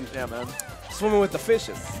something. Yeah, man. Swimming with the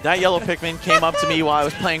fishes. That yellow Pikmin came up to me while I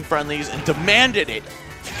was playing friendlies and demanded it.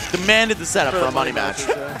 Demanded the setup for a money match.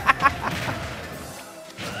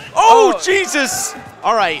 Oh, Jesus!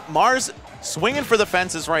 All right, Mars swinging for the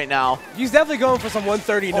fences right now. He's definitely going for some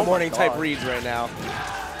 1:30 in the morning type reads right now.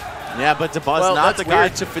 Yeah, but DeBuzz Well, not the that's guy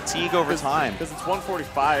weird. to fatigue over time. Because it's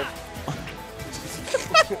 1:45.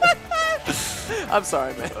 I'm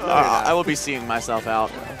sorry, man. I will be seeing myself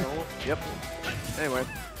out. Yep. Anyway.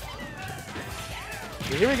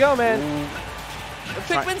 Here we go, man. The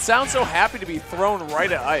Pikmin sounds so happy to be thrown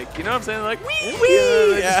right at Ike. You know what I'm saying? Like, wee,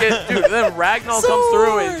 wee. Yeah. Dude, then Ragnar comes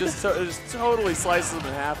through and just totally slices him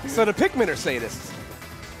in half. Dude. So the Pikmin are sadists.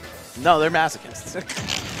 No, they're masochists.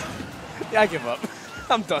 Yeah, I give up.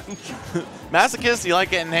 I'm done. Masochists, you like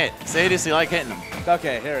getting hit. Sadists, you like hitting them.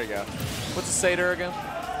 Okay, here we go. What's a Seder again?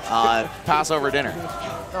 Passover dinner.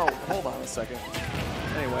 Oh, hold on a second.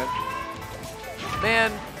 Anyway.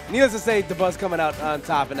 Man, Needless to say, the Buzz coming out on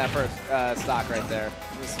top in that first stock right there.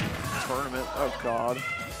 this tournament. Oh, God.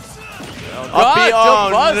 Up B, oh,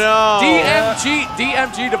 DeBuzz. no.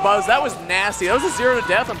 DMG DeBuzz. That was nasty. That was a 0 to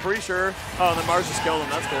death, I'm pretty sure. Oh, and then Mars just killed him.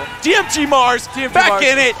 That's cool. DMG Mars, DMG back Mars.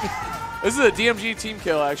 in it. This is a DMG team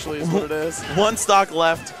kill, actually, is what it is. One stock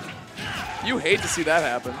left. You hate to see that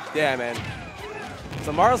happen. Yeah, man.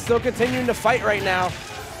 So Mars still continuing to fight right now.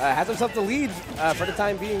 Has himself the lead for the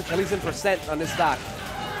time being, at least in percent on this stock.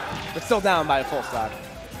 But still down by a full stock.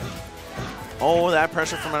 Oh, that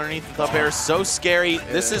pressure from underneath the up air is so scary.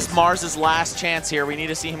 This is Mars's last chance here. We need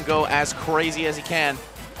to see him go as crazy as he can.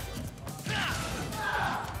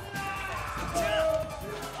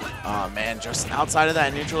 Oh, man, just outside of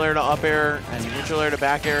that neutral air to up air and neutral air to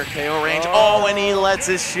back air KO range. Oh, and he lets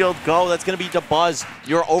his shield go. That's going to be DeBuzz,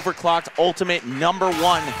 your Overclocked Ultimate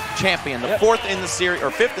 #1 champion, the fourth in the series,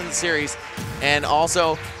 or fifth in the series. And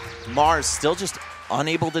also, Mars still just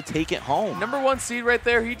unable to take it home. #1 seed right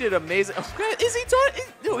there. He did amazing. Is he talking?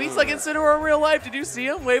 Dude, he's like Incineroar in real life. Did you see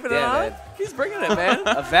him waving it Yeah, on? man. He's bringing it, man.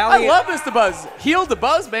 A valiant. I love this DeBuzz. Heal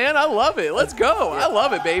DeBuzz, man. I love it. Let's go. I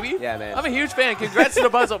love it, baby. Yeah, man. I'm a huge fan. Congrats to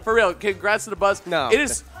DeBuzz. For real. Congrats to DeBuzz. No. It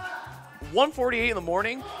is 1:48 in the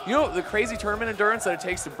morning. You know the crazy tournament endurance that it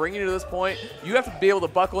takes to bring you to this point? You have to be able to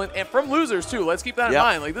buckle in. And from losers, too. Let's keep that in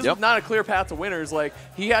mind. Like, this is not a clear path to winners. Like,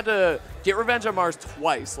 he had to get revenge on Mars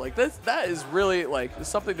twice. Like, that is really, like,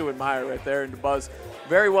 something to admire right there. And DeBuzz,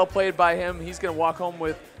 very well played by him. He's going to walk home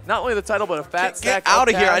with not only the title, but a fat stack Get out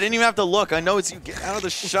of cash. here. I didn't even have to look. I know it's you. Get out of the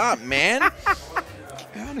shop, man.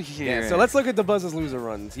 Get out of here. Yeah, so let's look at the Buzz's loser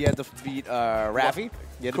runs. He had to beat Raffi.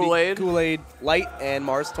 He had to beat Kool-Aid. Kool-Aid, Light, and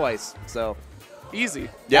Mars twice. So Easy.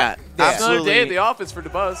 Yeah, That's another absolutely. day at the office for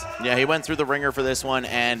DeBuzz. Yeah, he went through the ringer for this one,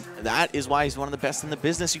 and that is why he's one of the best in the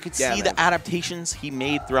business. You could see man. the adaptations he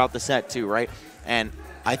made throughout the set, too, right? And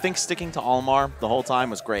I think sticking to Olimar the whole time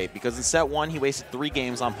was great, because in set 1, he wasted 3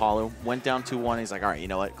 games on Palu, went down 2-1. He's like, all right, you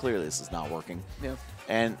know what? Clearly this is not working. Yeah.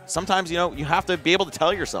 And sometimes, you know, you have to be able to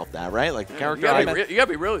tell yourself that, right? Like the character. You gotta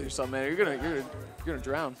be real with yourself, man. You're gonna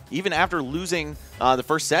drown. Even after losing the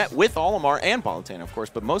first set with Olimar and Palutena, of course,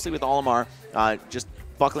 but mostly with Olimar, just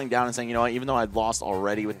buckling down and saying, you know what, even though I'd lost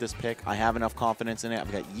already with this pick, I have enough confidence in it.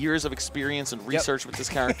 I've got years of experience and research with this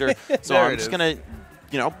character, so I'm just going to,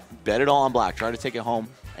 you know, bet it all on black, try to take it home,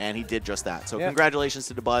 and he did just that. So congratulations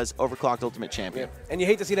to DeBuzz, Overclocked Ultimate Champion. And you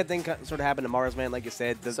hate to see that thing sort of happen to Mars, man. Like you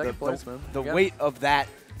said, Second place, man. The weight of that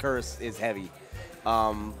curse is heavy.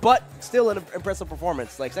 But still an impressive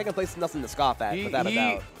performance. Like, second place is nothing to scoff at, without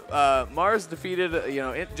a doubt. Mars defeated,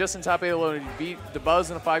 just in top 8 alone, he beat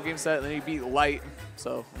DeBuzz in a 5-game set, and then he beat Light.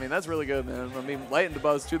 So, I mean, that's really good, man. I mean, Light and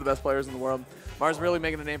DeBuzz, 2 of the best players in the world. Mars really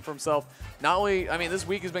making a name for himself. Not only, I mean, this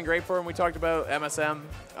week has been great for him. We talked about MSM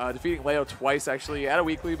defeating Leo twice, actually, at a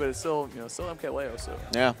weekly, but it's still, still MK Leo. So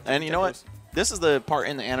yeah, and you know what? This is the part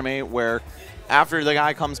in the anime where after the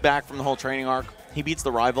guy comes back from the whole training arc, he beats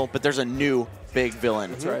the rival, but there's a new big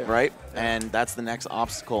villain, right? And that's the next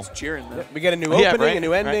obstacle. Cheering, man. We get a new opening, a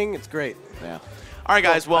new ending. It's great. Yeah. All right,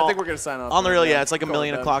 guys. Well, I think we're going to sign off. On the real, it's like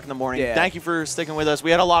 1,000,000 o'clock in the morning. Yeah. Thank you for sticking with us. We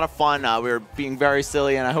had a lot of fun. We were being very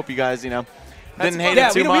silly, and I hope you guys, didn't hate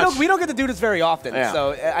it too much. We don't get to do this very often, Yeah.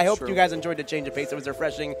 so I hope you guys enjoyed the change of pace. It was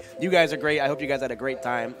refreshing. You guys are great. I hope you guys had a great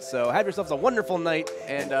time. So have yourselves a wonderful night.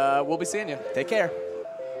 And we'll be seeing you. Take care.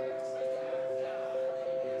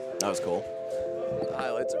 That was cool. The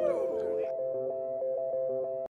highlights are